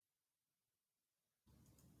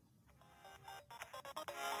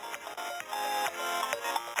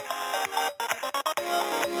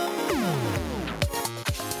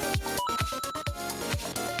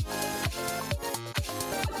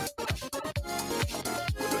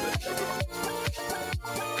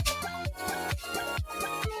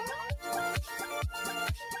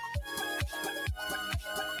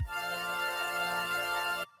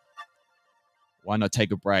Why not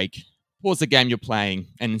take a break, pause the game you're playing,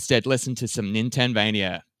 and instead listen to some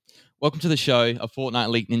Nintendvania? Welcome to the show, a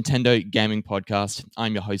fortnightly Nintendo gaming podcast.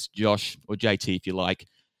 I'm your host, Josh, or JT if you like,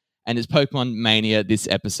 and it's Pokemon Mania this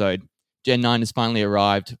episode. Gen 9 has finally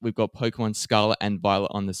arrived. We've got Pokemon Scarlet and Violet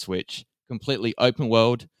on the Switch, completely open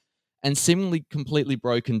world, and seemingly completely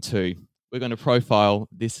broken too. We're going to profile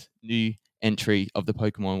this new entry of the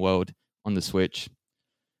Pokemon world on the Switch.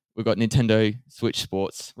 We've got Nintendo Switch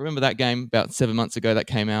Sports. Remember that game about 7 months ago that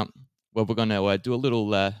came out? Well, we're going to do a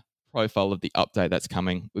little profile of the update that's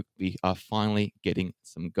coming. We are finally getting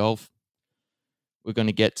some golf. We're going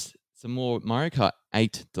to get some more Mario Kart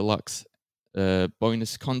 8 Deluxe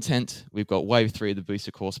bonus content. We've got Wave 3 of the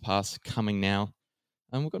Booster Course Pass coming now.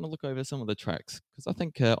 And we're going to look over some of the tracks because I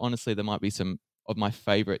think, honestly, there might be some of my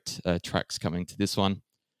favorite tracks coming to this one.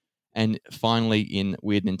 And finally, in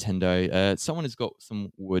Weird Nintendo, someone has got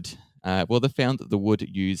some wood. They found the wood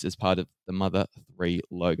used as part of the Mother 3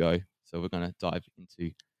 logo. So we're going to dive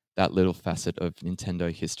into that little facet of Nintendo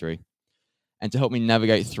history. And to help me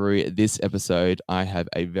navigate through this episode, I have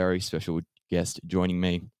a very special guest joining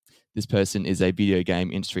me. This person is a video game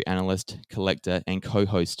industry analyst, collector, and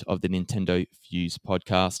co-host of the Nintendo Fuse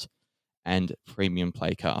podcast and Premium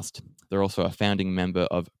Playcast. They're also a founding member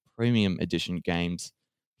of Premium Edition Games.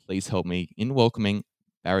 Please help me in welcoming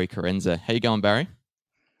Barry Carenza. How you going, Barry?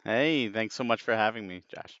 Hey, thanks so much for having me,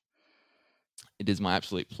 Josh. It is my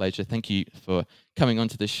absolute pleasure. Thank you for coming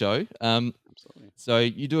onto the show. Absolutely. So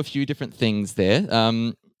you do a few different things there.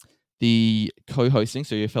 The co-hosting,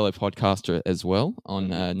 so you're a fellow podcaster as well on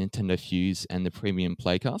hmm Nintendo Fuse and the Premium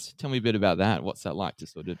Playcast. Tell me a bit about that. What's that like to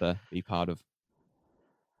sort of be part of?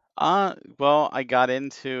 well, I got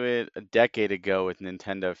into it a decade ago with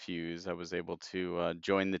Nintendo Fuse. I was able to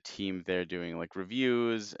join the team there doing like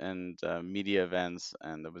reviews and media events,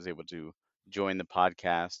 and I was able to join the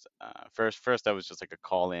podcast. First I was just like a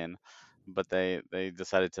call in, but they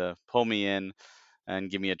decided to pull me in and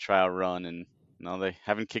give me a trial run, and no, they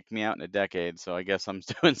haven't kicked me out in a decade, so I guess I'm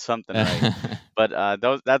doing something right. But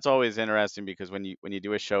that's always interesting because when you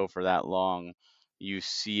do a show for that long, you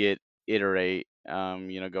see it iterate.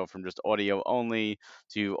 Go from just audio only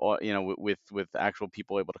to with actual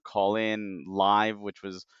people able to call in live, which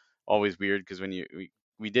was always weird because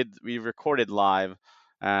we recorded live,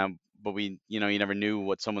 but you never knew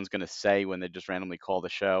what someone's gonna say when they just randomly call the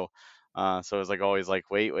show. So it was like always like,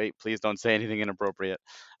 wait, please don't say anything inappropriate.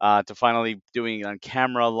 To finally doing it on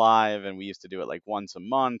camera live, and we used to do it like once a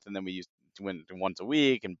month, and then we used to win once a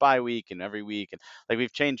week and bi-week and every week, and like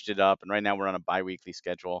we've changed it up. And right now we're on a bi-weekly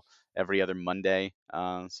schedule every other Monday.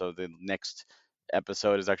 So the next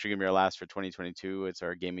episode is actually gonna be our last for 2022. It's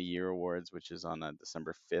our Game of Year Awards, which is on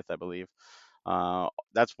December 5th, I believe.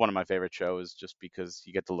 That's one of my favorite shows, just because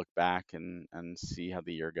you get to look back and see how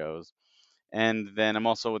the year goes. And then I'm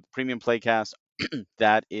also with Premium Playcast.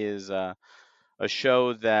 That is a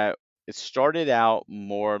show that it started out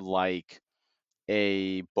more like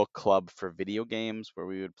a book club for video games where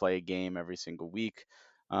we would play a game every single week,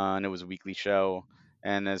 and it was a weekly show.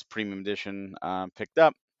 And as Premium Edition picked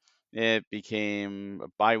up, it became a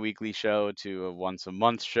bi-weekly show to a once a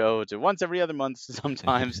month show to once every other month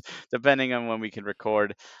sometimes, depending on when we can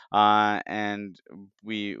record. And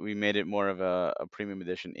we made it more of a Premium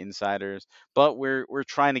Edition Insiders. But we're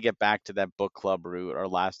trying to get back to that book club route. Our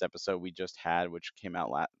last episode we just had, which came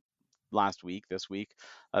out last week, this week,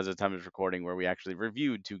 as the time of recording, where we actually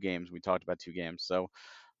reviewed two games. We talked about two games. So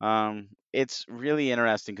it's really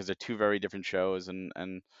interesting because they're two very different shows,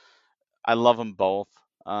 and I love them both.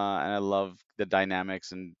 And I love the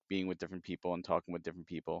dynamics and being with different people and talking with different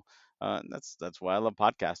people. That's why I love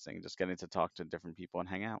podcasting, just getting to talk to different people and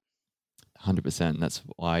hang out. 100%. That's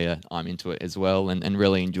why I'm into it as well, and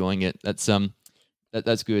really enjoying it. That's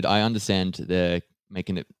good. I understand they're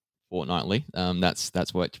making it fortnightly.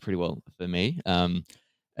 That's worked pretty well for me.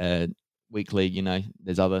 Uh, Weekly,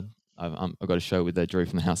 there's other. I've got a show with Drew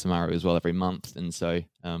from the House of Mario as well every month, and so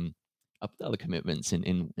other commitments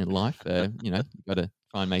in life. You've got to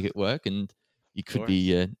try and make it work, and you Of could course,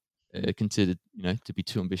 be considered, to be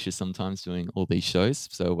too ambitious sometimes doing all these shows.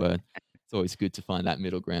 So it's always good to find that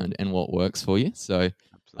middle ground and what works for you. So um,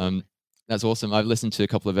 absolutely. that's awesome. I've listened to a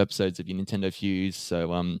couple of episodes of your Nintendo Fuse,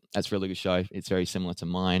 so that's a really good show. It's very similar to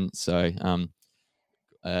mine. So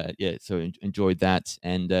yeah, so enjoyed that,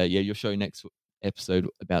 and yeah, your show next episode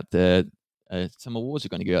about the some awards you're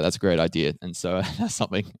going to go out. That's a great idea, and so that's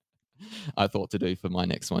something I thought to do for my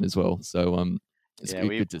next one as well. So it's Yeah, good,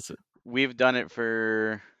 we've good to see. we've done it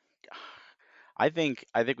for. I think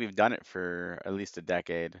we've done it for at least a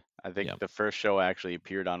decade. I think Yeah, the first show I actually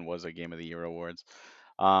appeared on was a Game of the Year awards.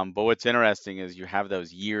 But what's interesting is you have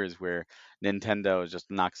those years where Nintendo just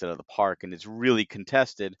knocks it out of the park and it's really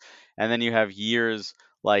contested, and then you have years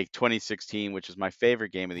like 2016, which is my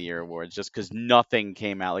favorite game of the year awards, just because nothing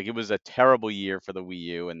came out. Like it was a terrible year for the Wii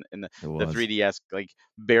U, and It the was. 3DS like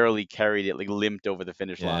barely carried it, like limped over the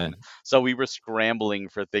finish Yeah. line. So we were scrambling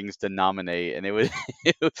for things to nominate, and it was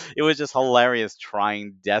it was just hilarious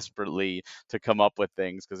trying desperately to come up with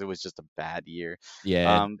things because it was just a bad year.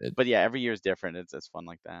 Yeah. But yeah, every year is different. It's fun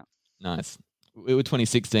like that. Nice. We were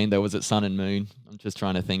 2016 though, was it Sun and Moon? I'm just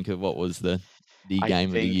trying to think of what was the I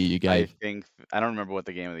game of the think year you I gave. think I don't remember what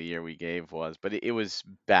the game of the year we gave was, but it was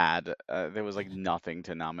bad. There was like nothing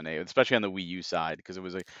to nominate, especially on the Wii U side, because it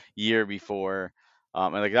was a year before.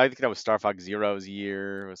 And like I think that was Star Fox Zero's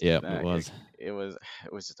year. Yeah, it was. It was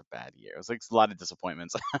it was just a bad year. It was like a lot of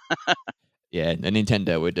disappointments. Yeah, and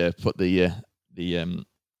Nintendo would put the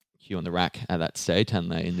queue on the rack at that stage,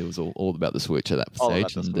 and they and it was all about the Switch at that All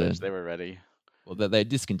about stage, the and Switch. They were ready. well, they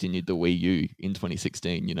discontinued the Wii U in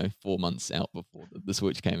 2016. 4 months out before the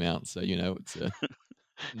Switch came out, so it's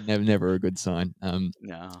never a good sign.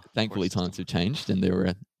 No, poor Thankfully, times system. have changed, and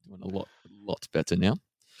they're doing a lot better now.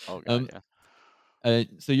 Oh god, Um, yeah.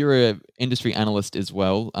 so you're a industry analyst as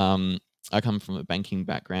well. I come from a banking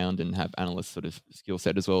background and have analyst sort of skill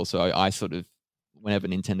set as well. So I sort of, whenever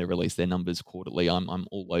Nintendo release their numbers quarterly, I'm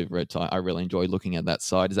all over it. I really enjoy looking at that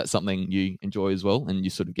side. Is that something you enjoy as well, and you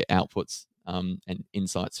sort of get outputs and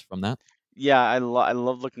insights from that? Yeah, I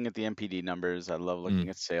love looking at the MPD numbers. I love Mm, looking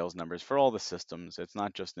at sales numbers for all the systems. It's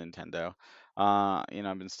not just Nintendo.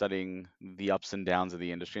 I've been studying the ups and downs of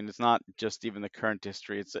the industry, and it's not just even the current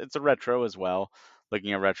history. It's a retro as well.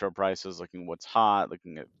 Looking at retro prices, looking at what's hot,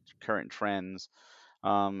 looking at current trends.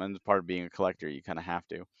 And as part of being a collector, you kind of have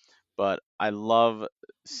to. But I love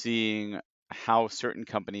seeing how certain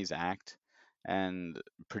companies act and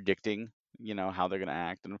predicting, how they're going to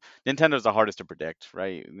act. And Nintendo's the hardest to predict,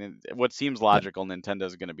 right? What seems yeah. logical,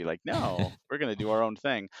 Nintendo's going to be like, no, we're going to do our own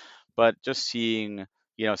thing. But just seeing,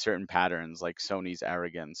 certain patterns like Sony's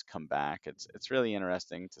arrogance come back, it's really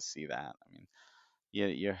interesting to see that. I mean,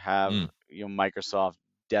 you have Mm, Microsoft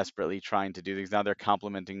desperately trying to do things now. They're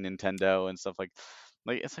complimenting Nintendo and stuff like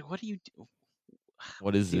it's like what do you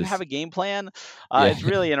what is do you have this? a game plan? Yeah. It's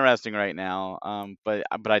really interesting right now. But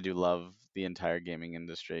I do love the entire gaming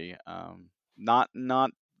industry. Not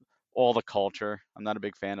all the culture. I'm not a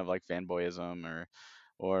big fan of like fanboyism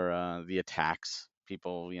or the attacks.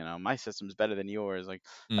 People, my system's better than yours. Like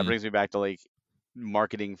that Mm. brings me back to like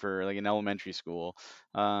marketing for like an elementary school.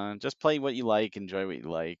 Just play what you like, enjoy what you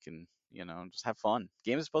like, and just have fun.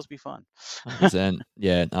 Game is supposed to be fun. 100%.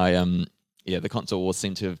 Yeah, yeah, the console wars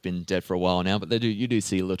seem to have been dead for a while now, but you do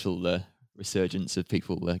see a little resurgence of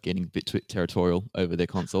people getting a bit territorial over their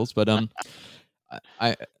consoles. But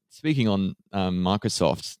I speaking on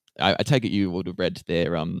Microsoft, I take it you would have read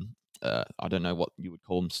their I don't know what you would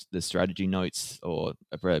call them, the strategy notes or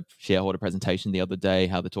a shareholder presentation the other day,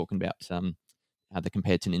 how they're talking about how they're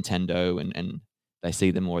compared to Nintendo and they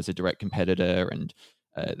see them more as a direct competitor and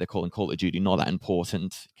they're calling Call of Duty not that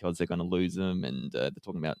important because they're going to lose them and they're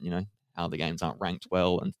talking about how the games aren't ranked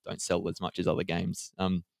well and don't sell as much as other games.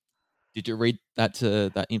 Did you read that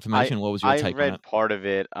I information? What was your I take on read it? part of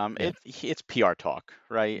it. Yeah, It's PR talk,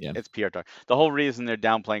 right? yeah, It's PR talk. The whole reason they're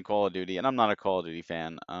downplaying Call of Duty, and I'm not a Call of Duty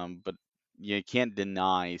fan, but you can't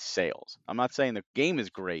deny sales. I'm not saying the game is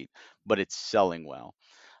great, but it's selling well.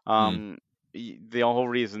 mm, Um, the whole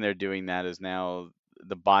reason they're doing that is now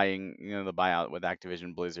the buying, the buyout with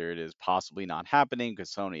Activision Blizzard is possibly not happening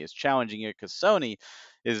because Sony is challenging it because Sony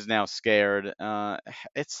is now scared. I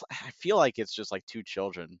feel like it's just like two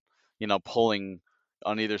children, pulling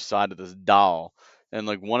on either side of this doll, and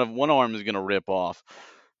like one arm is gonna rip off,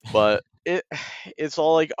 but it's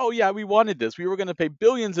all like, oh yeah, we wanted this, we were gonna pay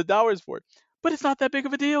billions of dollars for it, but it's not that big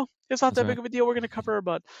of a deal. It's not that's that right. big of a deal. We're gonna cover our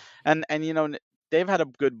butt, and they've had a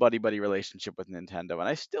good buddy buddy relationship with Nintendo, and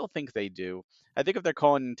I still think they do. I think if they're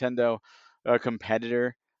calling Nintendo a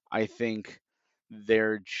competitor, I think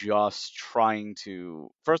they're just trying to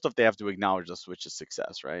first off they have to acknowledge the Switch's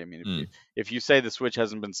success, right? I mean, Mm, if you say the Switch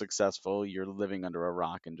hasn't been successful, you're living under a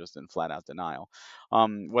rock and just in flat out denial,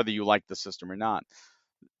 whether you like the system or not.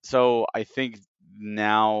 So I think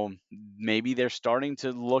now maybe they're starting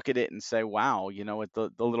to look at it and say, wow, what the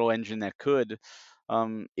little engine that could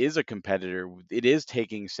is a competitor. It is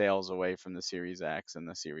taking sales away from the Series X and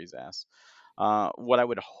the Series S. What I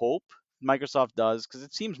would hope Microsoft does, because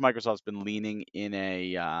it seems Microsoft's been leaning in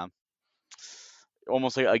a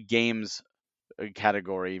almost like a games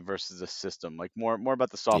category versus a system, like more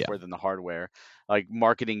about the yeah. software than the hardware, like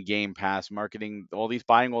marketing Game Pass, marketing all these,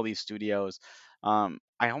 buying all these studios.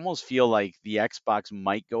 I almost feel like the Xbox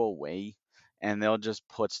might go away and they'll just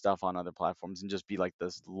put stuff on other platforms and just be like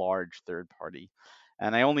this large third party.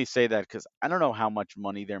 And I only say that because I don't know how much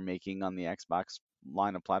money they're making on the Xbox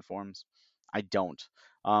line of platforms. I don't.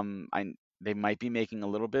 I They might be making a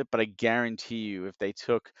little bit, but I guarantee you, if they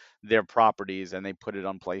took their properties and they put it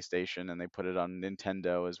on PlayStation and they put it on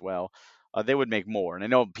Nintendo as well, they would make more. And I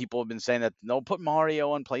know people have been saying that no, put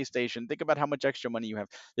Mario on PlayStation. Think about how much extra money you have.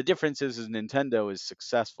 The difference is Nintendo is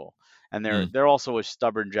successful, and they're Mm. they're also a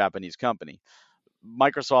stubborn Japanese company.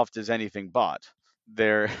 Microsoft is anything but.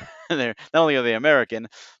 They're they're not only are they American,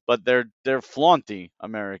 but they're flaunty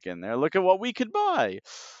American. They're look at what we could buy.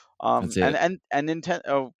 That's And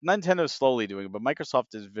it. Nintendo's slowly doing it, but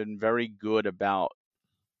Microsoft has been very good about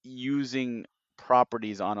using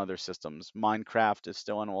properties on other systems. Minecraft is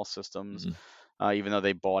still on all systems, Mm. even though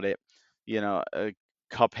they bought it.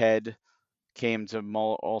 Cuphead came to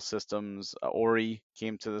all systems. Ori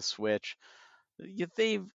came to the Switch. Yeah,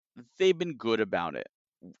 they've been good about it.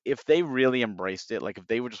 If they really embraced it, like if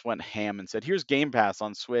they would just went ham and said, "Here's Game Pass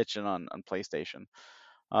on Switch and on PlayStation,"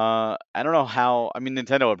 I don't know how. I mean,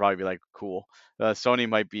 Nintendo would probably be like, "Cool." Sony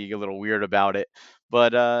might be a little weird about it,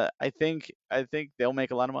 but I think they'll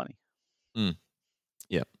make a lot of money. Mm.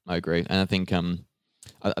 Yeah, I agree, and I think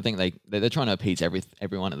I think they're trying to appease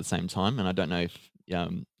everyone at the same time, and I don't know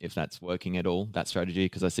if that's working at all, that strategy,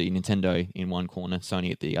 because I see Nintendo in one corner,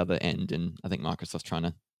 Sony at the other end, and I think Microsoft's trying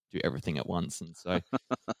to do everything at once. And so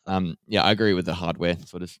yeah, I agree with the hardware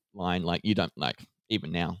sort of line. Like you don't like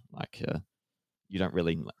even now like you don't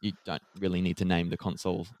really need to name the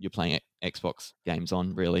console you're playing Xbox games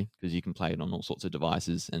on, really, because you can play it on all sorts of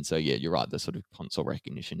devices. And so yeah, you're right, the sort of console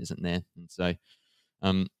recognition isn't there. And so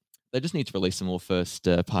um, they just need to release some more first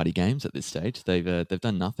party games at this stage. They've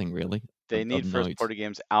done nothing really They of need first note. party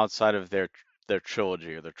games outside of their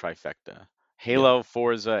trilogy or their trifecta. Yeah, Halo,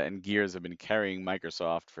 Forza, and Gears have been carrying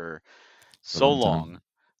Microsoft for for a so long long. time.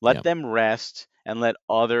 Let Yeah. them rest and let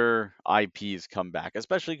other IPs come back,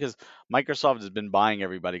 especially because Microsoft has been buying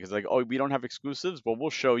everybody. Because like, oh, we don't have exclusives, but we'll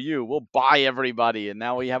show you. We'll buy everybody, and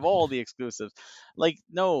now we have all the exclusives. Like,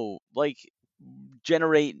 no, like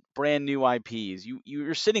generate brand new IPs.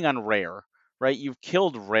 You're sitting on Rare, right? You've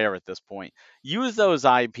killed Rare at this point. Use those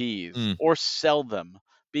IPs Mm, or sell them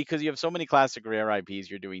because you have so many classic Rare IPs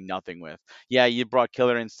you're doing nothing with. Yeah, you brought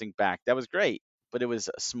Killer Instinct back. That was great, but it was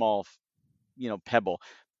a small, pebble. mm,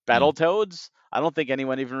 Battletoads, I don't think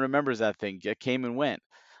anyone even remembers that thing. It came and went.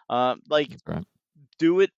 Like, that's right.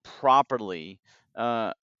 do it properly.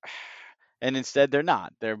 Uh, and instead, they're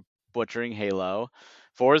not. They're butchering Halo.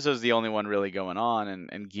 Forza is the only one really going on, and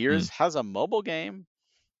Mm. Gears has a mobile game.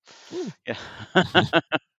 Ooh. Yeah.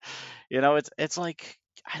 It's like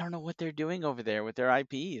I don't know what they're doing over there with their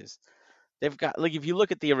IPs. They've got like if you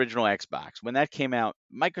look at the original Xbox, when that came out,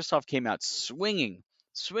 Microsoft came out swinging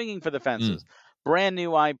for the Mm. fences. Brand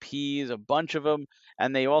new IPs, a bunch of them,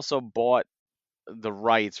 and they also bought the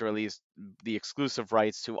rights, or at least the exclusive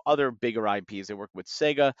rights to other bigger IPs. They worked with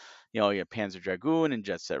Sega. You had Panzer Dragoon and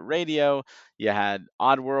Jet Set Radio. You had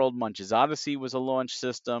Oddworld, Munch's Odyssey was a launch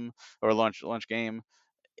system or a launch game.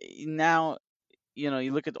 Now, you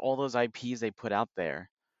look at all those IPs they put out there,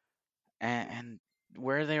 and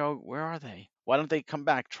where are they? Why don't they come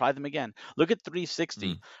back? Try them again. Look at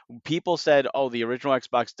 360. Mm. People said, "Oh, the original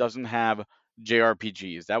Xbox doesn't have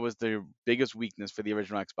JRPGs." That was the biggest weakness for the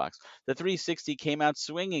original Xbox. The 360 came out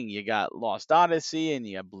swinging. You got Lost Odyssey, and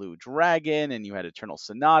you had Blue Dragon, and you had Eternal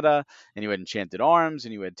Sonata, and you had Enchanted Arms,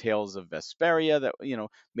 and you had Tales of Vesperia that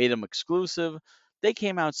made them exclusive. They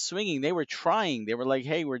came out swinging. They were trying. They were like,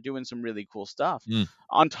 "Hey, we're doing some really cool stuff." Mm.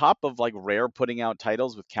 On top of like Rare putting out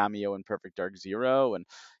titles with Cameo and Perfect Dark Zero, and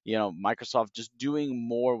Microsoft just doing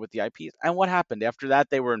more with the IPs. And what happened after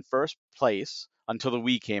that? They were in first place until the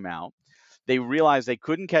Wii came out. They realized they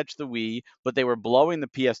couldn't catch the Wii, but they were blowing the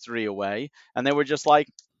PS3 away, and they were just like,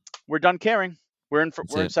 we're done caring. That's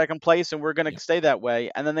We're in it. second place, and we're going Yeah. to stay that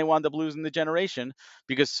way. And then they wound up losing the generation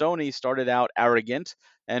because Sony started out arrogant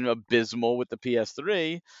and abysmal with the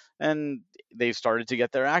PS3, and they started to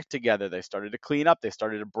get their act together. They started to clean up. They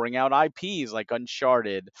started to bring out IPs like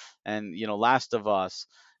Uncharted and Last of Us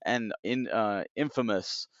and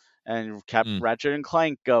Infamous, and kept Mm. Ratchet and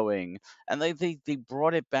Clank going. And they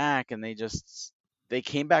brought it back, and they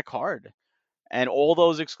came back hard. And all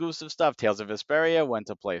those exclusive stuff, Tales of Vesperia went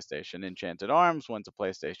to PlayStation, Enchanted Arms went to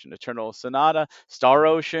PlayStation, Eternal Sonata, Star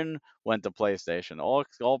Ocean went to PlayStation, all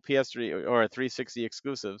PS3 or 360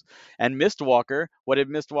 exclusives. And Mistwalker, what did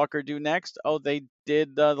Mistwalker do next? Oh, they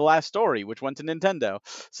did the last story, which went to Nintendo.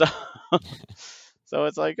 So, so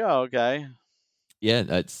it's like, oh, okay. Yeah,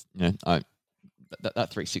 that's that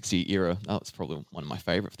 360 era, that was probably one of my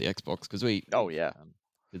favorite for the Xbox because Oh yeah.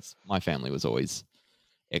 because my family was always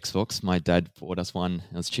Xbox. My dad bought us one.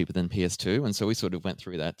 It was cheaper than PS2, and so we sort of went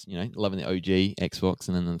through that. Loving the OG Xbox,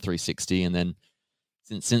 and then the 360, and then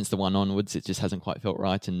since the one onwards, it just hasn't quite felt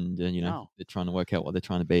right, and No. they're trying to work out what they're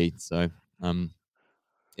trying to be. So um,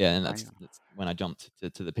 yeah, and I that's when I jumped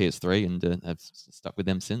to the PS3, and I've stuck with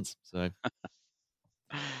them since. So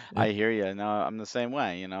yeah, I hear you. No, I'm the same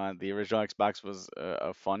way. The original Xbox was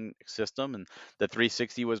a fun system, and the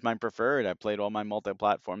 360 was my preferred. I played all my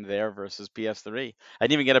multi-platform there versus PS3. I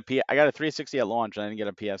didn't even get a P. I got a 360 at launch, and I didn't get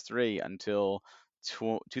a PS3 until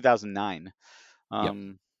 2009. yep,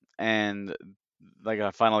 Um, and like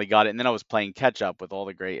I finally got it, and then I was playing catch up with all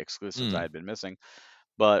the great exclusives I mm, had been missing.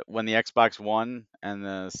 But when the Xbox One and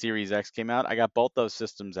the Series X came out, I got both those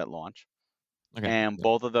systems at launch. okay, And yep,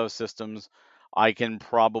 both of those systems, I can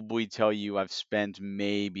probably tell you I've spent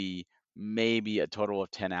maybe a total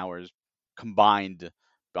of 10 hours combined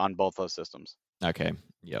on both those systems. okay,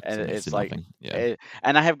 yep. And So next to it's like, nothing. Yeah,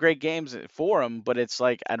 and I have great games for them, but it's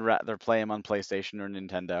like I'd rather play them on PlayStation or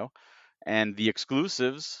Nintendo. And the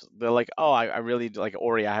exclusives, they're like, oh, I really like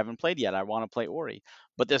Ori. I haven't played yet. I want to play Ori.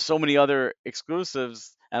 But there's so many other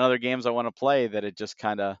exclusives and other games I want to play that it just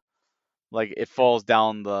kind of like it falls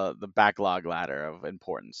down the backlog ladder of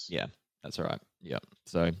importance. yeah, that's all right. Yep.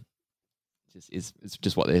 So it's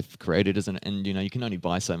just what they've created, isn't it? And you can only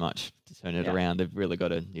buy so much to turn it Yeah. around. They've really got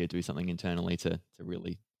to do something internally to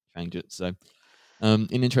really change it. So an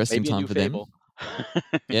interesting Maybe a time new for them. Fable.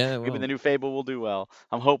 Yeah, Maybe the well, new Fable will do well.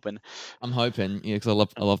 I'm hoping. I'm hoping, yeah, because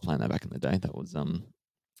I love playing that back in the day. That was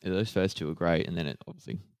yeah, those first two were great, and then it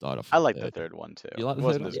obviously died off I the like the third. third one too. Do you like It the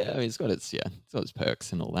third wasn't one? as Yeah, I mean, good. it's got its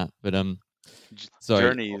perks and all that. But so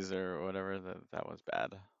Journeys or whatever that was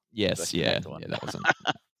bad. The yes, yeah, Connect yeah, one. that wasn't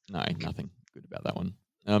no nothing good about that one.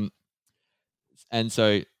 And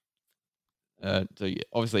so yeah,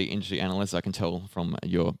 obviously industry analyst, I can tell from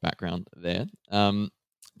your background there.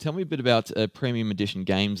 Tell me a bit about premium edition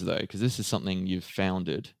games though, because this is something you've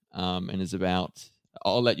founded and is about.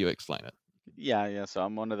 I'll let you explain it. Yeah, yeah. So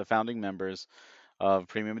I'm one of the founding members of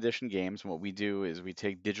Premium Edition games. And what we do is we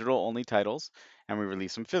take digital only titles and we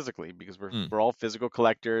release them physically because we're Mm, we're all physical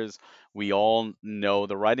collectors. We all know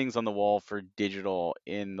the writings on the wall for digital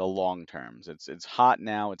in the long terms. It's hot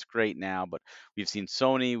now, it's great now, but we've seen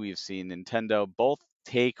Sony, we've seen Nintendo both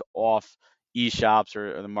take off eShops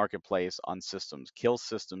or the marketplace on systems, kill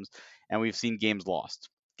systems, and we've seen games lost.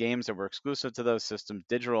 Games that were exclusive to those systems,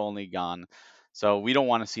 digital only gone. So we don't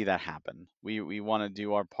want to see that happen. We want to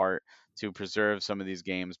do our part to preserve some of these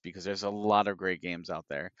games because there's a lot of great games out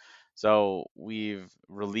there. So we've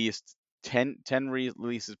released 10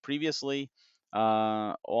 releases previously,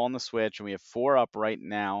 all on the Switch, and we have four up right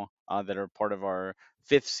now that are part of our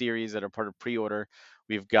fifth series that are part of pre-order.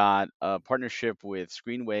 We've got a partnership with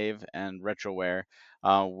Screenwave and Retroware,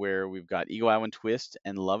 where we've got Eagle Island Twist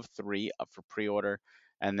and Love 3 up for pre-order.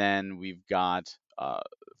 And then we've got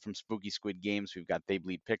from Spooky Squid Games, we've got They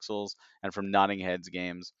Bleed Pixels, and from Nodding Heads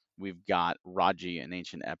Games, we've got Raji and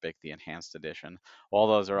Ancient Epic, the enhanced edition. All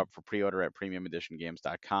those are up for pre-order at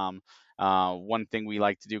premiumeditiongames.com. One thing we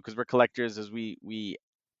like to do because we're collectors is we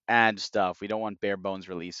add stuff. We don't want bare bones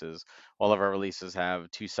releases. All of our releases have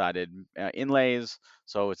two-sided inlays,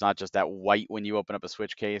 so it's not just that white when you open up a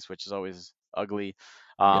Switch case, which is always ugly.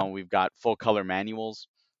 yeah. We've got full color manuals.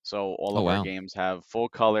 So all Oh of our wow. games have full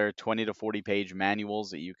color 20 to 40 page manuals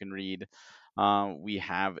that you can read. We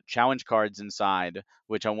have challenge cards inside,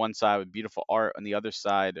 which on one side with beautiful art, on the other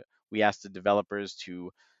side we ask the developers to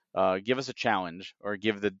give us a challenge or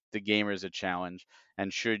give the gamers a challenge.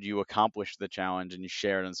 And should you accomplish the challenge and you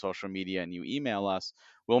share it on social media and you email us,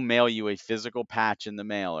 we'll mail you a physical patch in the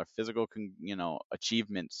mail or physical,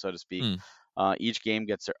 achievement, so to speak. Mm, Each game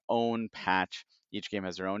gets their own patch. Each game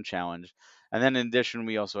has their own challenge. And then in addition,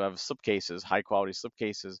 we also have slipcases, high quality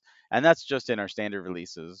slipcases, and that's just in our standard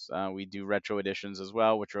releases. We do retro editions as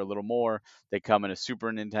well, which are a little more. They come in a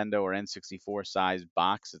Super Nintendo or N64 size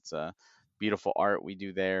box. It's a beautiful art we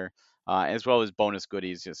do there, as well as bonus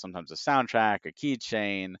goodies. Sometimes a soundtrack, a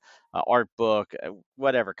keychain, art book,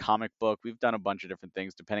 whatever, comic book. We've done a bunch of different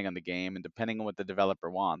things depending on the game and depending on what the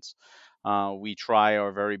developer wants. We try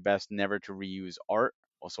our very best never to reuse art.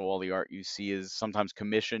 Also, all the art you see is sometimes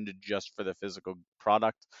commissioned just for the physical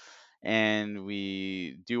product. And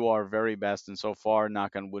we do our very best. And so far,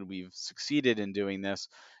 knock on wood, we've succeeded in doing this.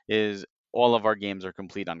 Is all of our games are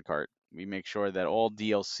complete on cart. We make sure that all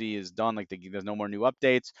DLC is done. Like there's no more new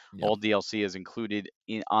updates. yep. All DLC is included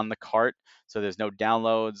on the cart, so there's no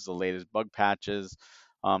downloads, the latest bug patches.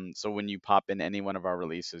 So when you pop in any one of our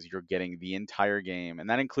releases, you're getting the entire game, and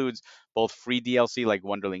that includes both free DLC like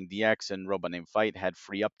Wonderling DX and Robot Named Fight had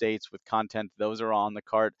free updates with content. Those are all on the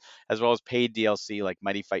cart, as well as paid DLC like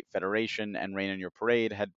Mighty Fight Federation and Rain on Your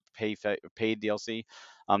Parade had paid DLC.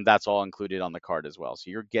 That's all included on the cart as well.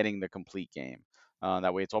 So you're getting the complete game.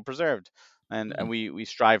 That way, it's all preserved, and Mm, we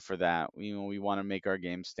strive for that. We want to make our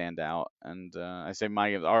games stand out, and I say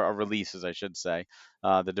our releases, I should say,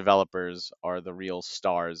 the developers are the real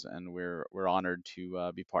stars, and we're honored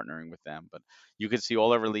to be partnering with them. But you can see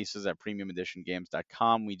all our releases at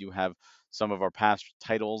premiumeditiongames.com. We do have some of our past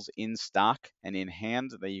titles in stock and in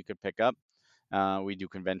hand that you could pick up. We do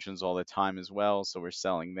conventions all the time as well, so we're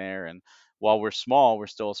selling there. And while we're small, we're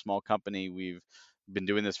still a small company. We've been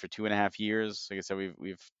doing this for 2.5 years. Like I said,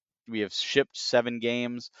 we have shipped 7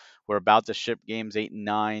 games. We're about to ship games 8 and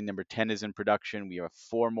 9. Number 10 is in production. We have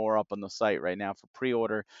 4 more up on the site right now for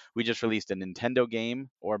pre-order. We just released a Nintendo game,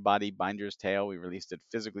 Or Body Binder's Tale. We released it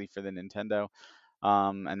physically for the Nintendo,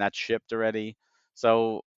 and that's shipped already.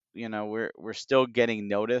 So we're still getting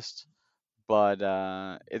noticed, but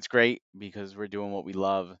it's great because we're doing what we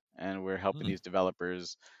love and we're helping mm. these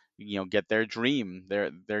developers get their dream,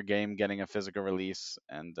 their game getting a physical release,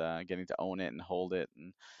 and getting to own it and hold it.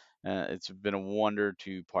 And it's been a wonder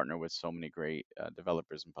to partner with so many great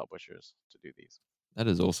developers and publishers to do these. That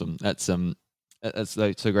is awesome. That's so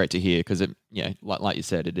great to hear because yeah, like you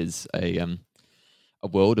said, it is a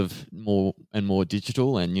world of more and more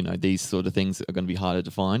digital, and these sort of things are going to be harder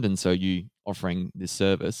to find. And so you offering this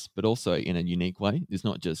service, but also in a unique way. It's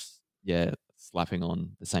not just slapping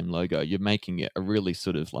on the same logo. You're making it a really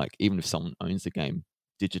sort of like, even if someone owns the game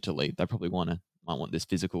digitally, they probably might want this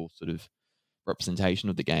physical sort of representation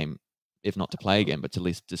of the game, if not to play Absolutely. again, but to at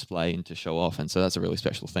least display and to show off. And so that's a really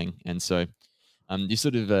special thing. And so you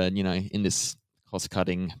sort of, in this cost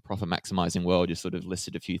cutting, profit maximizing world, you sort of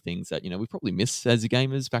listed a few things that, we probably miss as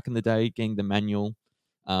gamers back in the day, getting the manual,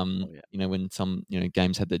 Oh yeah. when some,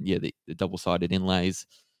 games had the double sided inlays.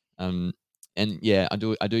 Um, and yeah, I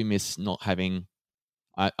do miss not having,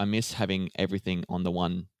 I miss having everything on the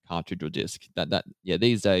one cartridge or disc. Yeah,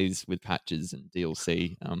 these days with patches and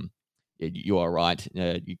DLC, yeah, you are right.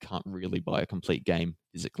 You can't really buy a complete game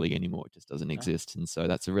physically anymore. It just doesn't No. exist, and so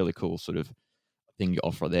that's a really cool sort of thing you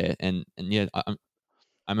offer there. And yeah, I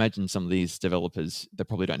imagine some of these developers, they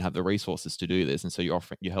probably don't have the resources to do this, and so you're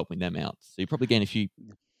helping them out. So you're probably getting a few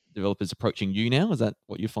developers approaching you now. Is that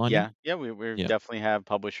what you're finding? Yeah, we Yeah. definitely have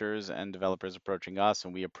publishers and developers approaching us,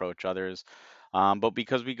 and we approach others. But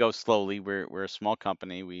because we go slowly, we're a small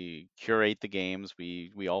company. We curate the games.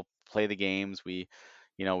 We all play the games. We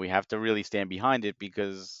have to really stand behind it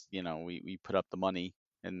because we put up the money,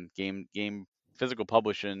 and game physical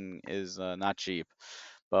publishing is not cheap.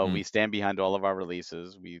 But Mm, we stand behind all of our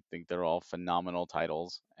releases. We think they're all phenomenal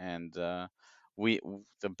titles, and the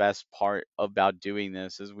best part about doing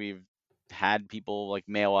this is we've had people like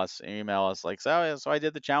mail us, email us like, so yeah, so I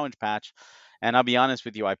did the challenge patch, and I'll be honest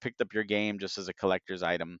with you, I picked up your game just as a collector's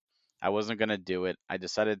item. I wasn't gonna do it. I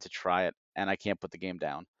decided to try it, and I can't put the game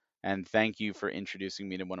down. And thank you for introducing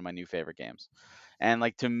me to one of my new favorite games. And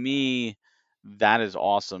like to me, that is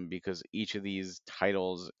awesome because each of these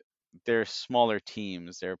titles, they're smaller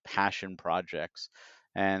teams, they're passion projects,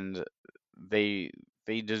 and they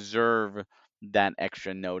they deserve that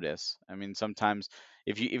extra notice. I mean, sometimes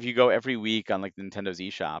if you go every week on like Nintendo's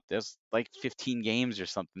eShop, there's like 15 games or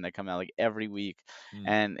something that come out like every week, mm,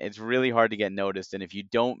 and it's really hard to get noticed. And if you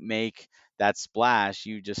don't make that splash,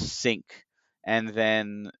 you just sink, and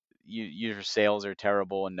then your sales are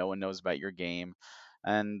terrible, and no one knows about your game.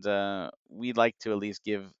 And we'd like to at least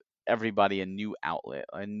give everybody a new outlet,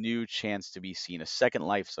 a new chance to be seen, a second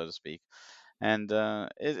life, so to speak. And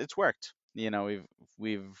it's worked.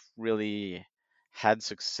 We've really had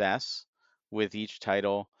success with each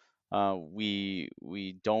title. We're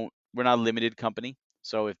not a limited company,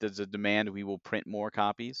 so if there's a demand, we will print more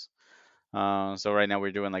copies. So right now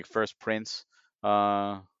we're doing like first prints.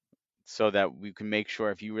 So that we can make sure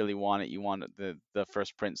if you really want it, you want the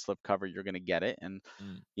first print slip cover, you're going to get it. And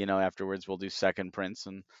mm. afterwards we'll do second prints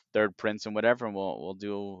and third prints and whatever, and we'll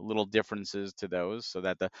do little differences to those so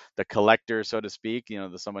that the collector, so to speak,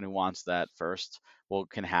 the someone who wants that first will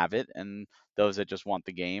can have it, and those that just want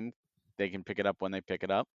the game, they can pick it up when they pick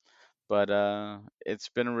it up. But it's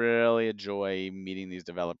been really a joy meeting these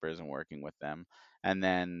developers and working with them, and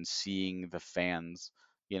then seeing the fans,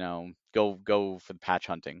 go for the patch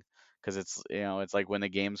hunting. Because it's like when the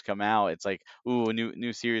games come out, it's like, ooh, a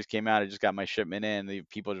new series came out. I just got my shipment in. The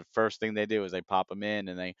people, the first thing they do is they pop them in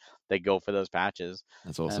and they go for those patches,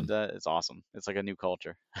 That's and awesome. it's awesome. It's like a new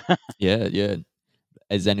culture. Yeah, yeah.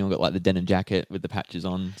 Has anyone got like the denim jacket with the patches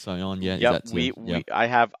on, so on? Yeah, is Yep, that too? Yeah. I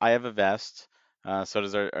have a vest. So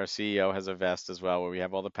does our CEO has a vest as well, where we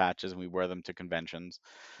have all the patches and we wear them to conventions.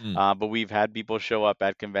 Mm, But we've had people show up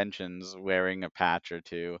at conventions wearing a patch or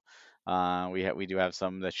two. We do have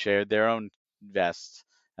some that shared their own vest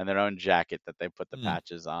and their own jacket that they put the mm,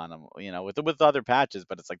 patches on, with other patches.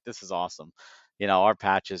 But it's like, this is awesome. Our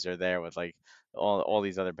patches are there with like all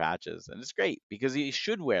these other patches, and it's great because you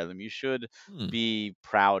should wear them. You should mm, be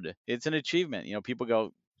proud. It's an achievement. People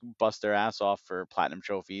go bust their ass off for platinum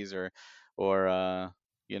trophies or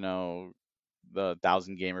you know the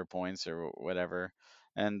 1,000 gamer points or whatever,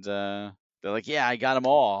 and they're like, yeah, I got them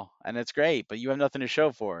all, and it's great, but you have nothing to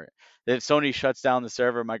show for it. If Sony shuts down the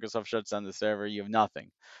server, Microsoft shuts down the server, you have nothing.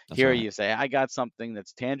 that's Here right. you say, I got something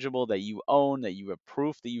that's tangible, that you own, that you have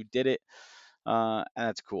proof that you did it, and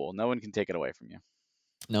that's cool. No one can take it away from you.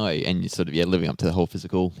 No, and you sort of living up to the whole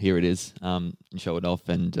physical. Here it is, and show it off,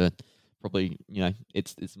 and probably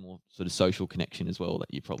it's more sort of social connection as well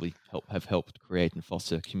that you probably have helped create and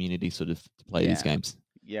foster community sort of to play these Yeah, games.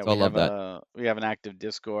 yeah, So I love that. we have an active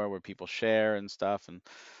Discord where people share and stuff,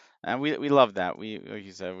 and we love that. We, like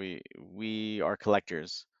you said, we are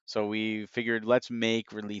collectors. So we figured, let's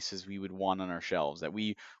make releases we would want on our shelves, that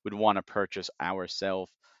we would want to purchase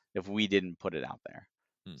ourselves if we didn't put it out there.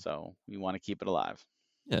 Mm. So we want to keep it alive.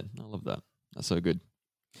 Yeah, I love that. That's so good.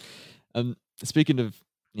 Speaking of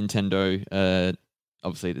Nintendo,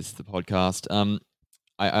 obviously this is the podcast.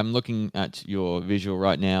 I'm looking at your visual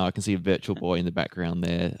right now. I can see a Virtual Boy in the background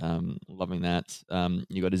there. Loving that.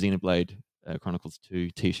 You got a Xenoblade Chronicles 2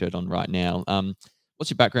 T-shirt on right now. What's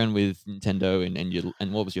your background with Nintendo,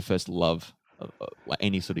 and what was your first love of like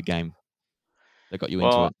any sort of game that got you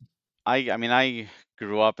into Well, it? I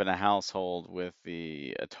grew up in a household with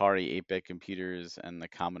the Atari 8-bit computers and the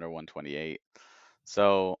Commodore 128.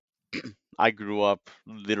 So I grew up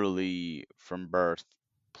literally from birth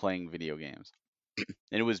playing video games.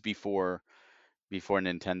 And it was before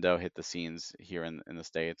Nintendo hit the scenes here in the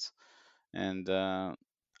States. And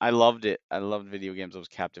I loved it. I loved video games. I was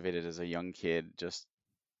captivated as a young kid, just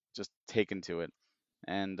taken to it.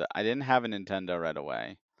 And I didn't have a Nintendo right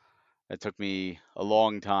away. It took me a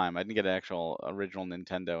long time. I didn't get an actual original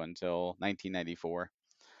Nintendo until 1994,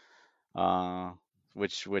 uh,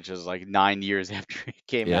 which is like 9 years after it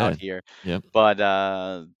came out Yeah. here. Yep. But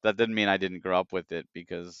that didn't mean I didn't grow up with it,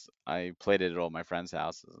 because I played it at all my friends'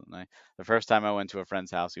 houses. And the first time I went to a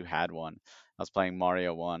friend's house who had one, I was playing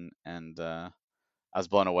Mario 1, and I was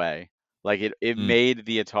blown away. Like, it Mm. made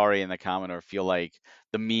the Atari and the Commodore feel like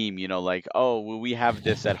the meme, like, oh, well, we have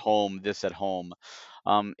this at home, this at home.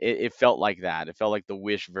 It felt like that. It felt like the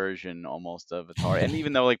Wish version almost of Atari. And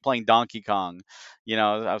even though, like, playing Donkey Kong,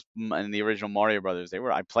 in the original Mario Brothers,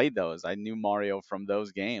 I played those. I knew Mario from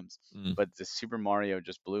those games, Mm. but the Super Mario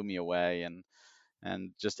just blew me away.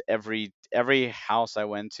 And just every house I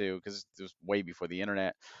went to, because it was way before the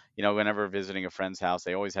internet. Whenever visiting a friend's house,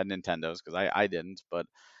 they always had Nintendos, because I didn't, but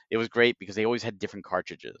it was great because they always had different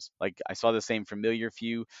cartridges. Like, I saw the same familiar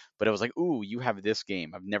few, but it was like, ooh, you have this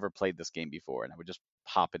game. I've never played this game before, and I would just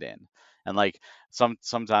pop it in. And like,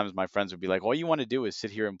 sometimes my friends would be like, all you want to do is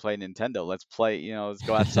sit here and play Nintendo. Let's play, let's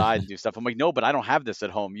go outside and do stuff. I'm like, no, but I don't have this at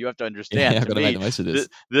home. You have to Yeah, understand. I've To got to make me, the most of th- this.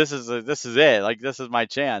 this is it. Like, this is my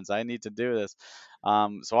chance. I need to do this.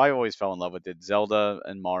 So I always fell in love with it. Zelda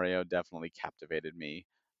and Mario definitely captivated me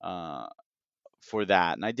uh, for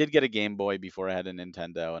that. And I did get a Game Boy before I had a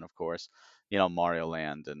Nintendo, and of course, Mario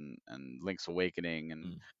Land and Link's Awakening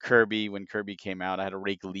and Kirby. When Kirby came out, I had to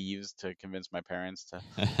rake leaves to convince my parents to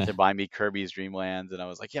Mm. buy me Kirby's Dream Land, and I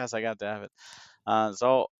was like, yes, I got to have it.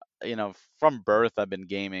 So from birth, I've been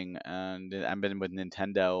gaming, and I've been with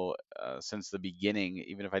Nintendo since the beginning.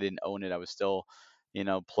 Even if I didn't own it, I was still,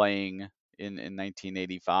 playing in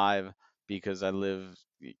 1985, because I live,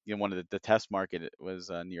 one of the test market was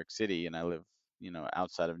New York City, and I live,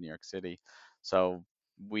 outside of New York City. So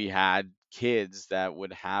we had kids that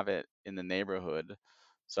would have it in the neighborhood,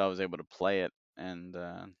 so I was able to play it. And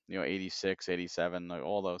 86, 87, like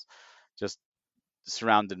all those, just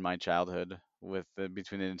surrounded my childhood with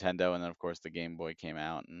between the Nintendo, and then of course the Game Boy came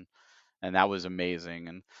out, and that was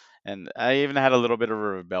amazing. And I even had a little bit of a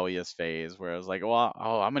rebellious phase where I was like, well,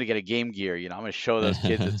 oh, I'm gonna get a Game Gear, I'm gonna show those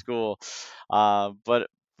kids at school. But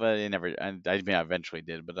it never, and I mean, I eventually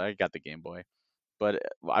did, but I got the Game Boy. But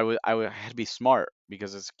I had to be smart,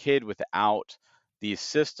 because as a kid without these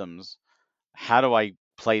systems, how do I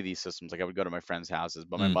play these systems? Like, I would go to my friends' houses,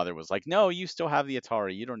 but my Mm. mother was like, "No, you still have the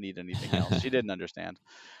Atari. You don't need anything else." She didn't understand.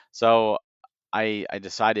 So I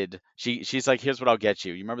decided, she's like, "Here's what I'll get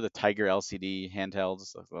you. You remember the Tiger LCD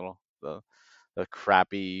handhelds, the little the the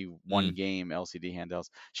crappy one Mm. game LCD handhelds.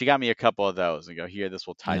 She got me a couple of those and go, here, this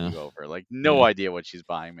will tide Yeah. you over. Like, no Yeah. idea what she's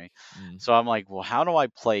buying me. Mm. So I'm like, well, how do I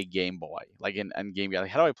play Game Boy? Like in Game Boy,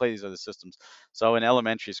 like, how do I play these other systems? So in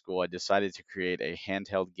elementary school, I decided to create a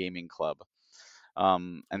handheld gaming club.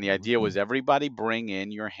 And the Oh, idea okay. was everybody bring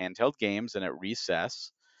in your handheld games, and at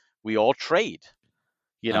recess, we all trade.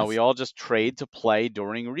 We Nice. all just trade to play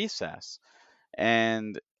during recess.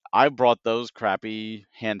 And I brought those crappy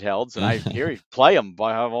handhelds, and I here play them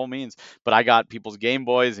by all means. But I got people's Game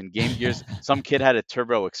Boys and Game Gears. Some kid had a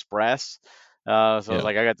Turbo Express, so I was Yeah,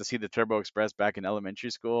 like, I got to see the Turbo Express back in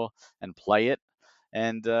elementary school and play it,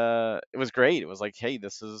 and it was great. It was like, hey,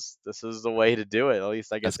 this is the way to do it. At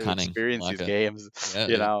least I get that's to cunning. I experience like these it. games, Yeah, you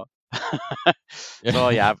yeah. know. So Yeah.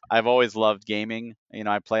 yeah, I've always loved gaming.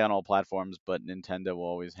 I play on all platforms, but Nintendo will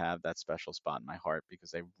always have that special spot in my heart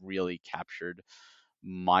because they really captured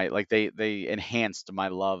my like they enhanced my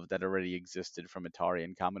love that already existed from Atari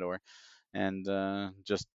and Commodore, and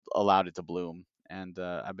just allowed it to bloom. And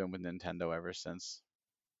I've been with Nintendo ever since.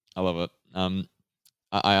 I love it.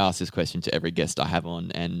 I ask this question to every guest I have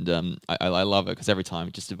on, and I love it because every time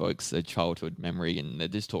it just evokes a childhood memory, and they're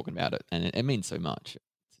just talking about it, and it means so much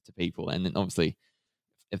to people. And then obviously,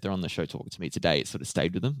 if they're on the show talking to me today, it sort of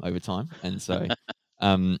stayed with them over time. And so,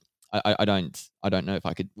 um, I don't know if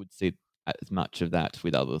I would see as much of that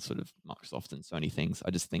with other sort of Microsoft and Sony things.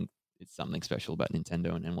 I just think it's something special about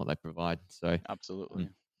Nintendo and what they provide. So, Absolutely.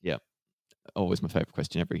 yeah, always my favorite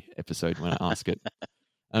question every episode when I ask it.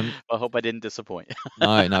 Um, I hope I didn't disappoint.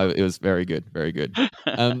 no, no, it was very good, very good.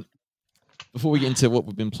 Um, before we get into what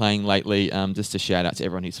we've been playing lately, just a shout out to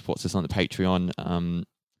everyone who supports us on the Patreon.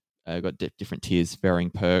 Got different tiers,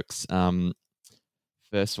 varying perks.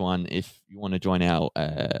 First one, if you want to join our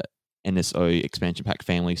NSO expansion pack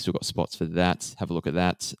family, still got spots for that. Have a look at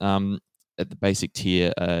that. At the basic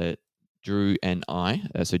tier, Drew and I,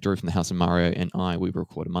 so Drew from the House of Mario and I, we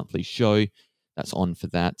record a monthly show. That's on for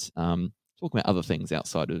that. Talking about other things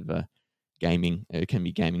outside of gaming. It can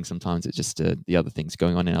be gaming sometimes. It's just the other things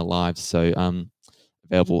going on in our lives. So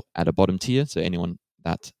available at a bottom tier. So anyone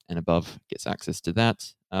that and above gets access to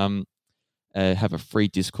that. Have a free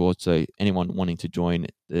Discord. So anyone wanting to join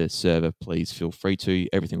the server, please feel free to.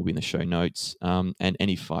 Everything will be in the show notes. And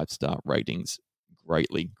any 5-star ratings,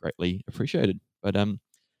 greatly appreciated. But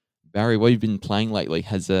Barry, what you've been playing lately?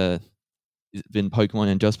 Has it been Pokemon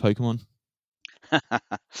and just Pokemon?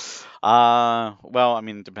 Well, I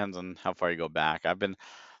mean, it depends on how far you go back.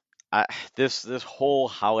 I, this whole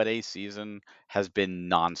holiday season has been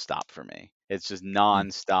nonstop for me. It's just Mm,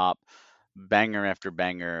 nonstop, banger after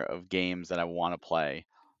banger of games that I want to play.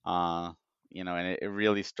 Uh, and it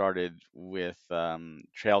really started with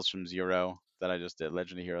Trails from Zero that I just did.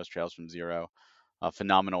 Legend of Heroes Trails from Zero, a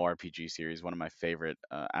phenomenal RPG series, one of my favorite.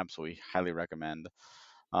 Absolutely, highly recommend.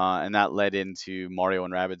 And that led into Mario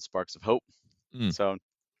and Rabbids Sparks of Hope. mm, So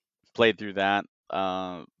played through that.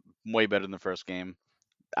 Way better than the first game.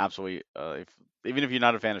 Absolutely. Even if you're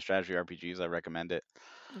not a fan of strategy RPGs, I recommend it.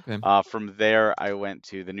 okay. From there, I went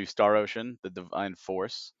to the new Star Ocean, the Divine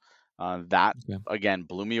Force. That Okay. again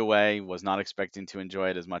blew me away. Was not expecting to enjoy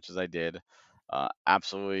it as much as I did.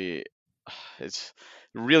 Absolutely, it's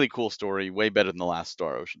a really cool story. Way better than the last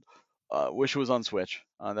Star Ocean. Wish it was on Switch.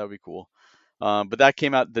 That would be cool. But that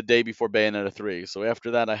came out the day before Bayonetta 3. So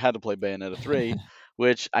after that, I had to play Bayonetta 3,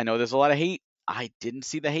 which I know there's a lot of hate. I didn't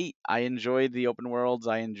see the hate. I enjoyed the open worlds.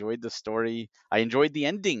 I enjoyed the story. I enjoyed the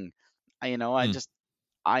ending. I Mm, just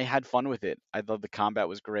I had fun with it. I thought the combat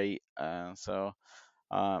was great. I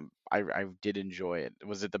did enjoy it.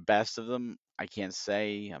 Was it the best of them? I can't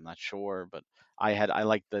say. I'm not sure, but I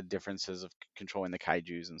like the differences of controlling the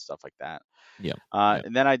kaiju's and stuff like that. yeah. Yeah.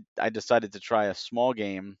 And then I decided to try a small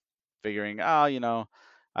game, figuring, I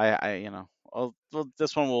well,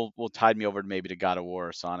 this one will tide me over maybe to God of War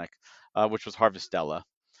or Sonic, which was Harvestella.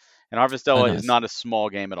 And Oh, Harvestella is nice. not a small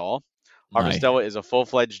game at all. No. Harvestella is a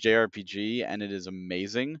full-fledged JRPG, and it is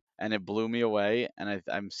amazing, and it blew me away. And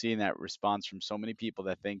I'm seeing that response from so many people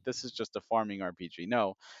that think this is just a farming RPG.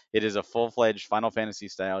 No, it is a full-fledged Final Fantasy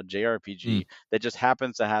style Mm, JRPG that just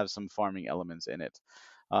happens to have some farming elements in it.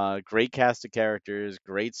 Great cast of characters,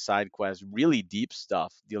 great side quests, really deep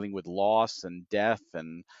stuff dealing with loss and death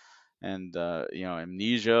and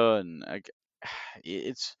amnesia and like,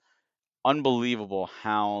 it's unbelievable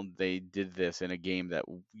how they did this in a game that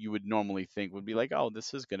you would normally think would be like, oh,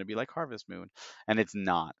 this is going to be like Harvest Moon, and it's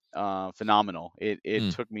not. Phenomenal. It mm.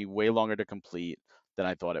 took me way longer to complete than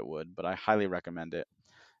I thought it would, but I highly recommend it.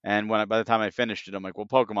 And by the time I finished it, I'm like, well,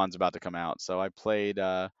 Pokemon's about to come out, so I played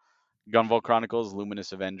Gunvolt Chronicles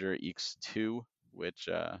Luminous Avenger X2, which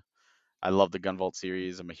I love the Gunvolt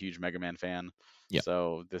series. I'm a huge Mega Man fan. Yep.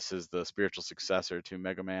 So this is the spiritual successor to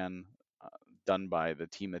Mega Man, uh, done by the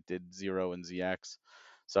team that did Zero and ZX.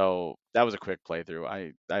 So that was a quick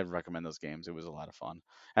playthrough. I recommend those games. It was a lot of fun.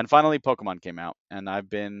 And finally, Pokemon came out, and I've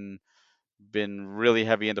been really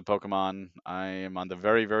heavy into Pokemon. I am on the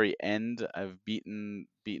very very end. I've beaten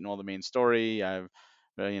all the main story. I'm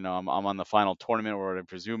on the final tournament, or what I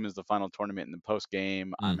presume is the final tournament in the post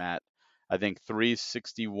game. I'm Mm. at, I think,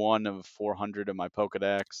 361 of 400 of my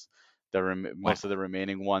Pokedex. Wow. Most of the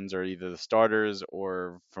remaining ones are either the starters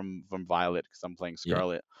or from Violet, because I'm playing Yeah.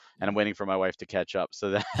 Scarlet, and Yeah. I'm waiting for my wife to catch up so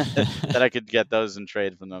that that I could get those and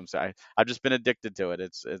trade from them. So I've just been addicted to it.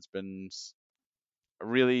 It's been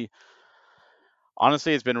really,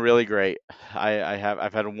 honestly, it's been really great.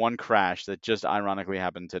 I've had one crash that just ironically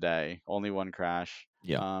happened today. Only one crash.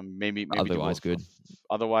 Yeah. Maybe do Otherwise, good.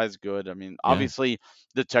 otherwise good. I mean, Yeah. obviously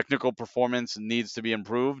the technical performance needs to be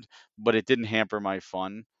improved, but it didn't hamper my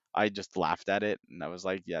fun. I just laughed at it and I was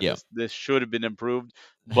like, yeah, Yeah. this should have been improved,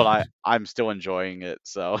 but I'm still enjoying it.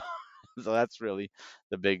 So so that's really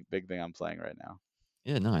the big thing I'm playing right now.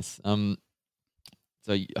 Yeah. Nice.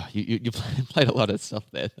 So you played a lot of stuff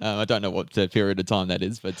there. I don't know what period of time that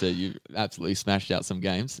is, but you absolutely smashed out some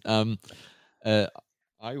games. Uh,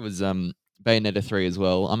 I was Bayonetta 3 as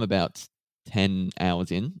well. I'm about 10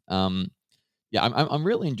 hours in. Yeah, I'm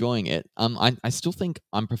really enjoying it. I still think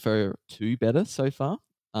I prefer 2 better so far.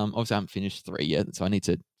 Obviously I haven't finished 3 yet, so I need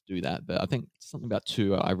to do that. But I think something about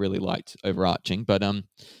 2 I really liked overarching. But and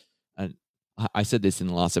I said this in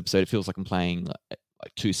the last episode. It feels like I'm playing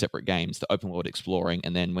like 2 separate games: the open world exploring,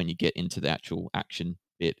 and then when you get into the actual action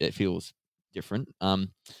bit, it feels different.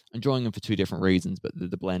 Enjoying them for 2 different reasons, but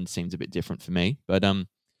the blend seems a bit different for me. But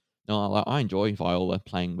no, I enjoy Viola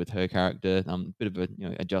playing with her character. Bit of a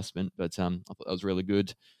adjustment, but I thought that was really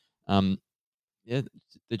good. Um, yeah,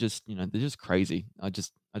 they're just they're just crazy. I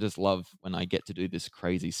just love when I get to do this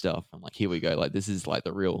crazy stuff. I'm like, here we go. Like this is like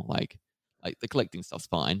the real like the collecting stuff's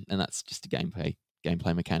fine, and that's just a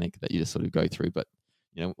gameplay mechanic that you just sort of go through. But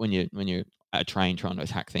when you're at a train trying to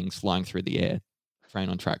attack things flying through the air, train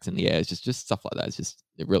on tracks in the air, it's just stuff like that. It's just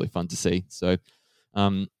really fun to see. So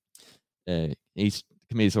um, he's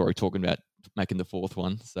committee's already talking about making the fourth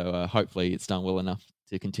one, so hopefully it's done well enough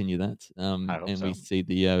to continue that. I hope And we so. see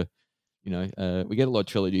we get a lot of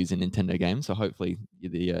trilogies in Nintendo games, so hopefully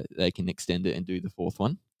they can extend it and do the fourth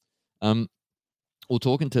one. Um, we'll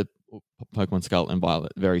talk into Pokemon Scarlet and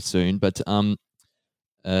Violet very soon, but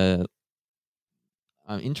uh,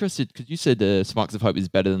 I'm interested because you said Sparks of Hope is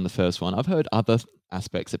better than the first one. I've heard other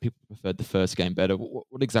aspects that people preferred the first game better.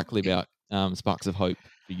 What exactly about Sparks of Hope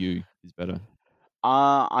for you is better?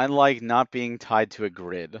 I like not being tied to a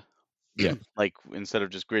grid. Yeah. Like, instead of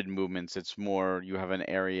just grid movements, it's more you have an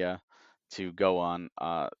area to go on.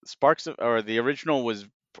 Or the original was,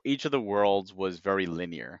 each of the worlds was very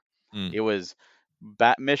linear. Mm, It was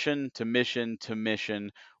bat mission to mission to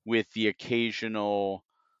mission, with the occasional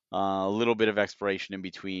little bit of exploration in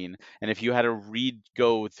between. And if you had to read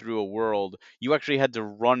go through a world, you actually had to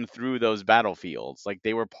run through those battlefields. Like,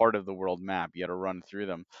 they were part of the world map. You had to run through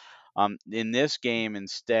them. In this game,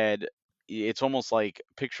 instead, it's almost like,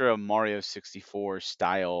 picture a Mario 64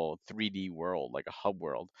 style 3D world, like a hub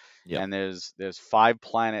world. yep. And there's 5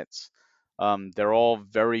 planets. They're all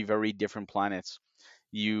very very different planets.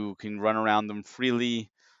 You can run around them freely.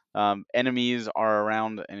 Enemies are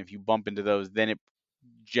around, and if you bump into those, then it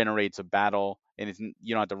generates a battle, and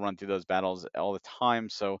you don't have to run through those battles all the time.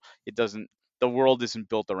 So it doesn't the world isn't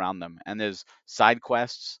built around them. And there's side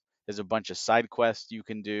quests. There's a bunch of side quests you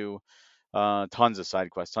can do, tons of side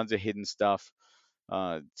quests, tons of hidden stuff.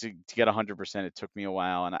 To get 100%, it took me a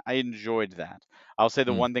while, and I enjoyed that. I'll say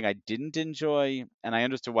the Mm, one thing I didn't enjoy, and I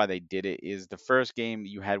understood why they did it, is the first game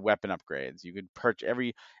you had weapon upgrades. You could purchase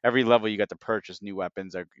every level. You got to purchase new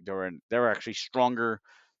weapons. They were actually stronger,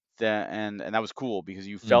 and that was cool, because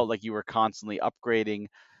you mm, felt like you were constantly upgrading,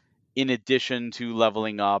 in addition to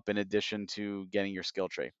leveling up, in addition to getting your skill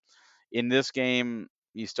tree. In this game,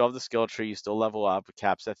 you still have the skill tree, you still level up,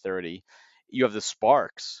 caps at 30. You have the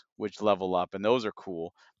sparks, which level up, and those are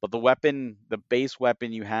cool. But the base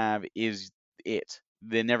weapon you have is it.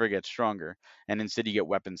 They never get stronger, and instead you get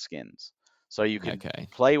weapon skins. So you can okay.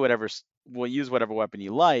 play use whatever weapon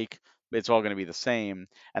you like, but it's all going to be the same.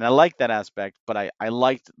 And I like that aspect, but I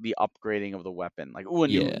liked the upgrading of the weapon. Like, oh, a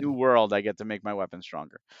new Yeah. new world, I get to make my weapon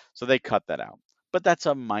stronger. So they cut that out. But that's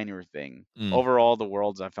a minor thing. Mm, Overall, the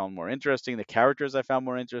worlds I found more interesting. The characters I found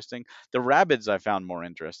more interesting. The rabbits I found more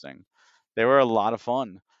interesting. They were a lot of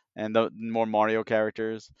fun. And the more Mario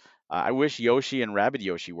characters. I wish Yoshi and Rabbit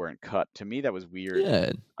Yoshi weren't cut. To me, that was weird.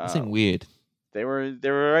 yeah. It Uh, seemed weird. they were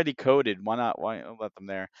already coded. Why not let them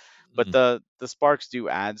there? But Mm, the sparks do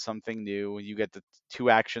add something new. You get the two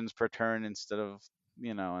actions per turn instead of,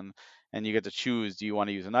 and you get to choose. Do you want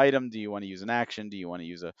to use an item? Do you want to use an action? Do you want to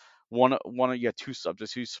use a one? You got two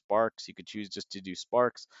subjects, two sparks. You could choose just to do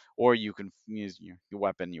sparks, or you can use your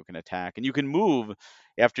weapon. You can attack, and you can move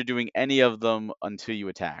after doing any of them until you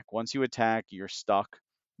attack. Once you attack, you're stuck,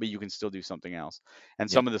 but you can still do something else. And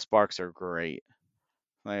yeah, some of the sparks are great.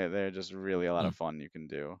 They're just really a lot mm, of fun you can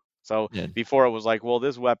do. So yeah, before it was like, well,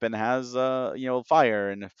 this weapon has fire,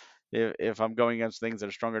 and if I'm going against things that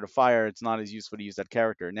are stronger to fire, it's not as useful to use that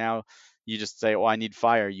character. Now you just say, oh, I need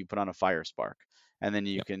fire. You put on a fire spark, and then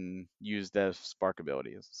you yeah, can use the spark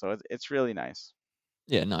abilities. So it's really nice.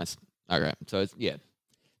 yeah. Nice. Okay, so it's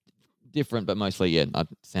different, but mostly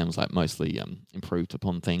sounds like mostly improved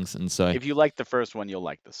upon things, and so If you like the first one, you'll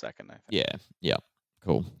like the second, I think. yeah, yeah,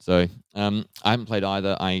 cool. So I haven't played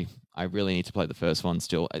either. I really need to play the first one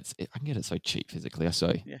still. I can get it so cheap physically.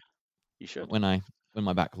 So Yeah, you should. when I when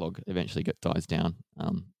my backlog eventually dies down,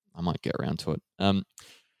 I might get around to it.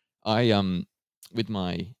 I with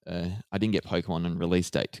my I didn't get Pokemon on release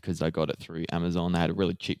date because I got it through Amazon. They had a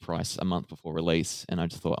really cheap price a month before release, and I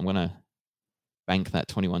just thought I'm gonna bank that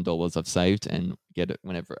 $21 I've saved and get it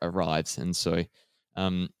whenever it arrives. And so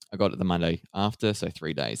I got it the Monday after, so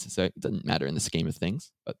 3 days. So it doesn't matter in the scheme of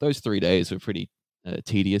things. But those 3 days were pretty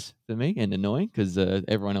tedious for me and annoying because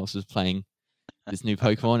everyone else was playing this new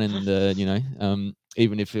Pokemon, and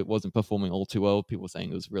even if it wasn't performing all too well, people were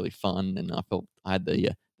saying it was really fun, and I felt I had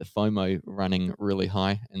the FOMO running really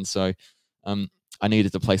high, and so um, I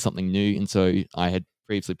needed to play something new, and so I had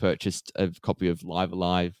previously purchased a copy of Live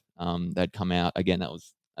Alive that'd come out again. That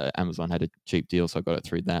was Amazon had a cheap deal, so I got it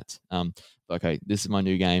through that. Okay, this is my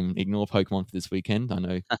new game. Ignore Pokemon for this weekend. I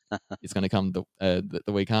know it's going to come the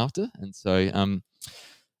week after, and so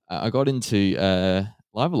I got into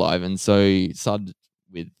Live Alive, and so started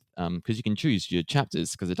with because you can choose your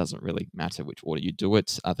chapters because it doesn't really matter which order you do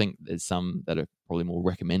it. I think there's some that are probably more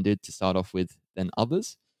recommended to start off with than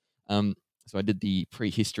others. Um, so I did the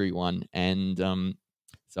prehistory one, and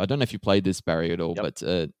so I don't know if you played this, Barry, at all, Yep. but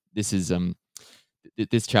this is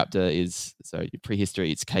this chapter is so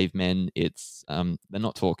prehistory. It's cavemen. It's they're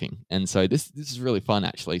not talking, and so this is really fun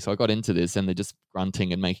actually. So I got into this, and they're just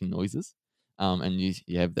grunting and making noises, and you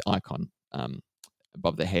have the icon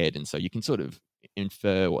above the head, and so you can sort of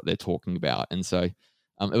infer what they're talking about, and so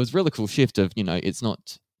it was a really cool shift of it's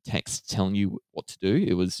not text telling you what to do.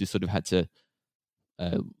 It was you sort of had to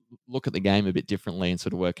uh, look at the game a bit differently and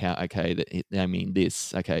sort of work out, okay, I mean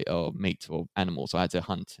this, okay, or meat or animal. So I had to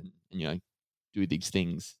hunt and do these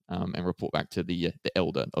things and report back to the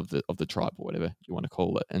elder of the tribe or whatever you want to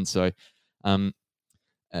call it. And so, um,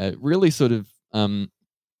 really sort of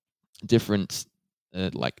different,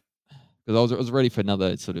 like because I was ready for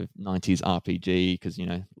another sort of 90s RPG because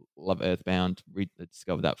love Earthbound,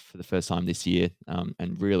 discovered that for the first time this year,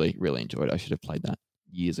 and really really enjoyed it. I should have played that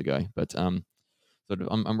years ago, but sort of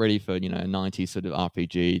I'm ready for a 90s sort of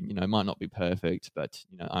RPG. It might not be perfect, but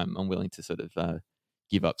I'm willing to sort of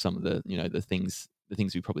give up some of the the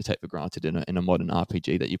things we probably take for granted in a modern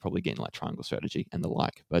RPG that you probably get in like Triangle Strategy and the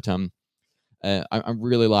like. But I'm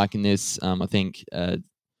really liking this. I think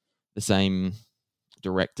the same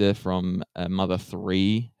director from Mother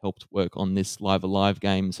 3 helped work on this Live Alive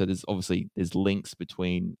game. So there's links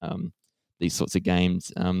between these sorts of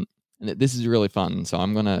games. And this is really fun. So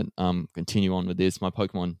I'm gonna continue on with this. My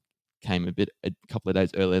Pokemon came a couple of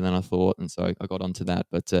days earlier than I thought, and so I got onto that.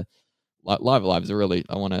 But like Live Alive is a really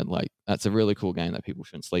I want to like that's a really cool game that people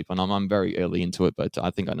shouldn't sleep on. I'm very early into it, but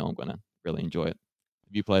I think I know I'm gonna really enjoy it.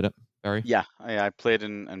 Have you played it, Barry? Yeah, I played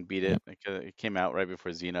and beat Yeah. it. It came out right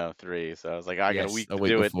before Xeno 3, so I was like, "Oh, I got a Yes, week a to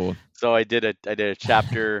week do it." before. So I did a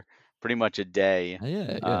chapter pretty much a day, Oh,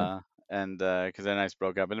 yeah, yeah. uh, and because then I just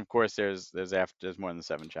broke up. And of course, there's more than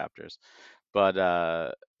 7 chapters,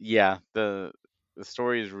 but yeah, the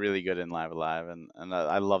story is really good in Live Alive, and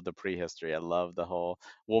I love the prehistory. I love the whole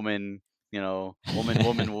woman,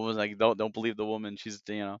 woman. Like don't believe the woman. She's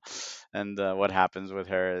and what happens with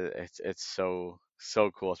her. It's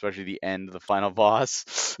so cool, especially the end, the final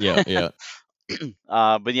boss. Yeah, yeah.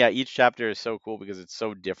 But yeah, each chapter is so cool because it's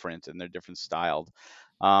so different and they're different styled.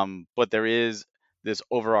 But there is this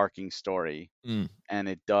overarching story, Mm, and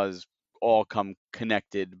it does all come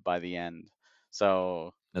connected by the end.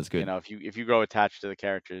 So that's good. if you grow attached to the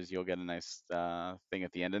characters, you'll get a nice thing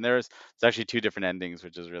at the end. And there's actually two different endings,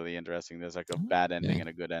 which is really interesting. There's like a bad ending Yeah. and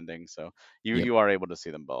a good ending, so you Yep. you are able to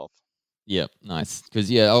see them both. Yep. Nice. Because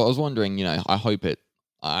yeah, I was wondering. I hope it.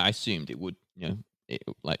 I assumed it would.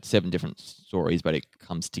 like 7 different stories, but it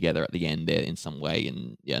comes together at the end there in some way.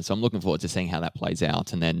 And yeah, so I'm looking forward to seeing how that plays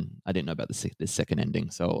out. And then I didn't know about this second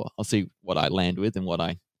ending, so I'll see what I land with and what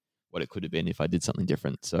it could have been if I did something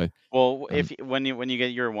different. So Well, um, when you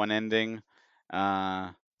get your one ending,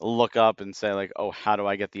 uh, look up and say like, oh, how do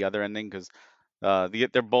I get the other ending? Because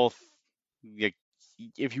they're both like,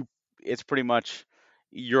 if you, it's pretty much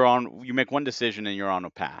you make one decision and you're on a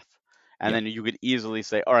path, and yeah, then you could easily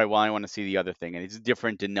say, all right, well, I want to see the other thing, and it's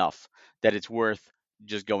different enough that it's worth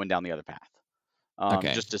just going down the other path,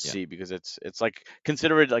 okay, just to yeah, see because it's like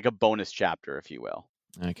consider it like a bonus chapter, if you will.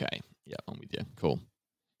 okay, yeah, I'm with you. Cool.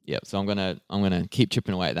 Yeah, so I'm gonna keep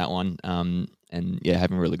chipping away at that one. And yeah,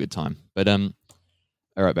 having a really good time. But all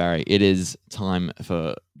right, Barry, it is time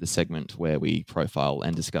for the segment where we profile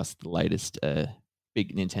and discuss the latest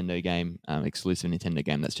big Nintendo game, exclusive Nintendo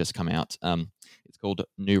game that's just come out. It's called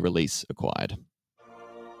New Release Acquired.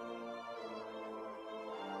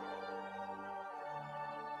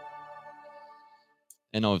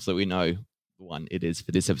 And obviously, we know the one it is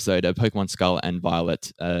for this episode, Pokemon Scarlet and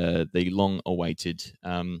Violet, the long awaited.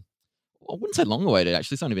 I wouldn't say long awaited,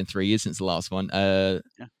 actually. It's only been 3 years since the last one. Yeah.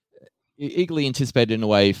 Eagerly anticipated in a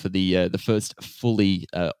way for the first fully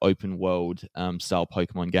open world style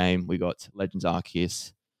Pokemon game. We got Legends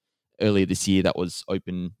Arceus earlier this year. That was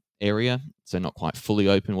open area, so not quite fully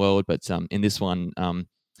open world. But in this one,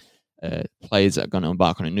 players are going to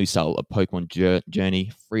embark on a new style of Pokemon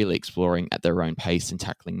journey, freely exploring at their own pace and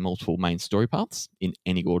tackling multiple main story paths in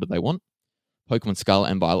any order they want. Pokemon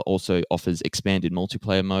Scarlet and Violet also offers expanded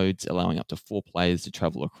multiplayer modes, allowing up to 4 players to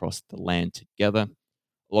travel across the land together.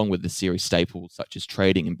 Along with the series staples such as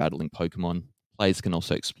trading and battling Pokemon, players can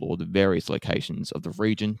also explore the various locations of the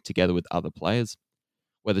region together with other players.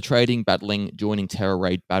 Whether trading, battling, joining Terra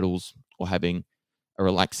Raid battles, or having a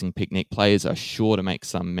relaxing picnic, players are sure to make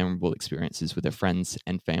some memorable experiences with their friends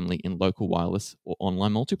and family in local wireless or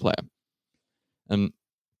online multiplayer. Um,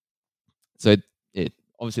 so it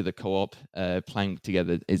obviously the co-op playing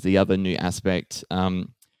together is the other new aspect.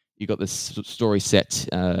 You got this story set.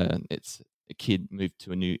 It's a kid moved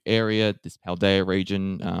to a new area, this Paldea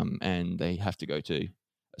region, and they have to go to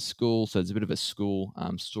a school. So there's a bit of a school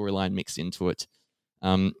storyline mixed into it.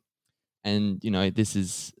 Um, and this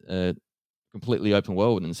is a completely open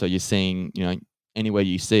world, and so you're seeing anywhere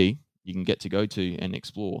you see, you can get to go to and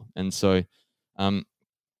explore. And so um,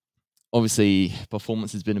 obviously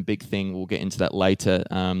performance has been a big thing. We'll get into that later.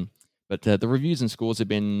 But the reviews and scores have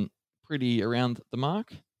been pretty around the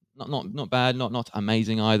mark. Not bad. Not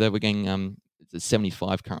amazing either. We're getting it's a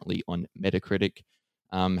 75 currently on Metacritic.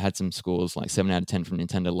 Had some scores like 7 out of 10 from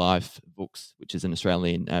Nintendo Life Books, which is an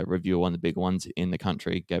Australian reviewer, one of the big ones in the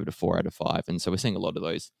country. Gave it a 4 out of 5, and so we're seeing a lot of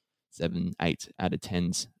those 7, 8 out of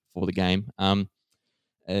 10s for the game. Uh,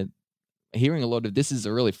 Hearing a lot of this is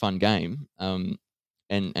a really fun game, and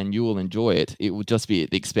you will enjoy it. It will just be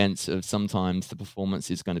at the expense of sometimes the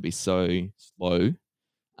performance is going to be so slow,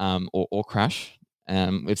 or crash.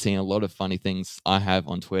 We've seen a lot of funny things I have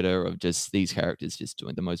on Twitter of just these characters just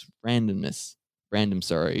doing the most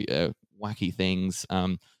wacky things.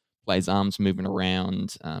 Plays arms moving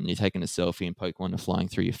around. You're taking a selfie and Pokemon are flying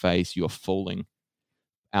through your face. You're falling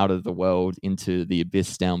out of the world into the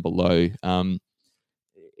abyss down below.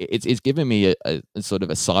 It's given me a sort of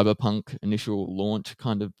a cyberpunk initial launch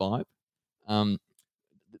kind of vibe. Um,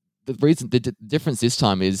 the difference this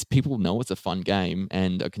time is people know it's a fun game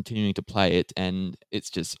and are continuing to play it, and it's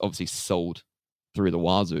just obviously sold through the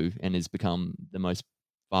wazoo and has become the most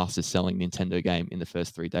fastest selling Nintendo game in the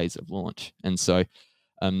first 3 days of launch. And so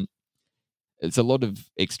um, it's a lot of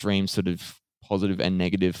extreme sort of positive and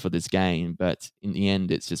negative for this game, but in the end,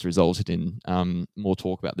 it's just resulted in more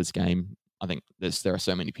talk about this game. I think there are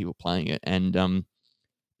so many people playing it, and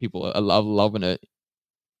people are loving it,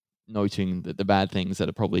 noting that the bad things that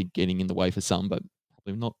are probably getting in the way for some, but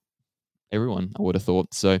probably not everyone, I would have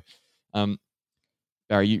thought. So, um,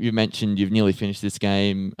 Barry, you mentioned you've nearly finished this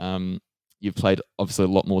game. You've played obviously a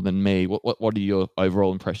lot more than me. What are your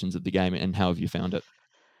overall impressions of the game, and how have you found it?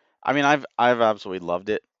 I mean, I've absolutely loved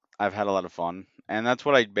it. I've had a lot of fun, and that's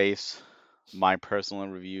what I base my personal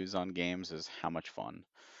reviews on games is how much fun.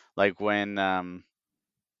 Like when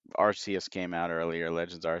Arceus came out earlier,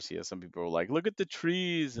 Legends Arceus, some people were like, "Look at the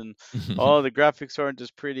trees and oh, the graphics aren't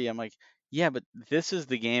as pretty." I'm like, "Yeah, but this is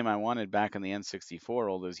the game I wanted back on the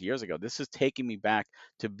N64 all those years ago. This is taking me back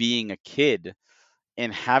to being a kid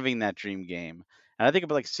and having that dream game." And I think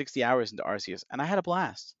about like 60 hours into Arceus, and I had a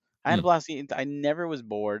blast. I had a Mm, blast. I never was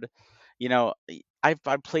bored.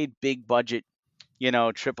 I've played big budget,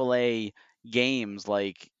 AAA games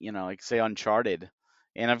like like say Uncharted.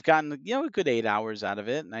 and I've gotten a good 8 hours out of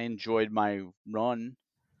it, and I enjoyed my run.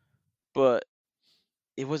 But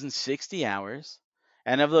it wasn't 60 hours.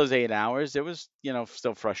 And of those 8 hours, there was,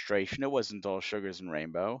 still frustration. It wasn't all sugars and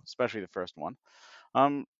rainbow, especially the first one.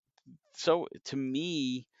 Um, so to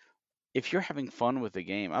me, if you're having fun with the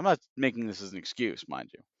game, I'm not making this as an excuse,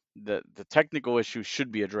 mind you. The technical issues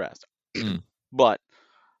should be addressed. Mm, But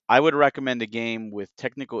I would recommend a game with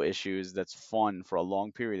technical issues that's fun for a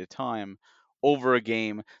long period of time over a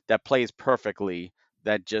game that plays perfectly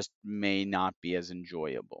that just may not be as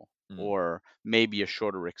enjoyable mm. or maybe a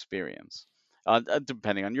shorter experience.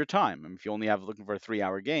 Depending on your time. If you only have looking for a 3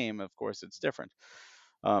 hour game, of course it's different.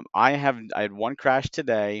 I had one crash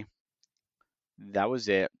today. That was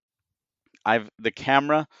it. I've the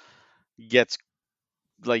camera gets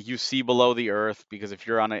like you see below the earth because if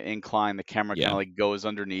you're on an incline, the camera kind Yeah, of like goes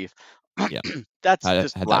underneath. yeah. That's Had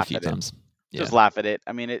just had that a laugh few at it. times. Yeah, Just laugh at it.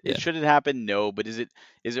 I mean, it yeah. should it happen? No, but is it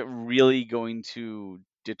really going to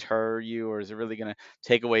deter you, or is it really going to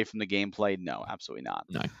take away from the gameplay? No, absolutely not.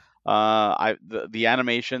 No. The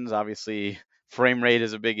animations, obviously, frame rate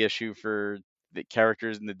is a big issue for the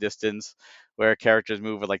characters in the distance, where characters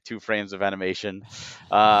move with like 2 frames of animation.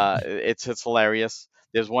 It's hilarious.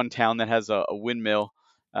 There's one town that has a windmill,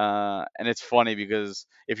 and it's funny because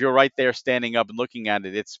if you're right there standing up and looking at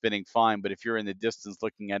it, it's spinning fine. But if you're in the distance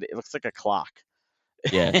looking at it, it looks like a clock.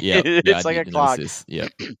 Yeah, yeah, yeah. I It's like a did notice clock. this. Yeah,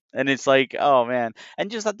 And it's like, oh man,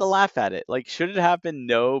 and just have to laugh at it. Like, should it happen?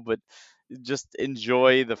 No, but just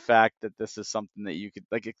enjoy the fact that this is something that you could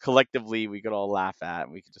collectively we could all laugh at.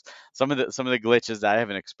 We could just some of the glitches that I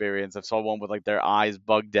haven't experienced. I saw one with like their eyes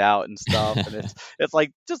bugged out and stuff, and it's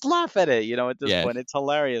like just laugh at it. At this yeah. point, it's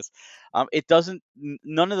hilarious. It doesn't.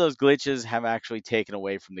 None of those glitches have actually taken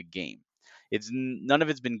away from the game. None of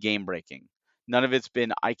it's been game breaking. None of it's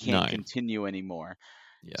been I can't No. continue anymore.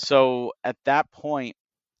 Yeah, So at that point,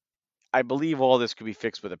 I believe all this could be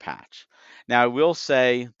fixed with a patch. Now, I will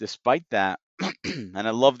say, despite that, and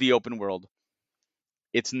I love the open world,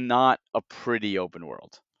 it's not a pretty open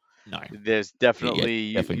world. no. There's Yeah,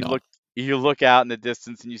 definitely definitely not. you look out in the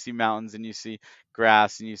distance and you see mountains and you see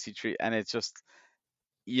grass and you see tree, and it's just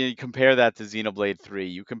you compare that to Xenoblade 3.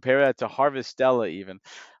 You compare that to Harvestella even.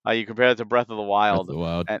 You compare that to Breath of the Breath of Wild, the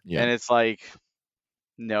Wild. Yeah. and it's like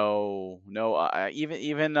no, no.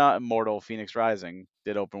 Even Immortal Phoenix Rising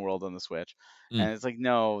did open world on the Switch, Mm, and it's like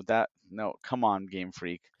no. Come on, Game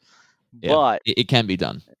Freak. yeah. But It can be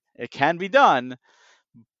done. it can be done,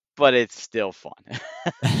 but it's still fun.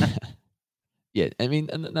 Yeah, I mean,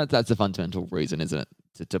 and that's a fundamental reason, isn't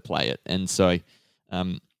it, to play it? And so,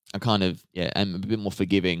 um, I kind of am a bit more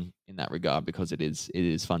forgiving in that regard because it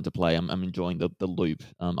is fun to play. I'm enjoying the loop.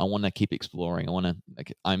 I want to keep exploring. I want to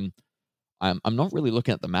like I'm not really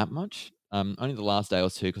looking at the map much. Only the last day or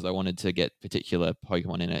two because I wanted to get particular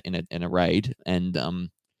Pokemon in a raid, and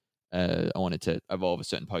I wanted to evolve a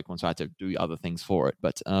certain Pokemon, so I had to do other things for it.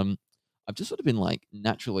 But I've just sort of been like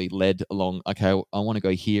naturally led along. Okay, I want to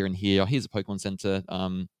go here and here. Oh, here's a Pokemon Center.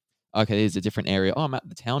 Okay, here's a different area. Oh, I'm at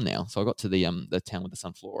the town now. So I got to the town with the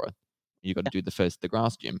Sunflora. You got to do the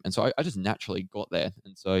grass gym, and so I just naturally got there,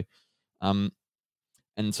 and so um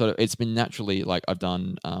and so it's been naturally like I've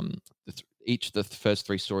done each the first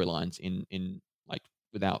three storylines in like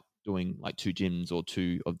without doing like two gyms or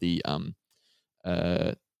two of the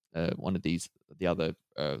uh, one of these, the other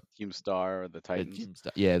Team Star or the Titans. gym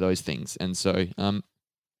stuff. Yeah, those things. And so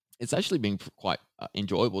it's actually been quite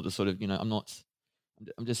enjoyable to sort of,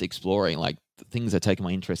 I'm just exploring like the things that take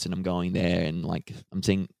my interest and I'm going there and like I'm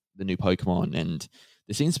seeing the new Pokemon and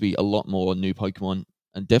there seems to be a lot more new Pokemon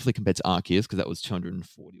and definitely compared to Arceus because that was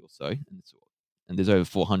 240 or so. And there's over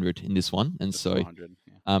 400 in this one. And There's so 400.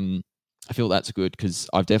 Yeah. I feel that's good because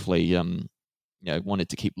I've definitely wanted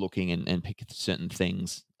to keep looking and pick certain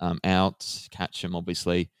things out, catch them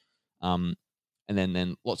obviously, um, and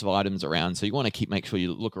then lots of items around. So you want to make sure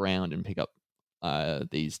you look around and pick up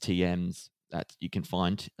these TMs that you can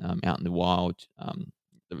find out in the wild.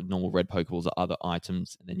 The normal red Pokeballs are other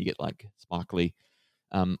items, and then you get like sparkly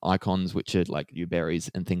icons, which are like your berries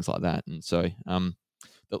and things like that. And so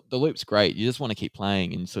the loop's great. You just want to keep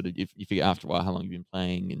playing, and sort of you figure after a while how long you've been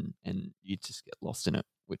playing, and you just get lost in it,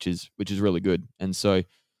 which is really good. And so,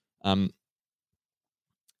 um,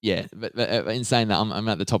 yeah. But in saying that, I'm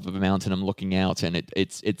at the top of a mountain. I'm looking out, and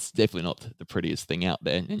it's definitely not the prettiest thing out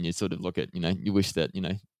there. And you sort of look at you wish that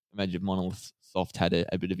imagine if Monolith Soft had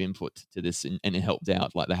a bit of input to this, and it helped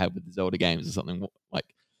out like they have with the Zelda games or something like.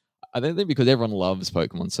 I don't think because everyone loves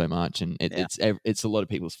Pokemon so much, and Yeah. it's a lot of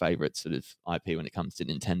people's favorite sort of IP when it comes to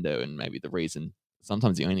Nintendo, and maybe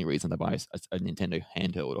sometimes the only reason they buy a Nintendo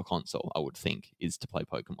handheld or console, I would think, is to play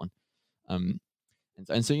Pokemon. Um,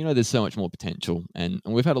 And so there's so much more potential, and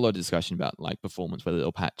we've had a lot of discussion about like performance, whether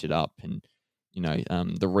they'll patch it up, and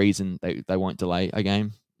the reason they won't delay a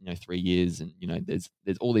game 3 years, and there's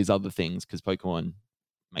all these other things because Pokemon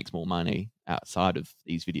makes more money outside of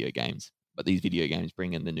these video games, but these video games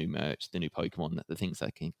bring in the new merch, the new Pokemon, the things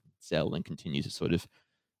that can sell and continue to sort of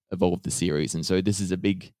evolve the series. And so this is a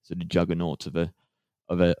big sort of juggernaut of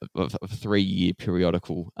a 3 year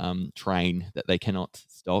periodical train that they cannot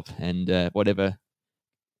stop. And whatever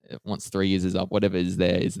once 3 years is up, whatever is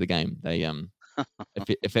there is the game they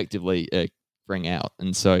effectively bring out.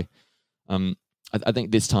 And so um, I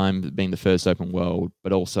think this time being the first open world,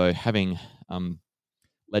 but also having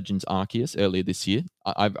Legends Arceus earlier this year,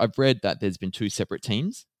 I've read that there's been two separate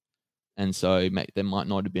teams, and so there might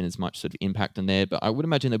not have been as much sort of impact on there, but I would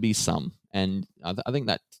imagine there'll be some, and I think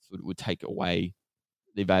that would take away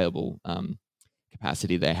the available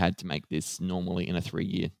capacity they had to make this normally in a 3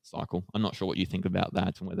 year cycle. I'm not sure what you think about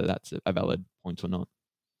that and whether that's a valid point or not.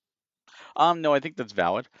 No, I think that's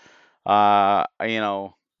valid.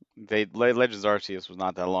 Legends Arceus was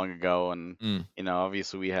not that long ago, and Mm,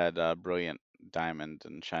 obviously we had Brilliant Diamond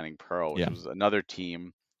and Shining Pearl, which yeah. was another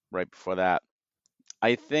team right before that.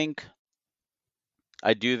 I think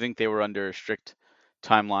I do think they were under a strict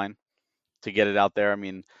timeline to get it out there. I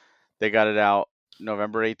mean, they got it out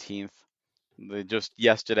November 18th. Just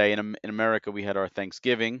yesterday in America, we had our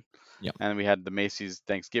Thanksgiving, Yeah. and we had the Macy's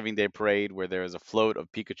Thanksgiving Day Parade where there is a float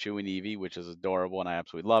of Pikachu and Eevee, which is adorable, and I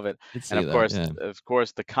absolutely love it. Did And see of that. course,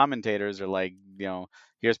 Yeah. the commentators are like,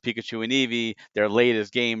 here's Pikachu and Eevee. Their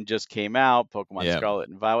latest game just came out, Pokemon Yeah. Scarlet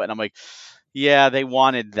and Violet, and I'm like, yeah, they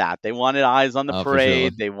wanted that. They wanted eyes on the For sure.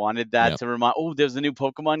 parade. They wanted that Yeah. to remind, oh, there's a new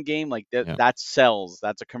Pokemon game. Like that, Yeah. that sells.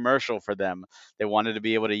 That's a commercial for them. They wanted to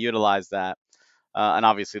be able to utilize that. And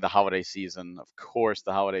obviously the holiday season, of course,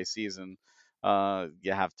 the holiday season,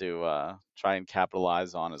 you have to try and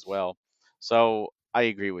capitalize on as well. So I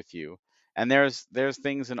agree with you. And there's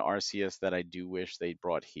things in Arceus that I do wish they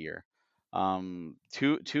brought here.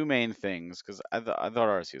 Two main things because I thought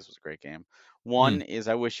Arceus was a great game. Mm, One is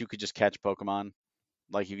I wish you could just catch Pokemon,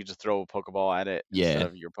 like you could just throw a Pokeball at it instead yeah.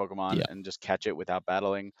 of your Pokemon Yeah. and just catch it without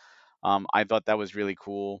battling. I thought that was really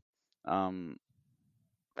cool. Um,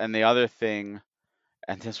 and the other thing,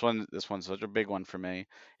 and this one's such a big one for me,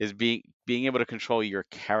 is being able to control your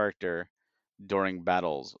character during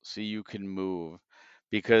battles so you can move.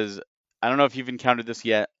 Because I don't know if you've encountered this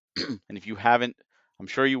yet, and if you haven't, I'm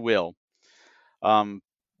sure you will. um,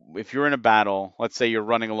 if you're in a battle, let's say you're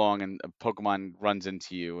running along and a Pokemon runs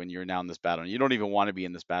into you and you're now in this battle and you don't even want to be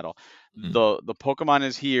in this battle. Mm, The Pokemon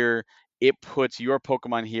is here, it puts your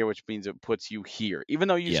Pokemon here, which means it puts you here. Even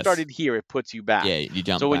though you yes. started here, it puts you back. Yeah. You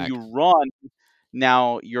jump So when back. you run,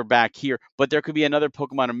 now you're back here, but there could be another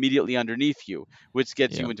Pokemon immediately underneath you, which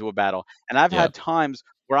gets Yeah. you into a battle. And I've Yeah. had times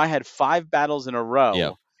where I had 5 battles in a Yeah.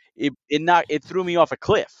 row. It threw me off a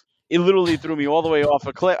cliff. It literally threw me all the way off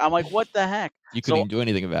a cliff. I'm like, what the heck? You couldn't So even do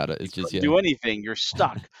anything about it. you It's just couldn't yeah. do anything. You're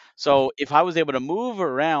stuck. So if I was able to move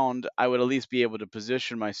around, I would at least be able to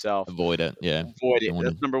position myself, Avoid it. Yeah. avoid If it. you That's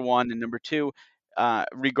wanted. number one. And number two,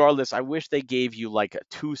 regardless, I wish they gave you like a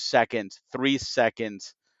 2 second, 3 second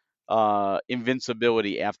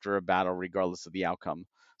invincibility after a battle, regardless of the outcome,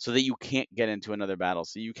 so that you can't get into another battle,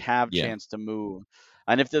 so you have Yeah. chance to move.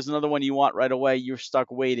 And if there's another one you want right away, you're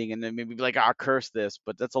stuck waiting, and then maybe be like, "Ah, curse this."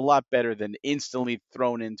 But that's a lot better than instantly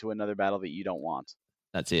thrown into another battle that you don't want.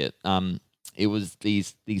 That's it. It was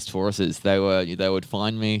these Tauruses. They would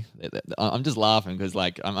find me. I'm just laughing because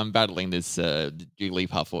like I'm battling this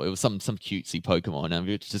Jigglypuff, or it was some cutesy Pokemon, and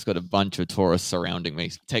it's just got a bunch of Taurus surrounding me,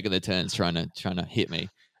 taking their turns trying to hit me.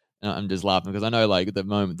 And I'm just laughing because I know like at the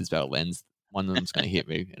moment this battle ends, one of them's going to hit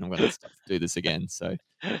me, and I'm going to do this again. So,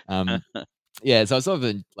 um, yeah. So I was sort of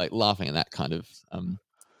been, like laughing at that kind of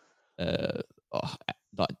uh, oh,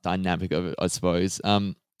 dynamic of it, I suppose.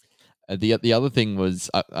 The other thing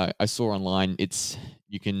was I saw online it's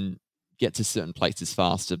you can get to certain places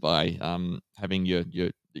faster by having your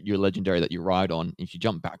legendary that you ride on. If you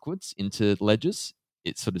jump backwards into ledges,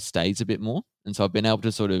 it sort of stays a bit more. And so I've been able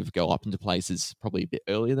to sort of go up into places probably a bit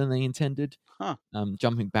earlier than they intended, Huh.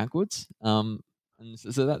 jumping backwards. And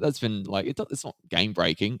so that's been like it's not game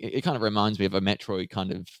breaking. It kind of reminds me of a Metroid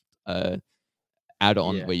kind of add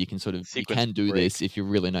on Yeah. where you can sort of you Sequence can do break. this if you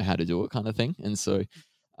really know how to do it kind of thing. And so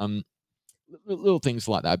um, little things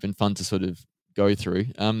like that have been fun to sort of go through.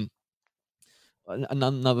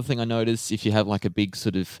 Another thing I noticed, if you have like a big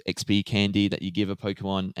sort of XP candy that you give a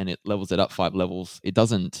Pokemon and it levels it up 5 levels, it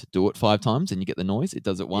doesn't do it 5 times and you get the noise. It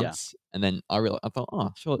does it Yeah. once, and then I thought,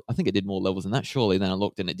 oh, sure, I think it did more levels than that. Surely, then I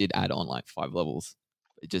looked and it did add on like 5 levels.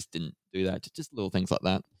 It just didn't do that. Just little things like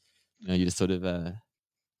that. You just sort of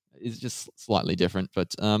is just slightly different.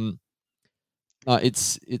 But no,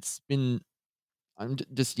 it's been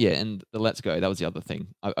just yeah, and the Let's Go, that was the other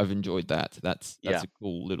thing. I've enjoyed that. That's Yeah. a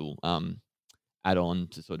cool little add on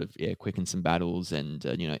to sort of yeah quicken some battles, and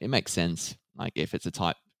it makes sense. Like if it's a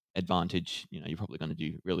type advantage, you're probably going to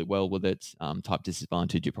do really well with it. Type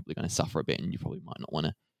disadvantage, you're probably going to suffer a bit, and you probably might not want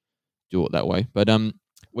to do it that way. But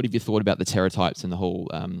what have you thought about the Terra types and the whole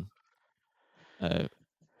uh,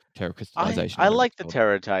 Terra crystallization, I whatever like it's the called?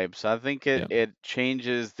 Terra types. I think it Yeah. it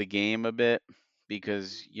changes the game a bit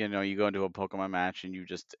because you go into a Pokemon match and you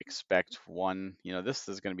just expect one, this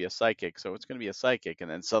is going to be a psychic, so it's going to be a psychic,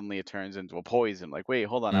 and then suddenly it turns into a poison. Like, wait,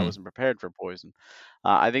 hold on, I Mm, wasn't prepared for poison.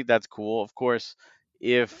 I think that's cool. Of course,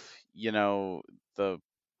 if the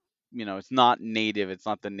it's not native, it's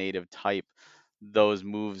not the native type, those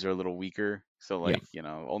moves are a little weaker. So yeah. like,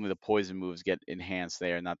 only the poison moves get enhanced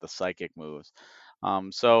there, not the psychic moves.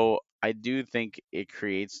 So I do think it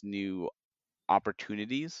creates new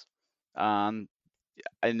opportunities. Um,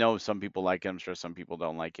 I know some people like it. I'm sure some people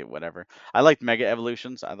don't like it. Whatever. I liked Mega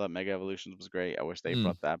Evolutions. I thought Mega Evolutions was great. I wish they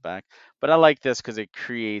Mm, brought that back. But I like this because it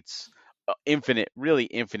creates infinite, really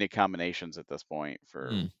infinite combinations at this point.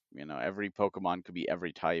 For mm, every Pokemon could be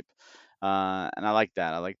every type, and I like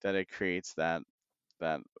that. I like that it creates that,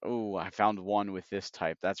 oh, I found one with this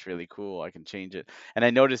type, that's really cool, I can change it. And I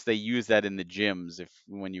noticed they use that in the gyms. If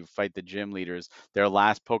when you fight the gym leaders, their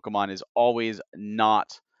last Pokemon is always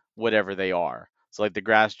not whatever they are. So like the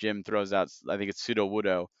grass gym throws out, I think it's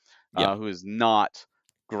Sudowoodo, yeah. who is not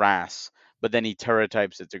grass, but then he Terra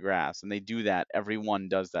types it to grass, and they do that. Everyone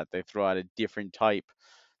does that. They throw out a different type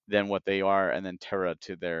than what they are, and then Terra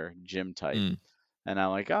to their gym type. Mm, And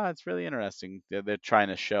I'm like, oh, it's really interesting. They're trying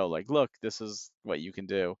to show, like, look, this is what you can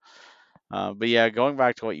do. But yeah, going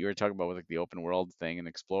back to what you were talking about with like the open world thing and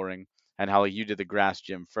exploring, and how like you did the grass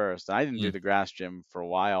gym first. I didn't do mm. the grass gym for a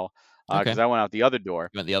while Okay. because I went out the other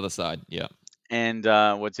door. You went the other side. Yeah. And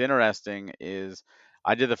what's interesting is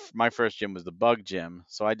I did my first gym was the bug gym,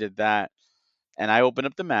 so I did that, and I opened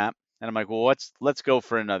up the map, and I'm like, well, let's go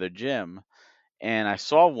for another gym. And I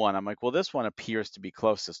saw one. I'm like, well, this one appears to be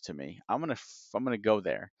closest to me. I'm gonna go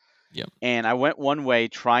there. Yeah. And I went one way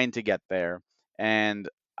trying to get there, and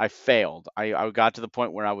I failed. I got to the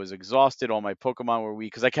point where I was exhausted. All my Pokemon were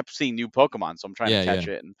weak because I kept seeing new Pokemon, so I'm trying to Yeah. Yeah. catch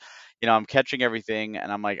it, and I'm catching everything,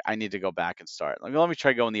 and I'm like, I need to go back and start. Like, let me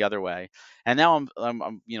try going the other way. And now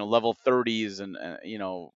I'm level 30s, and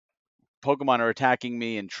Pokemon are attacking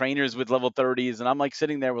me and trainers with level 30s, and I'm like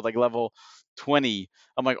sitting there with like level 20.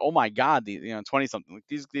 I'm like, oh my god, 20 something. Like,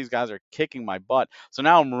 these guys are kicking my butt. So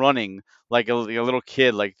now I'm running like a little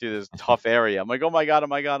kid like through this tough area. I'm like, oh my god, oh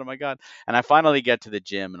my god, oh my god. And I finally get to the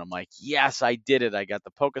gym, and I'm like, yes, I did it. I got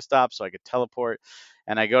the Pokestop so I could teleport.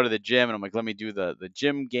 And I go to the gym, and I'm like, let me do the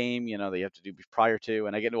gym game, that you have to do prior to.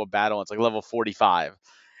 And I get into a battle, and it's like level 45.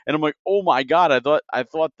 And I'm like, oh my god, I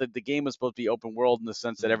thought that the game was supposed to be open world in the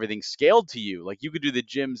sense that Mm, everything scaled to you. Like you could do the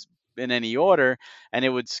gyms in any order and it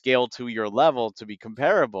would scale to your level to be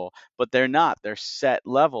comparable, but they're not. They're set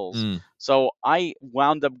levels. mm. So I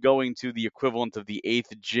wound up going to the equivalent of the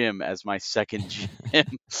eighth gym as my second gym.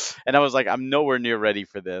 And I was like, I'm nowhere near ready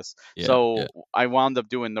for this. Yeah. So Yeah. I wound up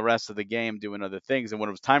doing the rest of the game, doing other things. And when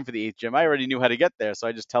it was time for the eighth gym, I already knew how to get there. So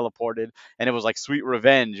I just teleported, and it was like sweet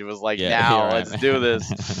revenge. It was like, Yeah. Here now I let's do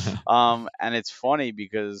this. am. And it's funny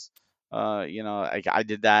because, I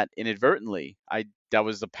did that inadvertently. That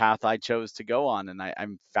was the path I chose to go on, and I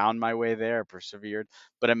found my way there, persevered,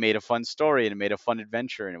 but it made a fun story and it made a fun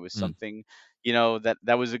adventure, and it was Mm, something,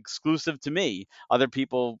 that was exclusive to me. Other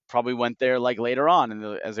people probably went there like later on,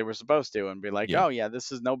 as they were supposed to, and be like, yeah. oh yeah,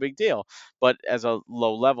 this is no big deal. But as a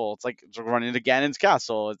low level, it's like running into Ganon's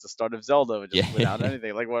castle at the start of Zelda, just without Yeah.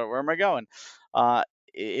 anything. Like, where am I going?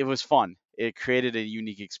 It was fun. It created a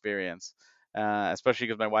unique experience, especially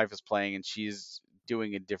because my wife is playing and she's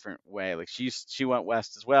doing a different way. Like she went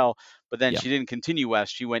west as well, but then Yeah. she didn't continue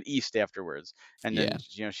west. She went east afterwards, and then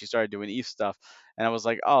Yeah. she started doing east stuff. And I was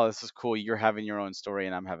like, oh, this is cool. You're having your own story,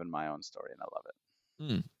 and I'm having my own story, and I love it.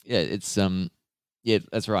 Mm. Yeah. Yeah,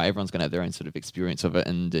 that's right. Everyone's gonna have their own sort of experience of it,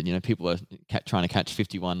 and people are trying to catch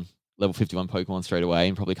 51 level 51 Pokemon straight away,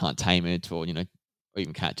 and probably can't tame it, or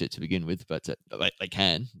even catch it to begin with. But they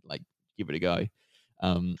can like give it a go.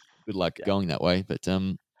 Good luck Yeah. going that way. But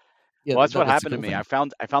yeah, Well, that's what that's the happened to cool me. thing. I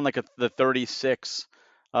found like the 36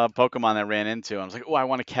 Pokemon I ran into. I was like, oh, I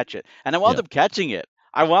want to catch it, and I wound Yeah. up catching it.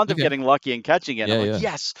 I wound up Okay. getting lucky and catching it. And I'm Yeah, like, yeah.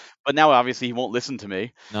 yes. But now obviously he won't listen to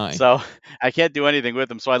me. No. So I can't do anything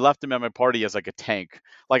with him. So I left him at my party as like a tank.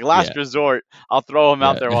 Like Yeah, last resort, I'll throw him out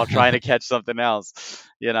yeah. there while trying to catch something else.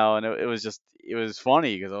 And it was just it was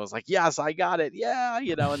funny because I was like, yes, I got it. Yeah.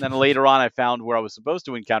 And then later on I found where I was supposed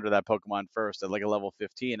to encounter that Pokemon first at like a level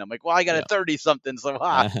 15. I'm like, well, I got a Yeah. 30 something, so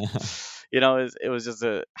it was just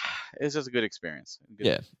a it was just a good experience.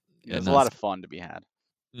 Yeah. It Yeah, was a lot nice. of fun to be had.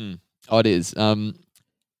 Mm. Oh, it is.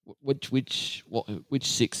 Which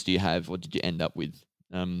 6 do you have, or did you end up with?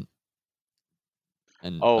 Um,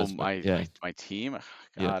 and I Oh, suppose, my yeah, my my team?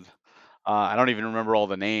 yeah. God. I don't even remember all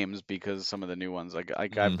the names because some of the new ones. Like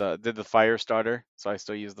I've Mm. did the fire starter, so I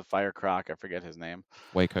still use the fire croc. I forget his name.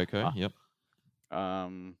 Way Coco, Uh, yep.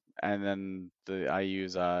 and then I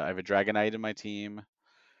have a Dragonite in my team.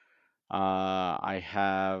 I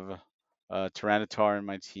have a Tyranitar in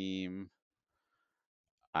my team.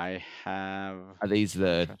 I have. Are these I'm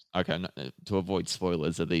the trying. okay? No, to avoid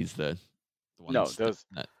spoilers, are these the No, ones that those.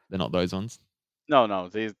 no, they're not those ones? No.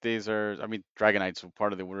 These are. I mean, Dragonite's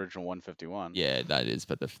part of the original 151. Yeah, that is.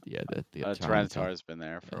 But the Tyranitar. Tyranitar has been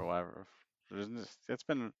there Yeah, for a while. It's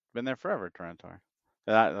been there forever. Tyranitar.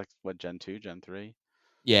 That like what Gen 2, Gen 3.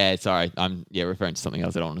 yeah. Sorry, I'm referring to something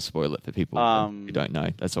else. I don't want to spoil it for people who Um, don't know.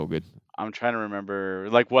 That's all good. I'm trying to remember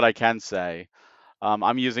like what I can say.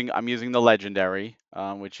 I'm using the legendary,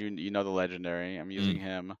 which you know the legendary. I'm using Mm,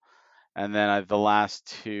 him, and then the last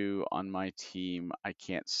two on my team I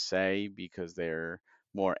can't say because they're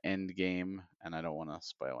more end game, and I don't want to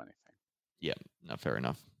spoil anything. yeah, no, fair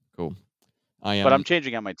enough. Cool. I But I'm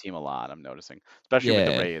changing out my team a lot. I'm noticing, especially with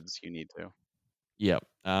the yeah, raids. You need to. yeah.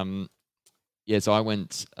 Yeah. So I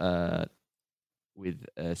went with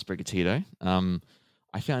Sprigatito.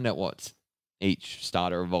 I found out what each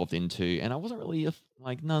starter evolved into, and I wasn't really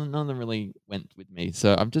like none of them really went with me.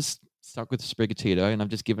 So I've just stuck with Sprigatito, and I've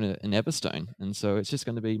just given it an Everstone, and so it's just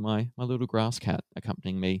going to be my little grass cat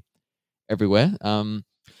accompanying me everywhere.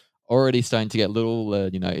 Already starting to get a little,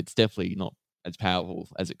 it's definitely not as powerful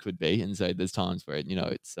as it could be, and so there's times where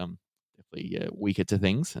it's definitely weaker to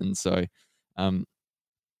things, and so um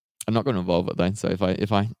I'm not going to evolve it though. So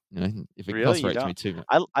if I if it Really, you frustrates me don't? too much.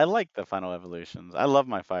 I like the final evolutions. I love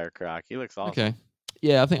my fire croc. He looks Okay. awesome.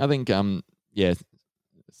 Yeah, I think yeah,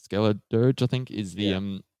 Skeledirge I think is Yeah,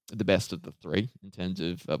 the best of the three in terms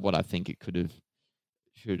of what I think it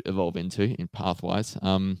should evolve into in pathwise.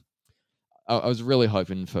 I was really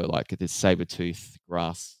hoping for like this saber tooth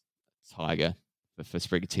grass tiger for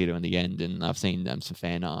Sprigatito in the end, and I've seen some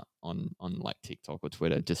fan art on like TikTok or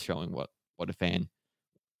Twitter just showing what a fan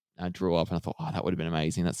drew up, and I thought, oh, that would have been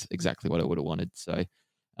amazing. That's exactly what I would have wanted. So,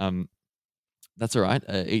 um, that's all right.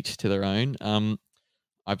 Each to their own.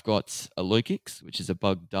 I've got a Lukix, which is a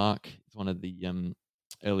bug dark. It's one of the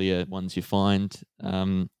earlier ones you find.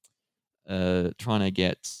 Trying to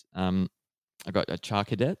get. I got a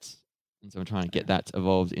Charcadet, and so I'm trying to get yeah, that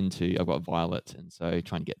evolved into. I've got Violet, and so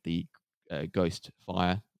trying to get the Ghost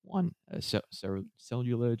Fire one.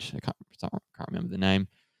 Cellulurge. I can't remember the name.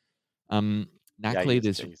 Um, yeah. I Nacli, used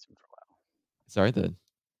there's I used him for a while. sorry the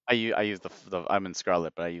I use the I'm in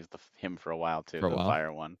Scarlet, but I used him for a while too. for a The while.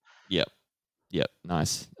 fire one. Yep. Yep,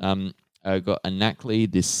 nice. I got a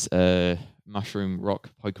Nacli, this mushroom rock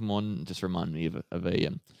Pokemon. Just remind me of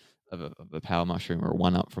a power mushroom or a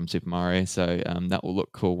one up from Super Mario. So that will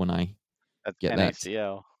look cool when I That's get that.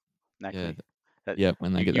 NaCl. Yeah, Necly. That yeah,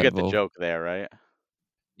 when they get you that get the evolved. joke there, right?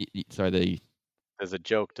 Sorry, the There's a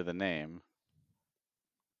joke to the name.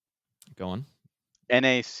 go on.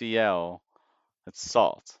 NaCl. It's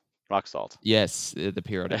salt, rock salt. Yes, the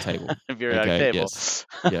periodic table. Periodic Okay, table. yes,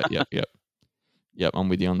 yeah, yep, yep, yep. I'm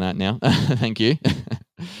with you on that now. Thank you.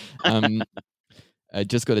 um, I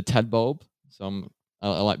just got a Tadbulb, so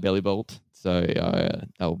I like Belly Bolt, so that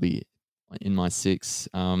will be in my six.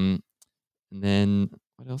 And then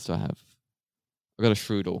what else do I have? I got a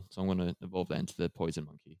Shroodle, so I'm going to evolve that into the Poison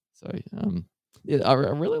Monkey. So yeah, I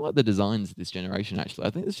really like the designs of this generation. Actually,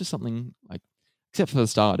 I think it's just something like, except for the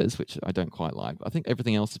starters, which I don't quite like. But I think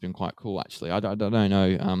everything else has been quite cool. Actually, I don't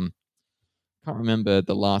know. Can't remember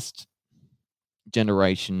the last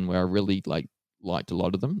generation where I really liked a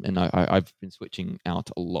lot of them, and I've been switching out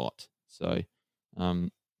a lot. So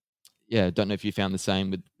yeah, don't know if you found the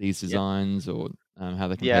same with these Yeah, designs or how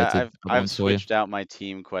they compare yeah. to other I've ones for you. switched out my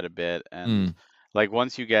team quite a bit, and Mm, like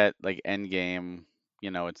once you get like end game,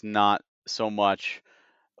 it's not so much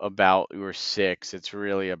about your six. It's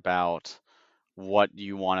really about what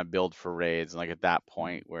you want to build for raids. And like at that mm,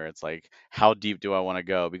 point where it's like, how deep do I want to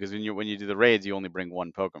go? Because when you do the raids, you only bring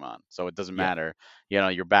one Pokemon, so it doesn't yeah, matter.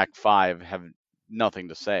 Your back five have nothing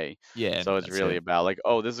to say. Yeah, So it's that's really it. about like,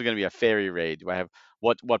 oh, this is going to be a fairy raid. Do I have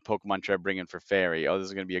what Pokemon should I bring in for fairy? Oh, this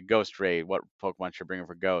is going to be a ghost raid. What Pokemon should I bring in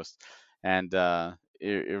for ghost? And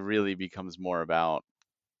it really becomes more about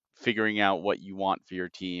figuring out what you want for your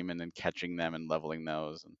team and then catching them and leveling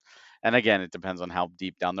those. And again, it depends on how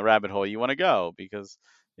deep down the rabbit hole you want to go, because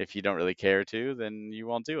if you don't really care to, then you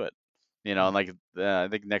won't do it. And Mm. like I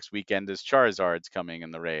think next weekend is Charizard's coming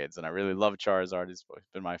in the raids, and I really love Charizard. He's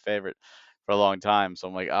been my favorite for a long time. So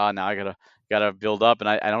I'm like, now I gotta build up, and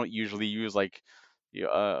I don't usually use like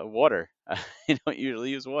water. I don't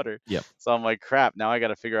usually use water, Yep. so I'm like, crap. Now I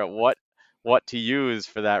gotta figure out what to use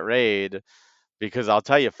for that raid, because I'll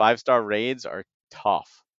tell you, 5-star raids are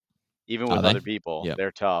tough. Even Are with they? other people, Yep.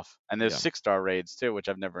 they're tough. And there's Yep. 6-star raids too, which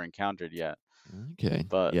I've never encountered yet. Okay.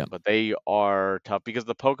 But Yep. but they are tough because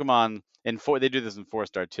the Pokemon in four they do this in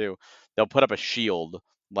 4-star too. They'll put up a shield.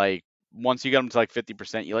 Like once you get them to like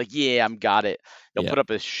 50%, you're like, yeah, I'm got it. They'll Yep. put up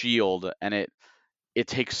a shield, and it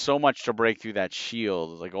takes so much to break through that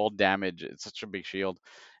shield. Like all damage, it's such a big shield.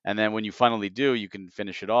 And then when you finally do, you can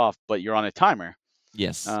finish it off, but you're on a timer.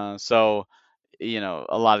 Yes. So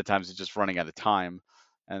a lot of times it's just running out of time,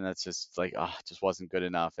 and that's just like, it just wasn't good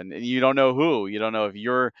enough. And you don't know who, you don't know if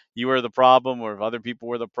you were the problem or if other people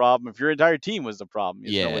were the problem, if your entire team was the problem.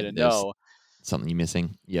 There's no way Yeah. to There's know. something you're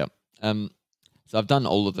missing. Yep. So I've done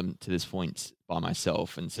all of them to this point by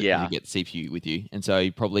myself, and so because you Yeah, get CPU with you, and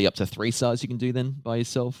so probably up to 3 stars you can do then by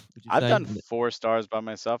yourself. Would you I've say? done 4 stars by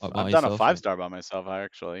myself. By I've done a yourself? Yeah. 5-star by myself,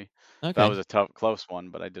 actually. That Okay. was a tough close one,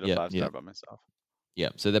 but I did a Yep. 5-star Yep. by myself. Yeah,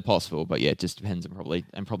 so they're possible, but yeah, it just depends on probably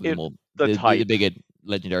the it more the the type. bigger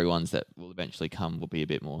legendary ones that will eventually come will be a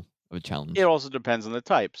bit more of a It challenge. also depends on the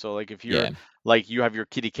type. So like if you're Yeah, like you have your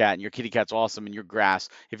kitty cat and your kitty cat's awesome and your grass,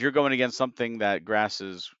 if you're going against something that grass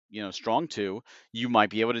is, strong to, you might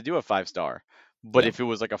be able to do a 5-star. But yeah, if it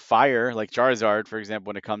was like a fire, like Charizard, for example,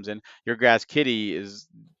 when it comes in, your grass kitty is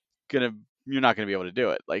gonna you're not gonna be able to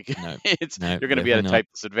do it. Like no, it's no, you're gonna be at definitely a not. type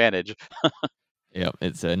disadvantage. Yeah,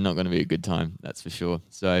 it's not going to be a good time, that's for sure.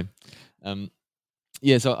 So, um,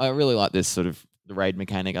 yeah, so I really like this sort of the raid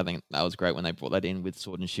mechanic. I think that was great when they brought that in with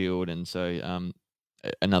Sword and Shield, and so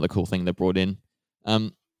another cool thing they brought in.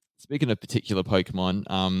 Um, Speaking of particular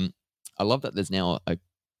Pokemon, I love that there's now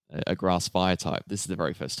a grass fire type. This is the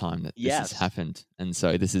very first time that this has Yes. happened, and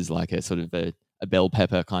so this is like a sort of a bell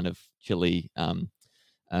pepper kind of chili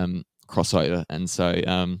crossover, and so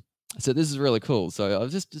this is really cool. So I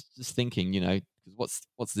was just thinking, 'cause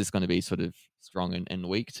what's this going to be sort of strong and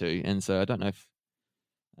weak to, and so I don't know if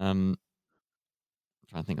I'm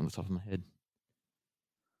trying to think on the top of my head.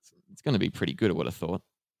 It's going to be pretty good, I would have thought.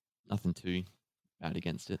 Nothing too bad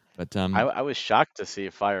against it, but I was shocked to see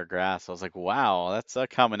fire grass. I was like, wow, that's a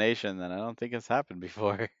combination that I don't think has happened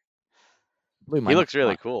before. blew He my looks really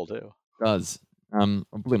mind. cool too. Does it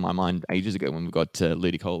blew my mind ages ago when we got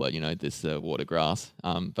Ludicolo, this water grass.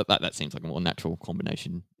 But that seems like a more natural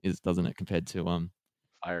combination, doesn't it, compared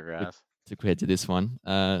Fire to, grass. compared to this one?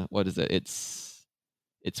 What is it?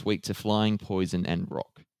 It's weak to flying, poison, and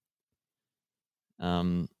rock.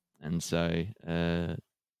 And so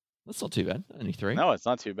that's not too bad. Only three. No, it's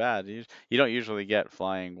not too bad. You don't usually get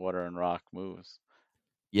flying water and rock moves.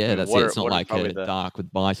 I Yeah, mean, that's it. water It's not water's like probably a the dark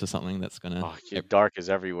with bite or something that's gonna. yeah, Yep, dark is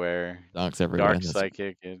everywhere. dark's everywhere. Dark That's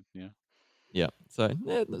psychic, yeah. yeah. So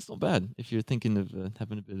yeah, that's not bad if you're thinking of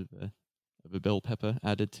having a bit of a bell pepper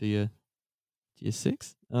added to your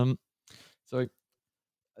six. So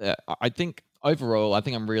I think overall, I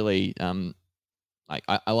think I'm really like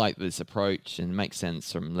I like this approach and it makes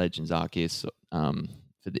sense from Legends Arceus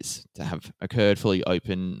for this to have occurred fully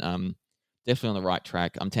open. Definitely on the right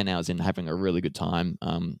track. I'm 10 hours in, having a really good time.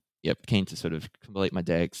 Yep, keen to sort of complete my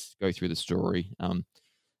decks, go through the story.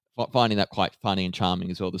 Finding that quite funny and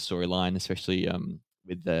charming as well. The storyline, especially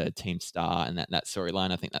with the Team Star and that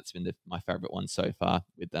storyline. I think that's been my favorite one so far.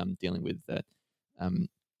 With dealing with um,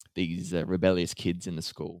 these rebellious kids in the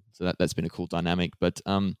school. So that's been a cool dynamic. But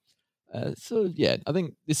so yeah, I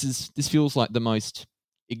think this feels like the most,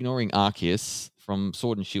 ignoring Arceus from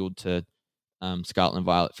Sword and Shield to Scarlet and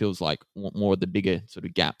Violet, feels like more of the bigger sort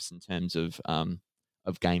of gaps in terms of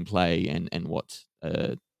gameplay and what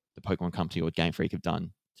the Pokemon Company or Game Freak have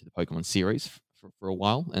done to the Pokemon series for a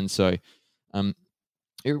while, and so um,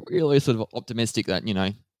 it really is sort of optimistic that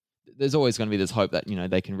there's always going to be this hope that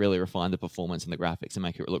they can really refine the performance and the graphics and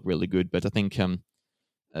make it look really good. But I think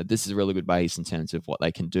this is a really good base in terms of what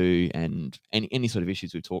they can do, and any sort of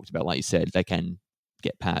issues we've talked about, like you said, they can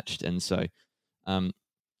get patched, and so um,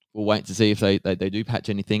 we'll wait to see if they do patch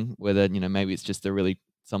anything. Whether maybe it's just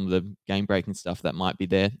some of the game breaking stuff that might be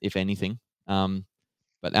there, if anything.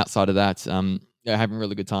 But outside of that, yeah, having a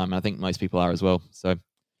really good time. I think most people are as well. So,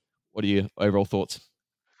 what are your overall thoughts?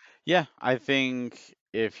 Yeah, I think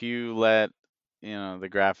if you let, the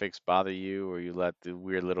graphics bother you, or you let the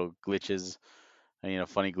weird little glitches,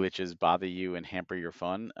 funny glitches bother you and hamper your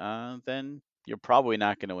fun, then you're probably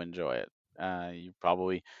not going to enjoy it. You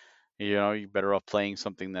probably, you're better off playing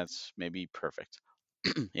something that's maybe perfect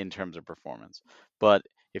in terms of performance. But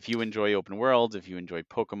if you enjoy open worlds, if you enjoy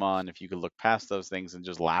Pokemon, if you could look past those things and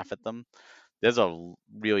just laugh at them, there's a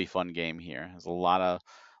really fun game here. There's a lot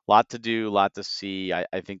to do, lot to see. I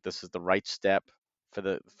think this is the right step for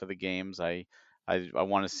the games. I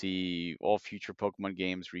want to see all future Pokemon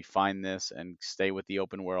games refine this and stay with the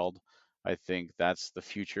open world. I think that's the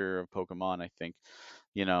future of Pokemon. I think,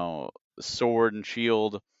 you know, Sword and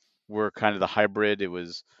Shield were kind of the hybrid. It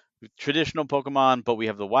was traditional Pokemon, but we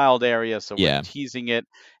have the wild area, so we're Yeah, teasing it.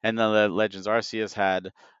 And then the Legends Arceus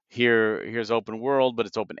had here's open world, but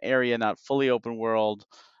it's open area, not fully open world,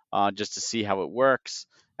 just to see how it works.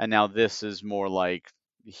 And now this is more like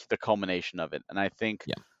the culmination of it. And I think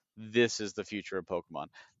yeah, this is the future of Pokemon,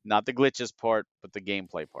 not the glitches part, but the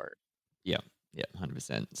gameplay part. yeah, yeah,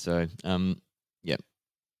 100%. So, yeah,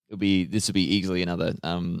 this will be easily another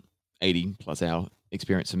 80 plus hour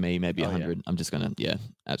experience for me, maybe Oh yeah. 100. I'm just gonna, yeah,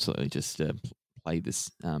 absolutely just play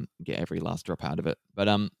this, get every last drop out of it. But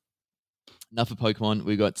enough of Pokemon.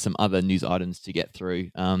 We've got some other news items to get through.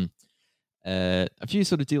 A few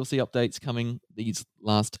sort of DLC updates coming these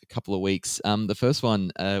last couple of weeks. The first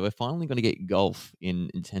one, we're finally going to get golf in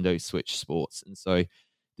Nintendo Switch Sports, and so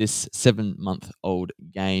this 7-month-old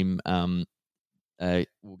game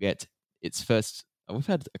will get its first. We've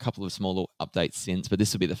had a couple of smaller updates since, but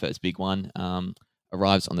this will be the first big one.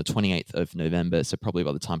 Arrives on the 28th of November, so probably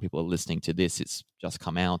by the time people are listening to this, it's just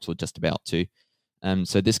come out or just about to.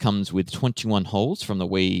 So this comes with 21 holes from the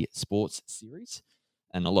Wii Sports series,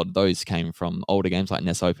 and a lot of those came from older games like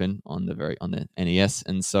NES Open on the NES.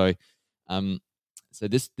 And so, um,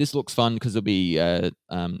 this looks fun because it'll be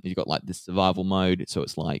you've got like this survival mode, so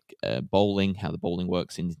it's like bowling, how the bowling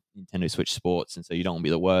works in Nintendo Switch Sports, and so you don't want to be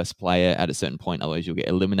the worst player at a certain point, otherwise you'll get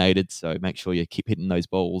eliminated. So make sure you keep hitting those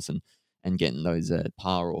balls and getting those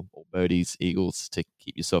par or birdies, eagles to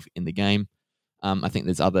keep yourself in the game. I think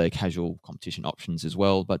there's other casual competition options as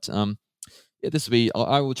well, but yeah, this will be.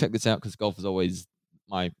 I will check this out because golf is always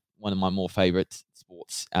my one of my more favorite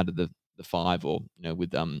sports out of the five, or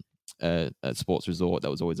with Sports Resort, that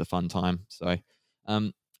was always a fun time. So,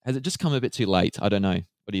 um, has it just come a bit too late? I don't know.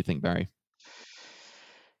 What do you think, Barry?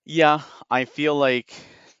 Yeah, I feel like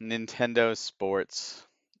Nintendo Sports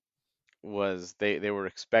they were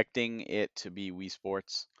expecting it to be Wii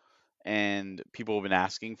Sports, and people have been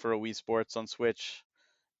asking for a Wii Sports on Switch,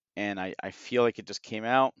 and I feel like it just came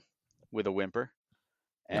out with a whimper,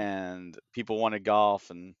 Yep. and people wanted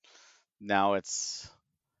golf, and now it's,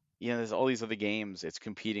 there's all these other games it's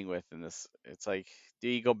competing with, and this it's like, do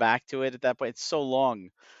you go back to it at that point? It's so long.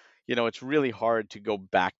 It's really hard to go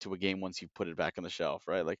back to a game once you put it back on the shelf,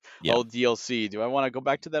 right? Like, Yep. oh, DLC, do I want to go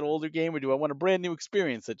back to that older game, or do I want a brand new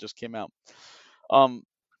experience that just came out? Um,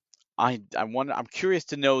 I'm curious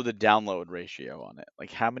to know the download ratio on it.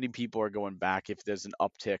 Like, how many people are going back if there's an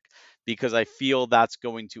uptick, because I feel that's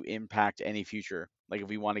going to impact any future. Like, if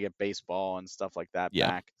we want to get baseball and stuff like that Yep.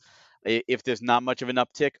 back, if there's not much of an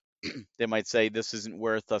uptick, they might say this isn't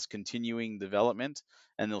worth us continuing development,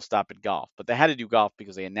 and they'll stop at golf. But they had to do golf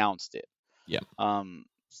because they announced it. Yep. Um,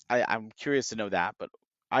 I'm curious to know that, but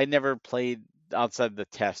I never played outside the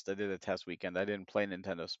test. I did a test weekend. I didn't play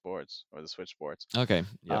Nintendo Sports or the Switch Sports. Okay.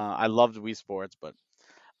 Yep. I loved Wii Sports, but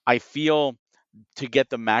I feel to get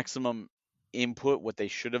the maximum input, what they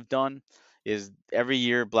should have done is every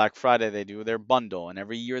year Black Friday they do their bundle, and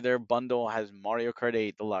every year their bundle has Mario Kart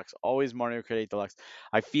 8 Deluxe, always Mario Kart 8 Deluxe.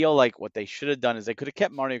 I feel like what they should have done is they could have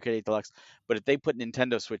kept Mario Kart 8 Deluxe, but if they put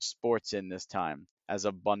Nintendo Switch Sports in this time as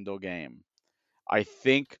a bundle game, I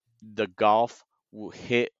think the golf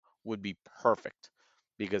hit would be perfect,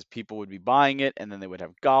 because people would be buying it, and then they would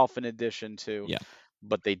have golf in addition to. Yep.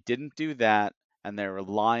 But they didn't do that, and they're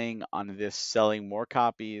relying on this selling more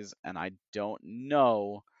copies, and I don't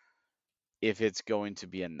know if it's going to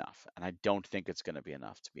be enough. And I don't think it's going to be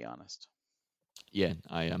enough, to be honest. Yeah.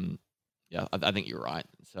 I think you're right.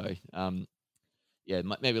 So, yeah,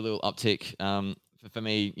 maybe a little uptick. For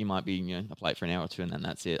me, you might be, I play it for an hour or two, and then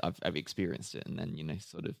that's it. I've experienced it, and then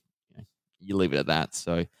sort of, you leave it at that.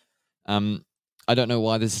 So, um, I don't know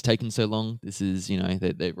why this has taken so long. This is,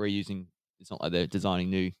 they're reusing. It's not like they're designing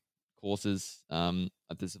new courses. The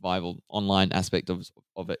survival online aspect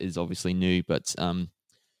of it is obviously new, but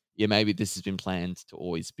yeah, maybe this has been planned to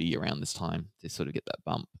always be around this time to sort of get that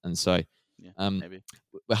bump. And so, Yeah, Um, maybe.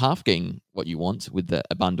 we're half getting what you want with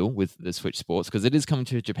a bundle with the Switch Sports because it is coming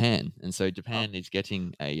to Japan, and so Oh, Japan is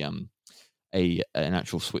getting a an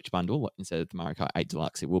actual Switch bundle instead of the Mario Kart 8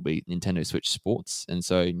 Deluxe. It will be Nintendo Switch Sports, and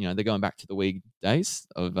so they're going back to the Wii days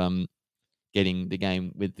of getting the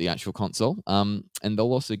game with the actual console. And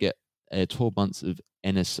they'll also get 12 months of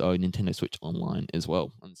NSO Nintendo Switch Online as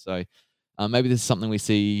well. And so maybe this is something we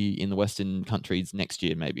see in the Western countries next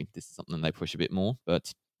year. Maybe this is something they push a bit more,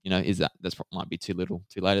 but is that's might be too little,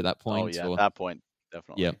 too late at that oh point, yeah, at or that point,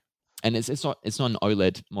 yeah. definitely. And it's not an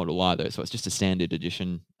OLED model either, so it's just a standard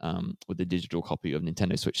edition with a digital copy of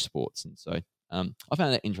Nintendo Switch Sports. And so I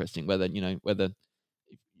found that interesting. Whether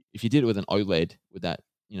if, if you did it with an OLED with that,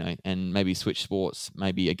 and maybe Switch Sports,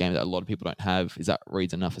 maybe a game that a lot of people don't have, is that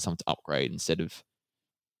reason enough for someone to upgrade instead of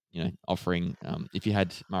offering. If you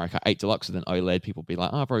had Mario Kart 8 Deluxe with an OLED, people would be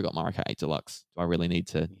like, "Oh, I've already got Mario Kart 8 Deluxe. Do I really need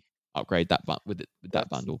to Y- upgrade that with that That's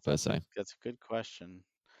bundle per that's a se?" that's a good question.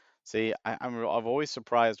 See, I've always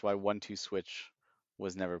surprised why 1-2 Switch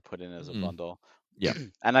was never put in as a Mm, bundle, yeah,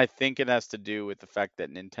 and I think it has to do with the fact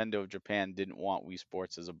that Nintendo of Japan didn't want Wii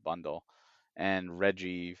Sports as a bundle, and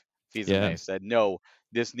Reggie yeah, Fils-Aimé said, "No,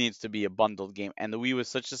 this needs to be a bundled game." And the Wii was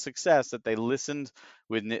such a success that they listened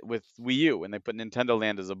with Wii U and they put Nintendo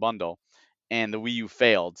Land as a bundle, and the Wii U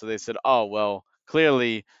failed. So they said, "Oh well,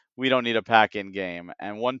 clearly we don't need a pack-in game."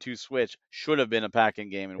 And 1-2 Switch should have been a pack-in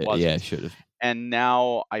game and yeah. wasn't. Should have. And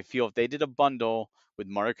now I feel if they did a bundle with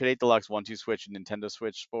Mario Kart 8 Deluxe, 1-2 Switch, and Nintendo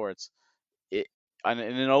Switch Sports, it in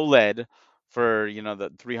an OLED for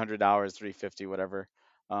the 300 hours, 350, whatever,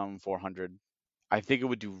 400, I think it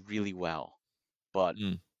would do really well. But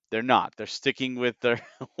Mm. they're not. They're sticking with their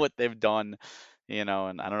what they've done, and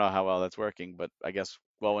I don't know how well that's working, but I guess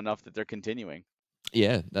well enough that they're continuing.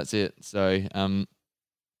 Yeah, that's it. So,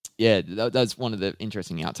 yeah, that's one of the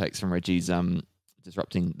interesting outtakes from Reggie's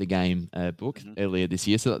disrupting the game book Hmm. earlier this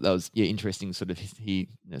year. So that was interesting. Sort of he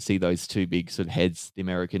see those two big sort of heads, the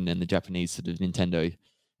American and the Japanese sort of Nintendo,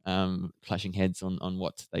 clashing heads on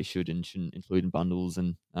what they should and shouldn't include in bundles.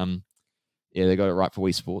 And yeah, they got it right for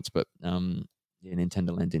Wii Sports, but yeah,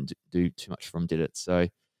 Nintendo Land didn't do too much for them, did it? So.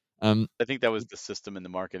 Um, I think that was the system and the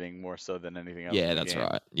marketing more so than anything else Yeah, in the that's game.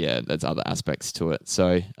 right. Yeah, there's other aspects to it.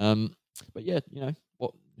 So, but yeah,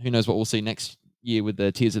 what? Who knows what we'll see next year with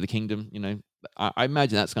the Tears of the Kingdom? I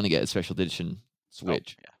imagine that's going to get a special edition Oh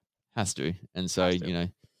Switch. yeah, Has to. And so, has to.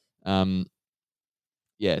 um,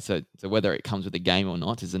 yeah. So whether it comes with a game or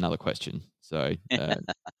not is another question. So, yeah,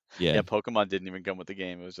 Yeah, Pokemon didn't even come with the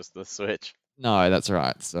game; it was just the Switch. no, that's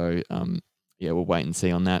right. So, yeah, we'll wait and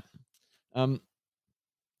see on that. Um,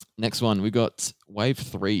 Next one, we got Wave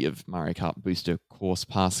 3 of Mario Kart Booster Course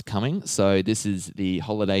Pass coming. So this is the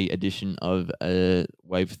holiday edition of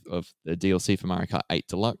Wave of the DLC for Mario Kart 8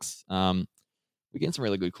 Deluxe. We're getting some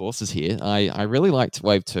really good courses here. I really liked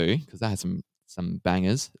Wave 2 because that has some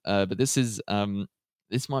bangers. But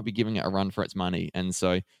this might be giving it a run for its money. And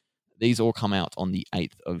so these all come out on the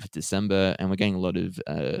 8th of December, and we're getting a lot of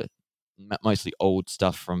mostly old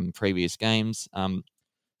stuff from previous games.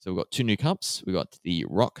 So we've got two new cups. We've got the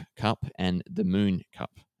Rock Cup and the Moon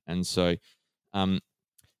Cup. And um,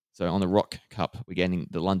 so on the Rock Cup, we're getting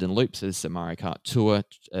the London Loop. So this is a Mario Kart Tour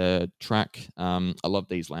track. I love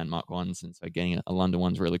these landmark ones, and so getting a London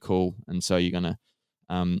one's really cool. And so you're gonna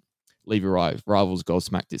um, leave your rivals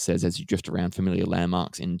gobsmacked. It says as you drift around familiar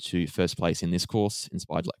landmarks into first place in this course,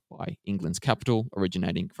 inspired by England's capital,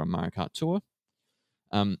 originating from Mario Kart Tour.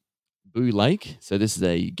 Um, Boo Lake. So this is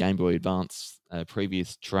a Game Boy Advance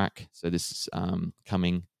previous track. So this is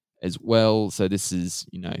coming as well. So this is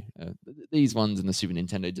these ones in the Super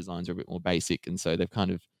Nintendo designs are a bit more basic, and so they've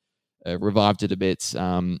kind of revived it a bit.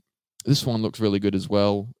 This one looks really good as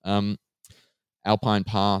well. Alpine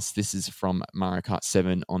Pass. This is from Mario Kart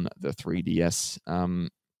 7 on the 3DS.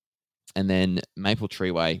 And then Maple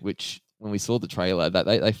Treeway, which when we saw the trailer, that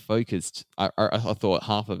they focused. I thought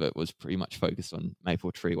half of it was pretty much focused on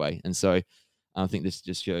Maple Treeway, and so I think this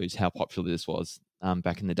just shows how popular this was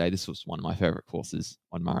back in the day. This was one of my favorite courses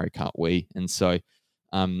on Mario Kart Wii, and so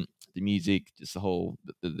the music, just the whole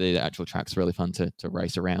the actual track's really fun to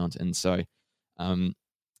race around, and so um,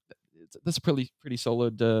 that's a pretty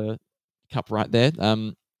solid cup right there.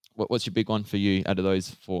 What's your big one for you out of those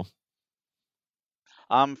four?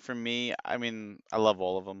 For me, I mean, I love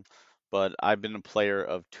all of them, but I've been a player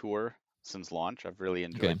of Tour since launch. I've really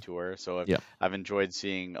Okay, enjoyed Tour, so I've yeah, I've enjoyed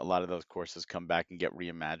seeing a lot of those courses come back and get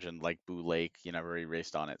reimagined, like Boo Lake. I've already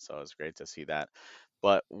raced on it, so it was great to see that.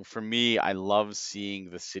 But for me, I love seeing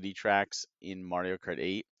the city tracks in Mario Kart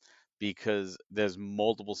 8 because there's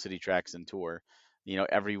multiple city tracks in Tour.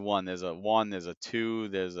 Every one there's a 2,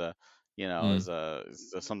 there's a Mm,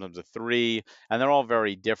 is sometimes a three, and they're all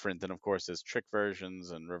very different. And of course, there's trick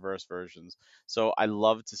versions and reverse versions. So I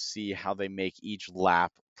love to see how they make each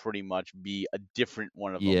lap pretty much be a different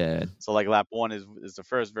one of them. yeah, So like lap one is the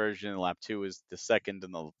first version, and lap two is the second,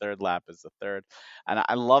 and the third lap is the third. And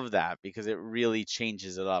I love that because it really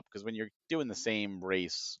changes it up. Because when you're doing the same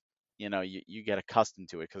race, you get accustomed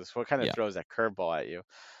to it because it's what kind of yeah. throws that curveball at you.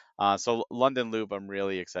 So London Loop, I'm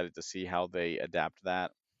really excited to see how they adapt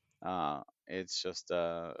that. It's just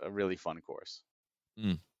a really fun course.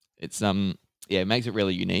 Mm. It's yeah, it makes it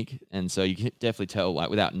really unique, and so you can definitely tell like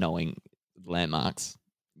without knowing the landmarks,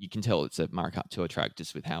 you can tell it's a Mario Kart Tour track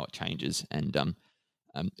just with how it changes, and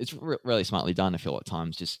it's really smartly done. I feel at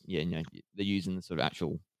times, just yeah, they're using the sort of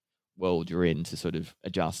actual world you're in to sort of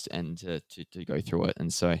adjust and to go through it,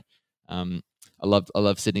 and so um, I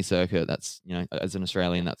love Sydney Circuit. That's as an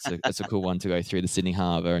Australian, that's a cool one to go through the Sydney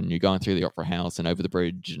Harbour, and you're going through the Opera House and over the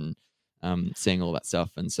bridge and seeing all that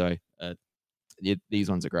stuff, and so. Yeah, these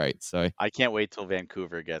ones are great. So, I can't wait till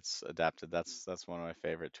Vancouver gets adapted. That's one of my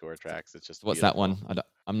favorite tour tracks. It's just so what's that one? beautiful.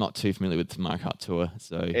 I'm not too familiar with the Mario Kart Tour.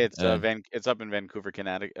 So, It's up in Vancouver,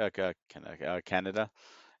 Canada, Canada,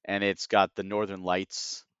 and it's got the Northern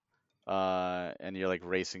Lights, and you're like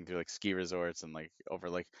racing through like ski resorts and like over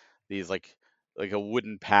like these like a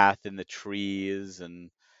wooden path in the trees, and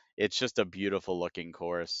it's just a beautiful looking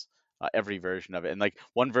course. Every version of it, and like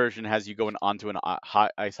one version has you going onto an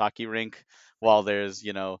ice hockey rink while there's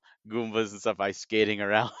Goombas and stuff ice skating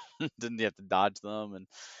around, and you have to dodge them, and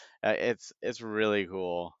it's really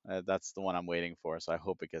cool. That's the one I'm waiting for, so I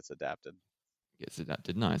hope it gets adapted. gets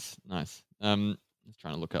adapted. Nice, nice. Just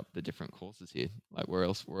trying to look up the different courses here, like where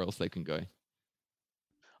else they can go.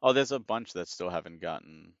 Oh, there's a bunch that still haven't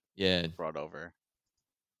gotten Yeah, brought over.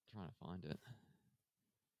 trying to find it.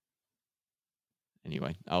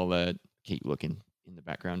 Anyway, I'll keep looking in the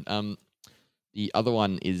background. The other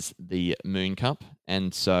one is the Moon Cup,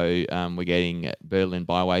 and so we're getting Berlin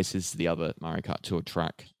Byways. This is the other Mario Kart Tour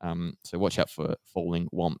track. So watch out for falling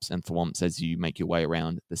womps and thwomps as you make your way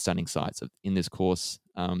around the stunning sights in this course.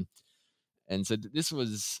 And so this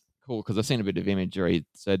was cool because I've seen a bit of imagery.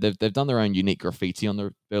 So they've done their own unique graffiti on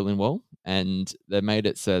the Berlin Wall, and they made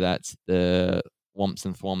it so that the womps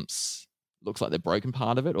and thwomps looks like they're broken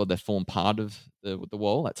part of it, or they form part of the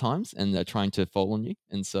wall at times, and they're trying to fall on you.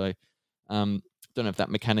 And so, don't know if that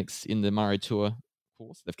mechanics in the Mario Tour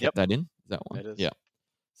course they've Yep, kept that in. Is that one? it is. Yeah.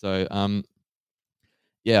 So,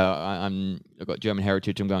 yeah, I've got German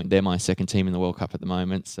heritage. I'm going. They're my second team in the World Cup at the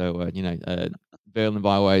moment. So Berlin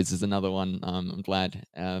Byways is another one. I'm glad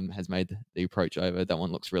has made the approach over. That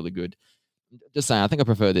one looks really good. Just saying, I think I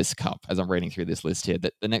prefer this cup as I'm reading through this list here.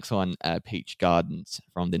 The next one, Peach Gardens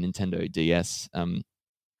from the Nintendo DS,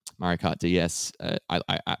 Mario Kart DS.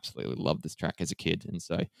 I absolutely loved this track as a kid, and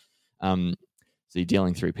um, so you're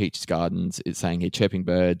dealing through Peach's Gardens. It's saying here, chirping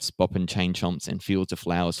birds, bopping chain chomps, and fields of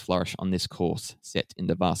flowers flourish on this course set in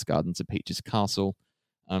the vast gardens of Peach's castle.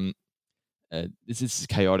 Um, this is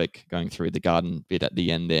chaotic going through the garden bit at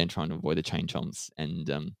the end there and trying to avoid the chain chomps and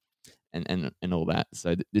all that.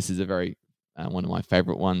 So this is a very one of my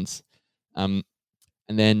favorite ones. Um,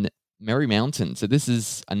 and then Merry Mountain. So this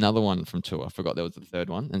is another one from Tour. I forgot there was the third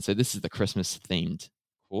one. And so this is the Christmas themed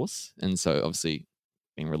course. And so obviously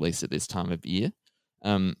being released at this time of year.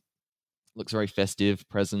 Um, looks very festive,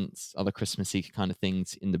 presents, other Christmassy kind of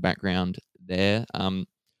things in the background there.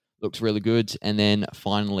 Looks really good. And then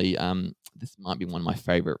finally, this might be one of my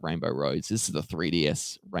favorite Rainbow Roads. This is the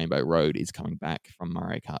 3DS Rainbow Road is coming back from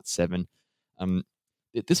Mario Kart 7. Um,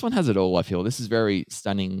 this one has it all, I feel. This is very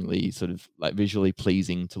stunningly sort of like visually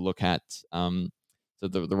pleasing to look at. So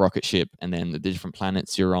the rocket ship and then the different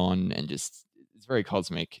planets you're on and just it's very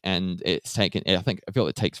cosmic and it's taken I feel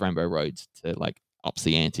it takes Rainbow Roads to like ups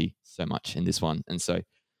the ante so much in this one. And so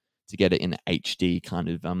to get it in HD kind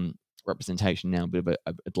of representation now, a bit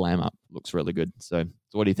of a glam up looks really good. So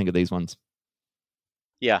what do you think of these ones?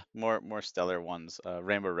 Yeah, more stellar ones.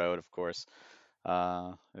 Rainbow Road, of course,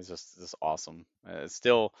 is just awesome. I'm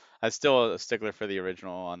still a stickler for the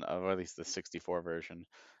original on, or at least the 64 version.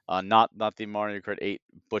 Not the Mario Kart 8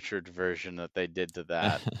 butchered version that they did to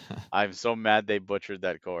that. I'm so mad they butchered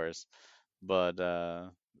that course, but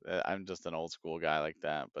I'm just an old school guy like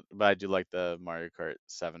that. But I do like the Mario Kart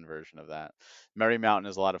 7 version of that. Merry Mountain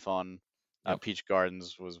is a lot of fun. Yep, Peach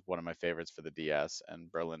Gardens was one of my favorites for the DS,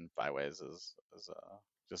 and Berlin Byways is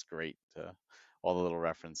just great. All the little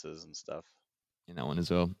references and stuff. in that one as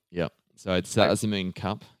well. Yep. So it's I that's the Moon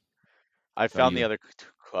Cup. I Sorry, found the you. other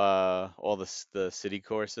all the city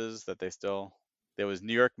courses that they still. There was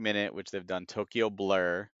New York Minute, which they've done Tokyo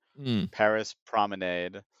Blur, Mm, Paris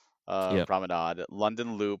Promenade, Yep. Promenade,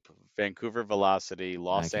 London Loop, Vancouver Velocity,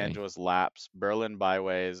 Los Okay. Angeles Laps, Berlin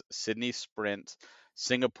Byways, Sydney Sprint,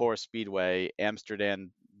 Singapore Speedway,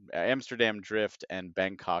 Amsterdam Drift, and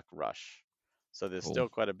Bangkok Rush. So there's Cool. still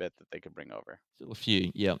quite a bit that they could bring over. Still a few.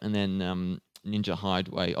 Yeah. And then Ninja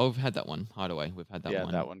Hideaway. Oh, we've had that one. Hideaway. We've had that Yeah,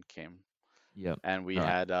 that one. one came. Yep. And we All right.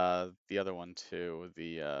 had the other one too,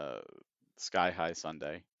 the Sky High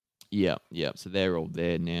Sunday. Yeah, yeah. So they're all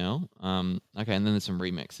there now. Okay, and then there's some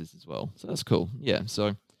remixes as well. So that's cool. Yeah.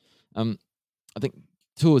 So um, I think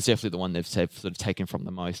Tour is definitely the one they've sort of taken from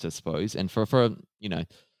the most, I suppose. And for I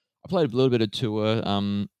played a little bit of Tour.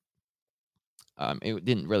 It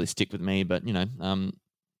didn't really stick with me, but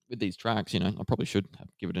with these tracks, I probably should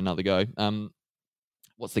give it another go.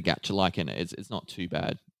 What's the gacha like in it? It's not too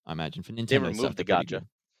bad, I imagine. For They Nintendo stuff, removed they're the pretty gotcha. good.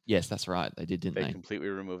 Yes, that's right. They did, didn't They they? completely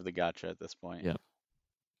removed the gotcha at this point. Yeah.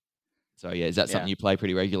 So yeah, is that something Yeah. you play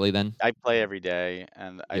pretty regularly then? I play every day,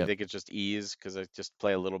 and I Yep. think it's just ease because I just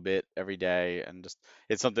play a little bit every day, and just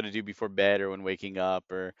it's something to do before bed or when waking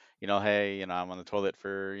up, or hey, I'm on the toilet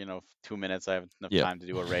for 2 minutes. I have enough Yep. time to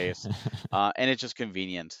do a race, and it's just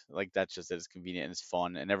convenient. Like that's just it. It's convenient and it's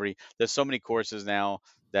fun. And there's so many courses now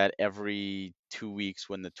that every 2 weeks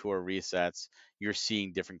when the tour resets, you're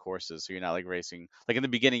seeing different courses. So you're not like racing. Like in the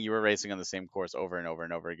beginning, you were racing on the same course over and over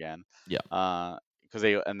and over again. Yeah. Because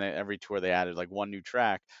every tour they added like one new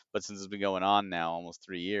track, but since it's been going on now almost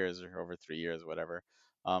 3 years or over 3 years, whatever,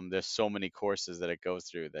 there's so many courses that it goes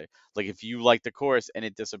through. They like if you like the course and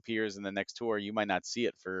it disappears in the next tour, you might not see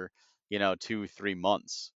it for 2-3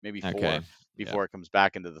 months, maybe Okay. 4, Yeah. before it comes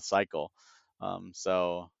back into the cycle. And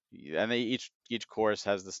each course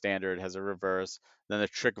has the standard, has a reverse, then a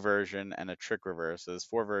trick version and a trick reverse. So there's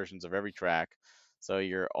 4 versions of every track. So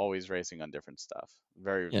you're always racing on different stuff.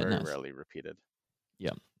 Very, Yeah. very Nice. rarely repeated.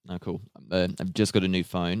 Yeah. No, cool. I've just got a new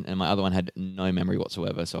phone, and my other one had no memory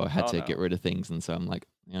whatsoever, so I had Oh to get no. rid of things. And so I'm like,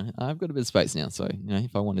 I've got a bit of space now, so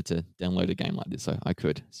if I wanted to download a game like this, I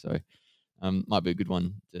could. So might be a good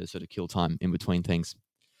one to sort of kill time in between things.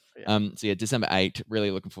 Yeah. So yeah, December 8th, really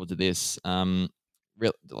looking forward to this.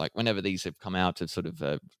 Like whenever these have come out, I've sort of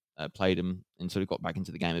played them and sort of got back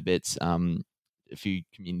into the game a bit. A few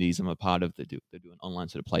communities I'm a part of, they do an online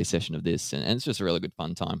sort of play session of this, and it's just a really good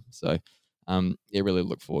fun time. So yeah, really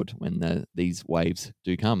look forward when these waves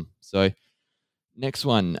do come. So next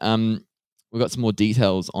one, we've got some more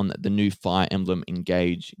details on the new Fire Emblem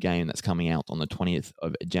Engage game that's coming out on the 20th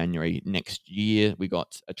of January next year. We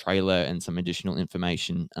got a trailer and some additional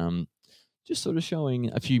information, just sort of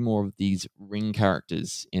showing a few more of these ring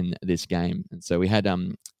characters in this game. And so we had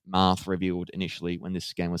Marth revealed initially when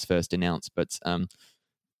this game was first announced, but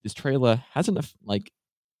this trailer hasn't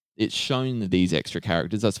it's shown these extra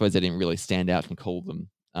characters. I suppose they didn't really stand out and call them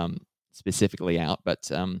specifically out,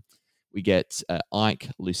 but we get Ike,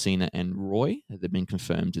 Lucina, and Roy. They've been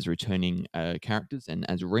confirmed as returning characters and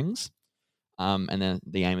as rings. And then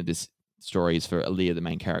the aim of this story is for Aaliyah, the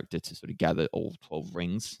main character, to sort of gather all 12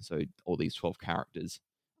 rings, so all these 12 characters,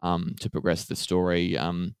 to progress the story.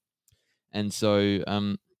 And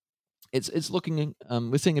so it's looking.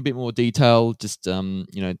 We're seeing a bit more detail. Just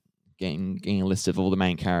getting a list of all the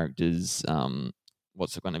main characters.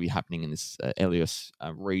 What's going to be happening in this Elios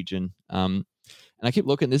region. And I keep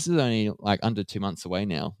looking. This is only like under 2 months away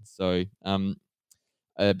now. So,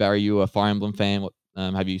 Barry, you a Fire Emblem fan?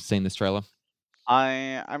 Have you seen this trailer?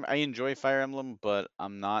 I enjoy Fire Emblem, but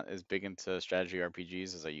I'm not as big into strategy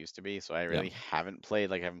RPGs as I used to be. So I Yeah. really haven't played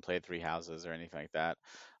Three Houses or anything like that.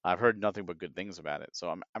 I've heard nothing but good things about it. So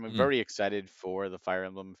I'm Mm, very excited for the Fire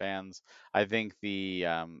Emblem fans. I think the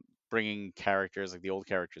bringing characters like the old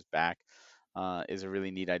characters back is a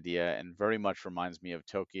really neat idea and very much reminds me of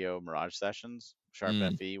Tokyo Mirage Sessions, Sharp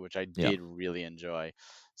mm, FE, which I yeah. did really enjoy.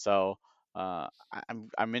 So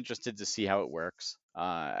I'm interested to see how it works.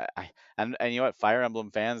 And you know what? Fire Emblem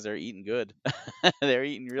fans, they're eating good. They're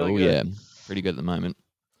eating really Oh good. yeah, pretty good at the moment.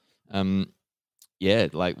 Um, yeah,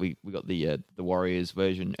 like we got the Warriors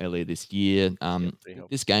version earlier this year. Yep, pretty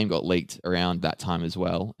This hopeful. game got leaked around that time as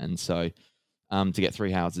well, and so to get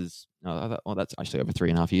Three Houses, well, that's actually over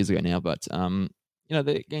 3.5 years ago now. But they're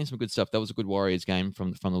getting some good stuff. That was a good Warriors game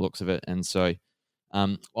from the looks of it, and so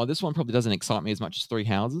while this one probably doesn't excite me as much as Three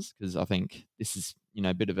Houses because I think this is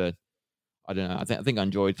a bit of a I don't know. I think I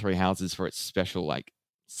enjoyed Three Houses for its special like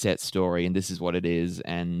set story, and this is what it is,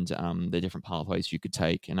 and the different pathways you could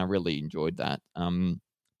take, and I really enjoyed that.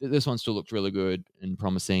 This one still looked really good and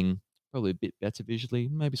promising, probably a bit better visually,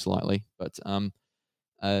 maybe slightly, but uh,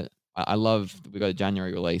 I love that we got a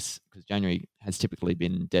January release because January has typically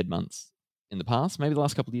been dead months in the past. Maybe the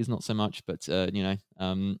last couple of years not so much, but there's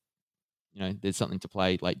something to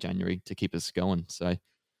play late January to keep us going. So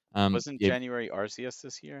Wasn't Yeah, January Arceus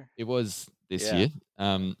this year? it was this Yeah.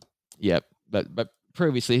 year. Yeah, but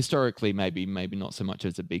previously, historically, maybe not so much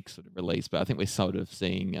as a big sort of release, but I think we're sort of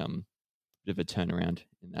seeing a bit of a turnaround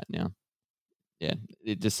in that now. Yeah,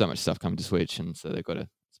 just so much stuff coming to Switch, and so they've got to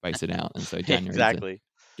space it out, and so January's Exactly.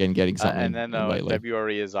 getting And something then in in lately.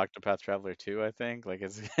 February is Octopath Traveler 2, I think. Like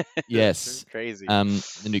it's it's Yes. crazy.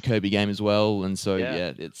 The new Kirby game as well, and so Yeah.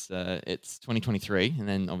 yeah, it's 2023, and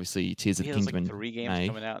then obviously Tears of the Yeah, there's like Kingdom in 3 games May,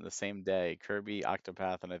 coming out in the same day. Kirby,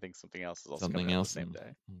 Octopath, and I think something else is also coming something out the else, same and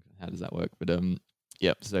day. how does that work? But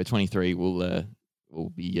yep. So 23 will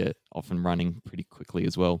be off and running pretty quickly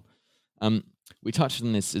as well. Um, we touched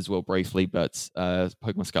on this as well briefly, but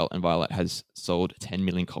Pokemon Scarlet and Violet has sold 10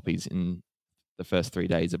 million copies in the first 3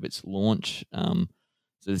 days of its launch. So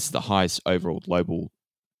this is the highest overall global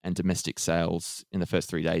and domestic sales in the first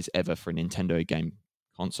 3 days ever for a Nintendo game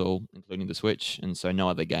console, including the Switch. And so no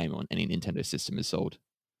other game on any Nintendo system has sold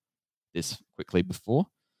this quickly before.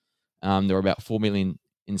 There were about 4 million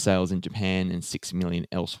in sales in Japan and 6 million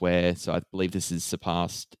elsewhere. So I believe this has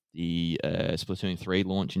surpassed the Splatoon 3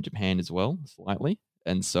 launch in Japan as well, slightly.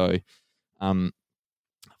 And so um,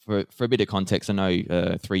 for a bit of context, I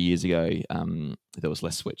know 3 years ago there was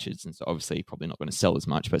less Switches, and so obviously probably not going to sell as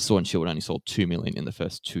much. But Sword and Shield only sold 2 million in the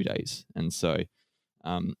first 2 days, and so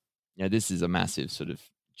um, this is a massive sort of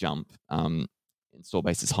jump. Install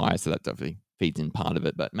base is higher, so that definitely feeds in part of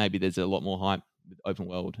it. But maybe there's a lot more hype with open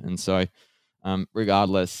world, and so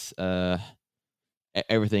regardless,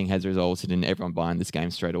 everything has resulted in everyone buying this game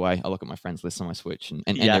straight away. I look at my friends list on my Switch, and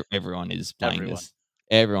Yeah, everyone is playing everyone. this.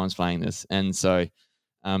 Everyone's playing this, and so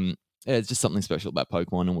yeah, it's just something special about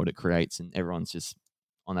Pokemon and what it creates, and everyone's just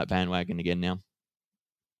on that bandwagon again now. I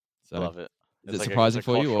So, love it. is it It's surprising a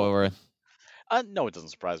for you, cultural or thing. No, it doesn't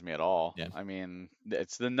surprise me at all. yeah, I mean,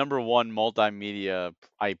 it's the number one multimedia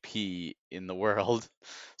IP in the world,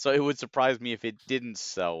 so it would surprise me if it didn't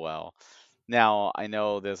sell well. Now, I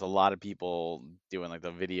know there's a lot of people doing like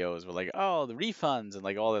the videos with like, oh, the refunds and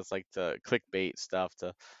like all this like the clickbait stuff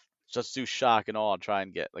to just do shock and all, try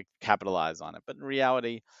and get like capitalize on it. But in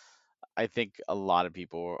reality, I think a lot of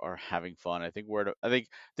people are having fun. I think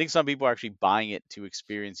some people are actually buying it to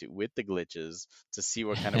experience it with the glitches to see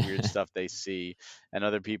what kind of weird stuff they see, and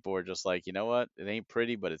other people are just like, you know what, it ain't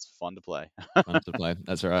pretty, but it's fun to play. fun to play.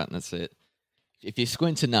 That's right. That's it. If you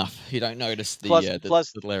squint enough, you don't notice the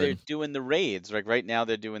Plus, little they're errand. doing the raids. Like right now,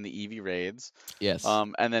 they're doing the Eevee raids, Yes.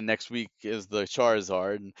 and then next week is the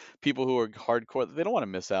Charizard. And people who are hardcore, they don't want to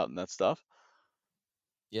miss out on that stuff.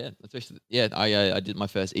 Yeah, especially I did my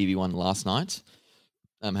first EV1 last night.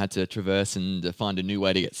 Had to traverse and find a new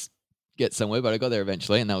way to get somewhere, but I got there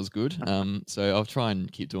eventually, and that was good. So I'll try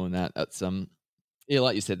and keep doing that. That's yeah,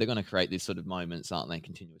 like you said, they're going to create these sort of moments, aren't they,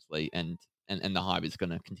 continuously, and the hype is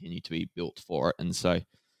going to continue to be built for it. And so,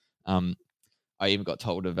 um, I even got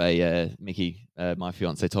told of Mickey, my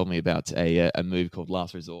fiance, told me about a move called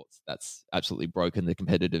Last Resort that's absolutely broken the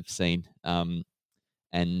competitive scene.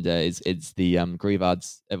 And it's the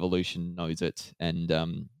Grievard's evolution knows it, and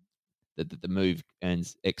the move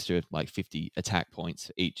earns extra like 50 attack points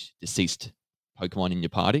for each deceased Pokemon in your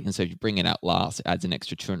party. And so if you bring it out last, it adds an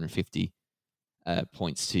extra 250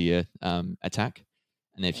 points to your attack.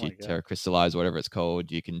 And Oh if you my god. Terra Crystallize, whatever it's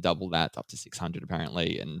called, you can double that up to 600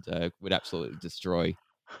 apparently, and would absolutely destroy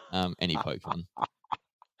any Pokemon.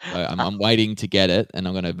 So I'm waiting to get it, and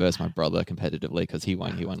I'm going to verse my brother competitively because he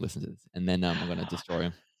won't listen to this, and then I'm going to destroy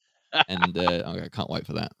him, and I can't wait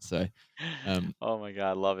for that. So Oh my god,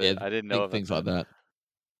 I love yeah, it. I didn't know think about things like that.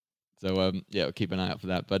 that. So yeah, we'll keep an eye out for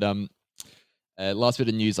that. But last bit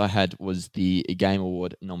of news I had was the Game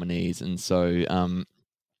Award nominees, and so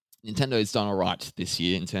Nintendo's done all right this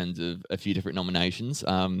year in terms of a few different nominations.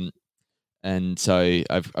 And so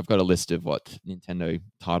I've got a list of what Nintendo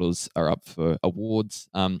titles are up for awards.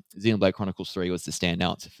 Xenoblade Chronicles 3 was the